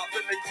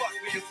 95 and they clock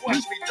me and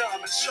watch me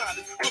diamond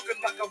shining, looking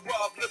like I'm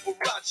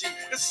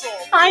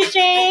Hi,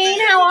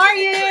 Jane. How are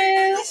you?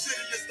 Your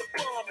city is the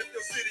bomb if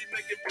your city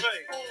make it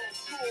pay.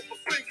 Throw up a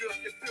finger if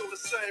you feel the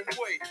same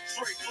way.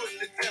 Straight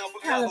putting it down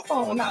for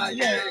California.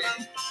 Yeah.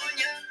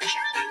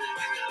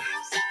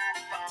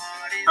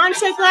 I'm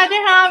so glad to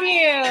have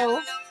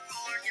you.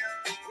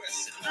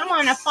 I'm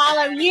going to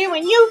follow you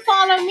and you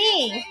follow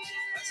me.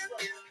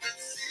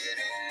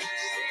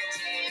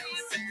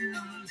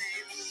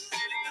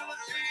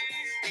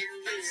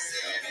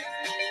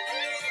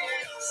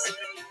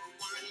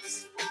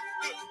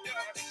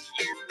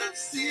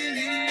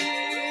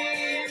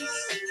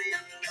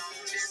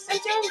 I'm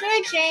doing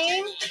good,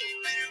 Jane.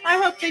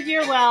 I hope that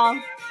you're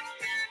well.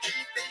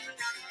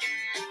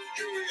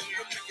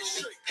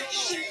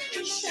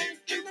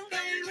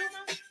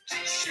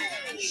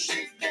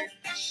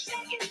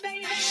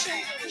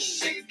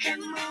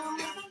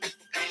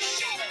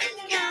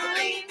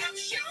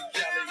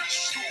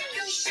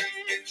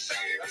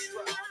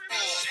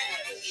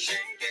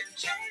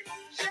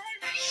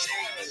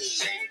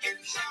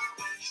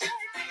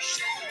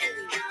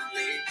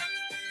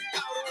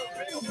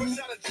 Fresh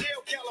out of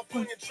jail,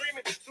 California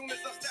dreaming. Soon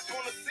as I step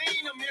on the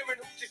scene, I'm hearing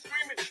hoochie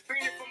screaming.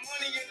 Fiending for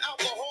money and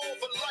alcohol,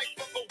 the life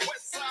of a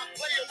West Side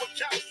player with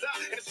cows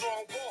out and a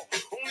strong ball.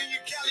 Only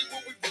in Cali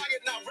will we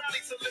riot, not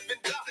rally to live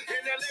and die.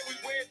 In LA we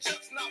wear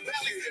chucks, not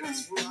valleys.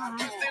 That's right.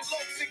 Houston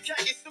looks and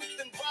khaki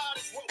suits and ride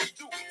is what we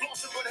do.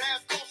 Flossing but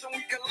have caution,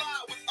 we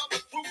collide with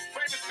other groups.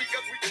 Famous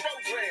because we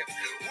program.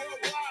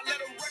 Worldwide, let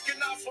them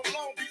recognize from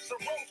Long Beach to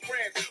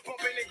Rosecrans.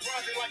 Bumping and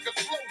grinding like a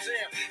slow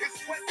jam. It's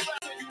West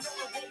Side, so you know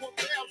the road will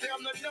bow down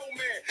to no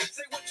man.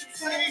 Say what you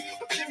say,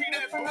 but give me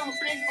that bomb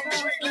beat from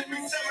Dre. Let me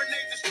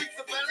serenade the streets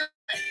of LA.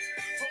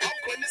 From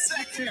Oakland to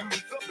Sacktown,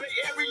 the Bay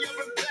Area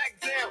and back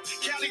down.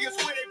 Cali is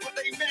where they put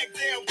they Mac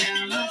down. Give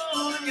me love.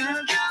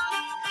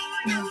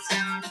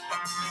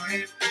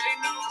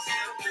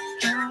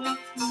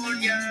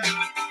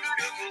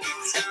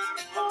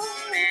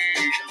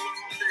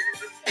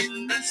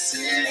 In the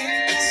city,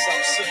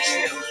 South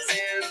Central.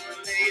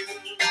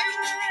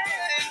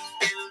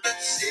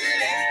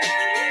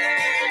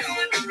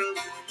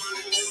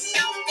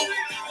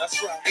 That's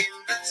right. In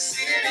the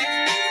city,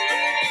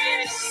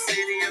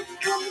 city of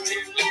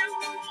Compton,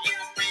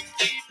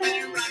 keep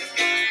it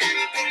rocking.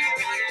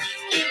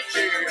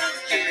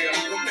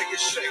 We'll make it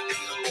shake.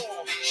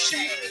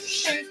 Shake,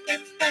 shake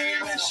it,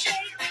 baby. Shake,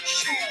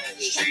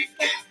 shake, shake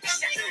it.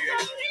 Shake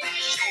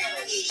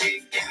it,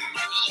 shake it.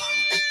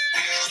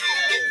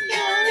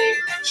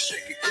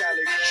 Shake it,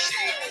 Cali.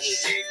 Shake it,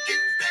 shake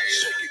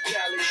it,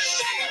 Cali.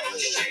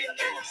 Shake it.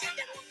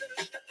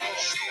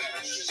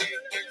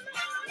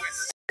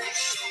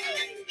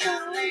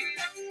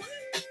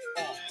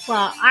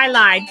 Well, I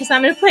lied because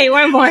I'm going to play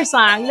one more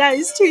song. That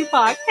is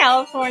Tupac,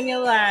 California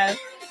Love.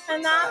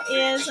 And that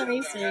is, let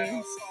me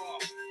see,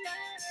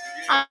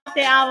 off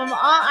the album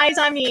All Eyes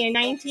on Me in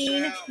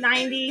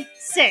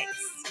 1996.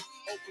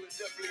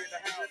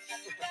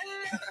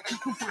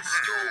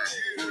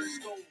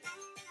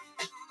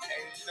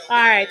 All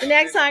right, the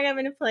next song I'm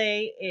going to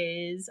play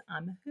is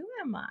Who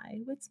Am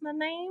I? What's My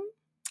Name?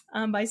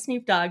 By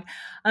Snoop Dogg.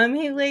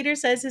 He later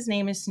says his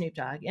name is Snoop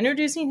Dogg,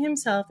 introducing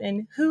himself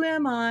in Who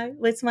Am I?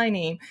 What's My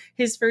Name?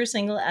 His first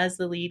single as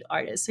the lead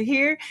artist. So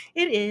here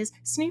it is,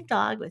 Snoop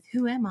Dogg with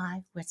Who Am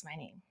I? What's My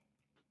Name?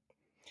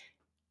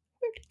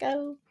 Where'd it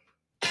go?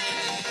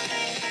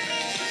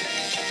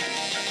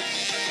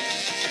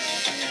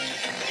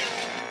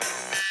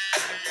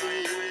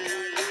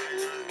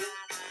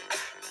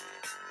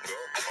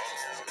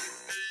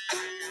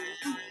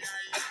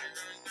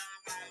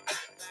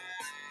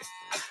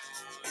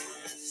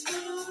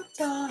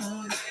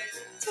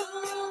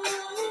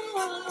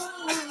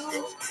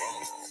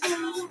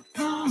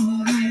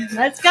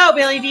 Let's go,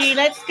 Billy D.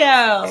 Let's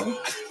go.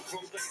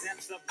 From the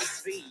depths of the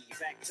sea,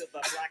 back to the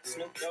black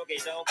Snoop Doggy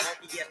Dogg,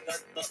 funky at the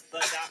doc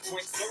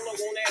went solo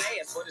on that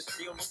ass, but it's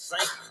still the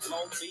same.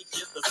 Long Beach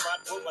is the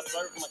spot where I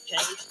serve my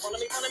cane. Follow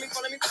me,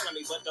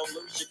 but don't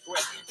lose your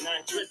grip. 9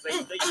 trips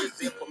ain't the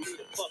easy for me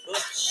to fuck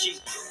up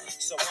shit.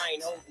 So I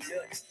ain't holding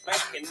nothing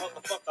back, and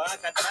motherfucker, I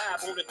got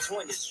 5 on the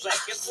 20 sack.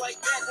 It's like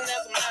that, and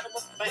as a matter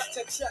of fact,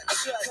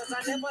 cause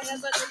I never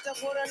hesitate to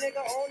put a nigga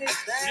on his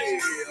back.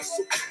 Yeah,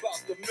 so keep out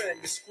the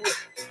manuscript.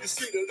 You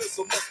see that this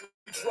a must be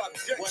drop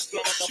What's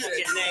gangsta the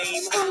shit. motherfucking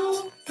name?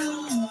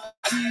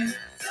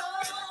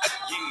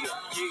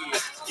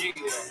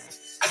 Yeah.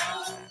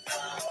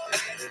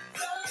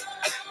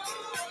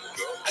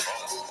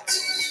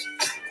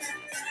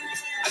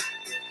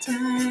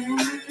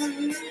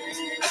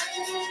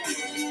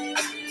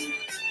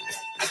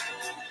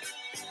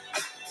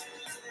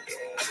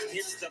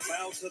 It's the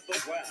bounce of the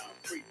wild,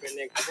 creeping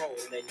and crawling,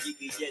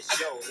 Yiggy just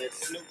show that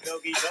Snoop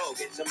Doggy Dogg.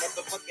 It's a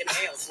motherfucking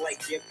house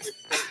like everything.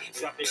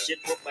 Dropping shit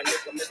with my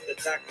nigga Mr.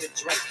 Dr.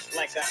 Dre.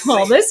 Like I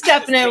Well, said, this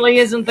definitely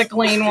isn't the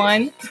clean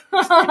one.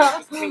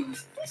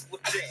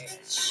 with that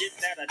shit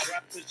that I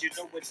drop, cause you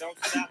know it don't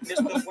stop.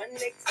 Mr.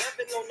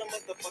 187 on the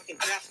motherfucking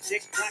top.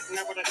 Tick tock,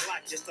 now with a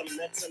Glock, just some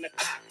nuts in the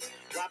cock.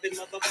 Robbing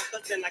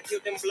motherfuckers, and I kill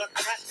them blood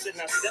clots,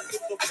 and I step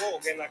through the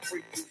fog, and I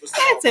creep through the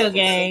smoke. That's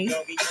okay.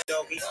 Doggy,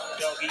 doggy,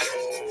 doggy,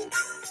 oh.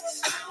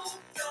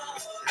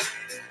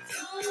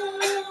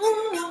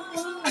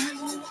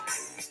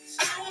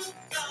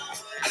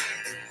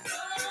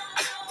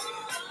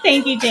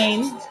 Thank you,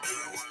 Jane.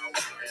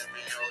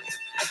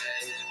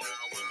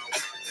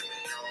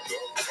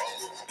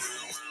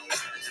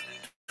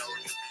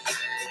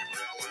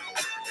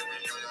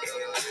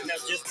 Now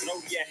just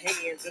throw your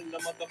hands in the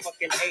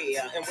motherfucking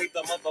air and wave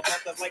the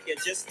motherfuckers like you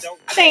just don't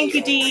care. Thank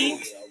you, D. Yeah,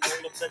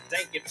 roll up the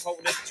dank and pour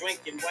the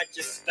drink and watch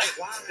it stink.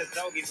 Why? Cause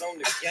doggies on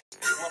the gang.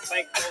 My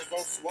bank goes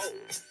on swole.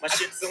 My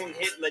shit's on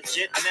hit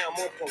legit. Now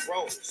I'm on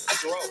parole.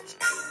 Stroke.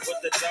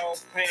 With the dog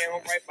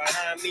pound right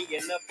behind me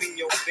and up in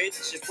your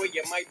bitch is where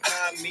you might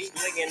find me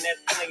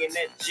playing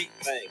that G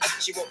thing.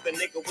 She want the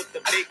nigga with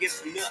the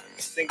biggest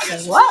nuts. And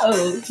guess Whoa.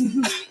 what?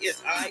 He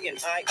is I and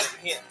I am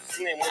him.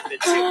 Slim with the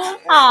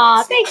tip.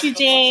 Aw, thank you,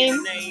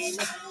 Jane.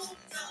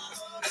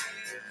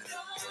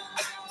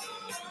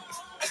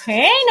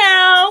 Hey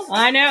now.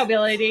 I know,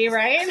 Billy D,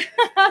 right?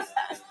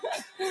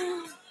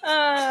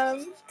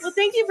 Well,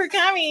 thank you for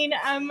coming.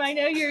 I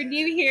know you're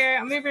new here.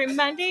 I'm every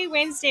Monday,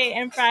 Wednesday,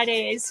 and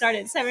Friday. I start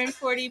at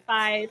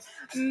 7:45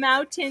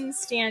 Mountain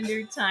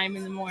Standard Time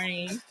in the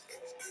morning.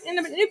 And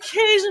an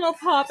occasional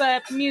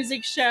pop-up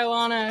music show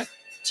on a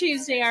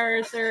Tuesday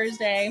or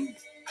Thursday.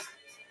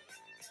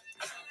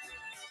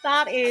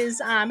 That is,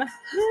 who am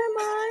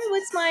I?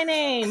 What's my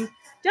name?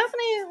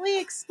 Definitely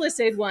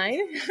Explicit One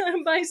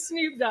by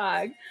Snoop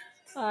Dogg.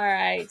 All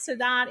right, so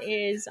that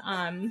is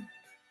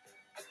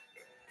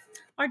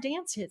our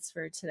dance hits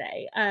for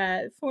today.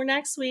 For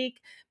next week,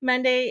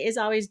 Monday is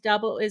always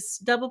double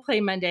play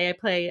Monday. I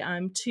play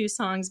 2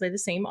 songs by the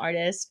same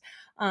artist,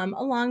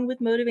 along with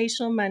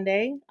Motivational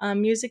Monday.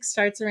 Music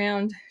starts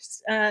around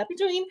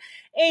between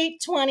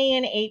 8:20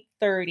 and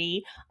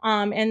 8:30,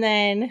 and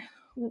then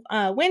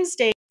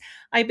Wednesday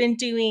I've been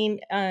doing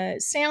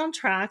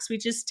soundtracks. We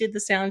just did the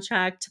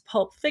soundtrack to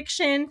Pulp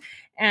Fiction,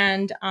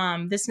 and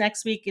this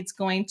next week it's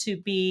going to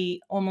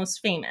be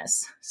Almost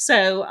Famous.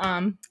 So,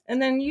 and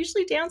then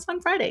usually dance on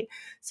Friday.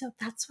 So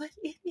that's what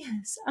it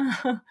is.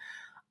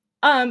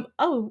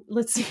 Oh,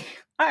 let's see.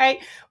 All right.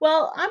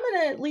 Well, I'm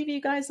gonna leave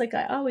you guys like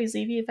I always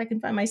leave you if I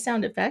can find my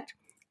sound effect.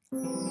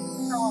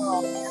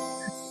 Oh,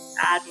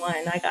 sad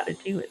one. I got to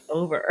do it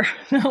over.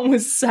 That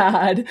was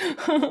sad.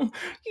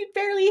 You'd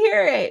barely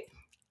hear it.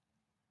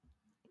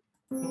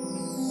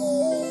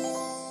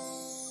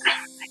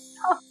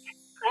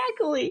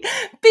 Exactly.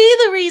 Be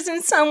the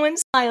reason someone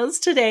smiles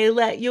today.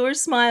 Let your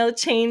smile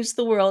change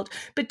the world,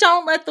 but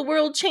don't let the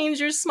world change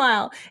your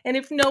smile. And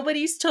if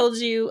nobody's told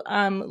you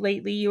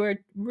lately you are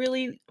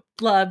really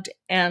loved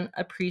and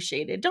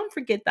appreciated, don't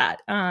forget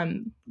that.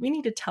 We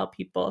need to tell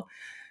people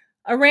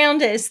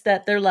around us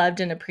that they're loved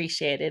and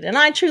appreciated. And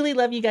I truly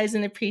love you guys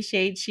and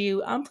appreciate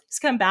you. Please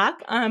come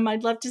back.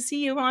 I'd love to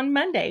see you on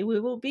Monday. We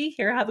will be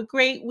here. Have a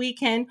great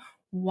weekend.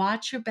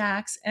 Watch your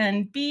backs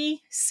and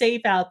be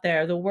safe out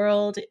there. The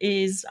world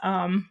is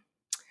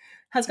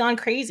has gone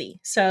crazy.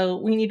 So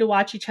we need to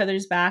watch each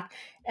other's back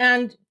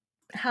and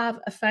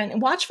have a fun.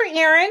 Watch for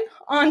Aaron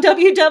on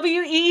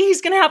WWE. He's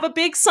going to have a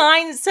big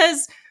sign that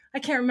says, I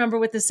can't remember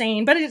what the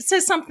saying, but it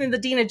says something, the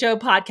Dina Joe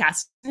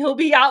podcast. He'll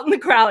be out in the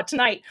crowd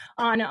tonight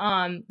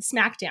on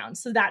SmackDown.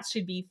 So that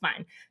should be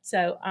fun.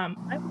 So I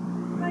will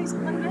see you guys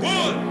on Monday.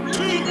 1,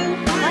 2,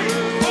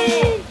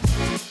 3,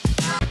 4.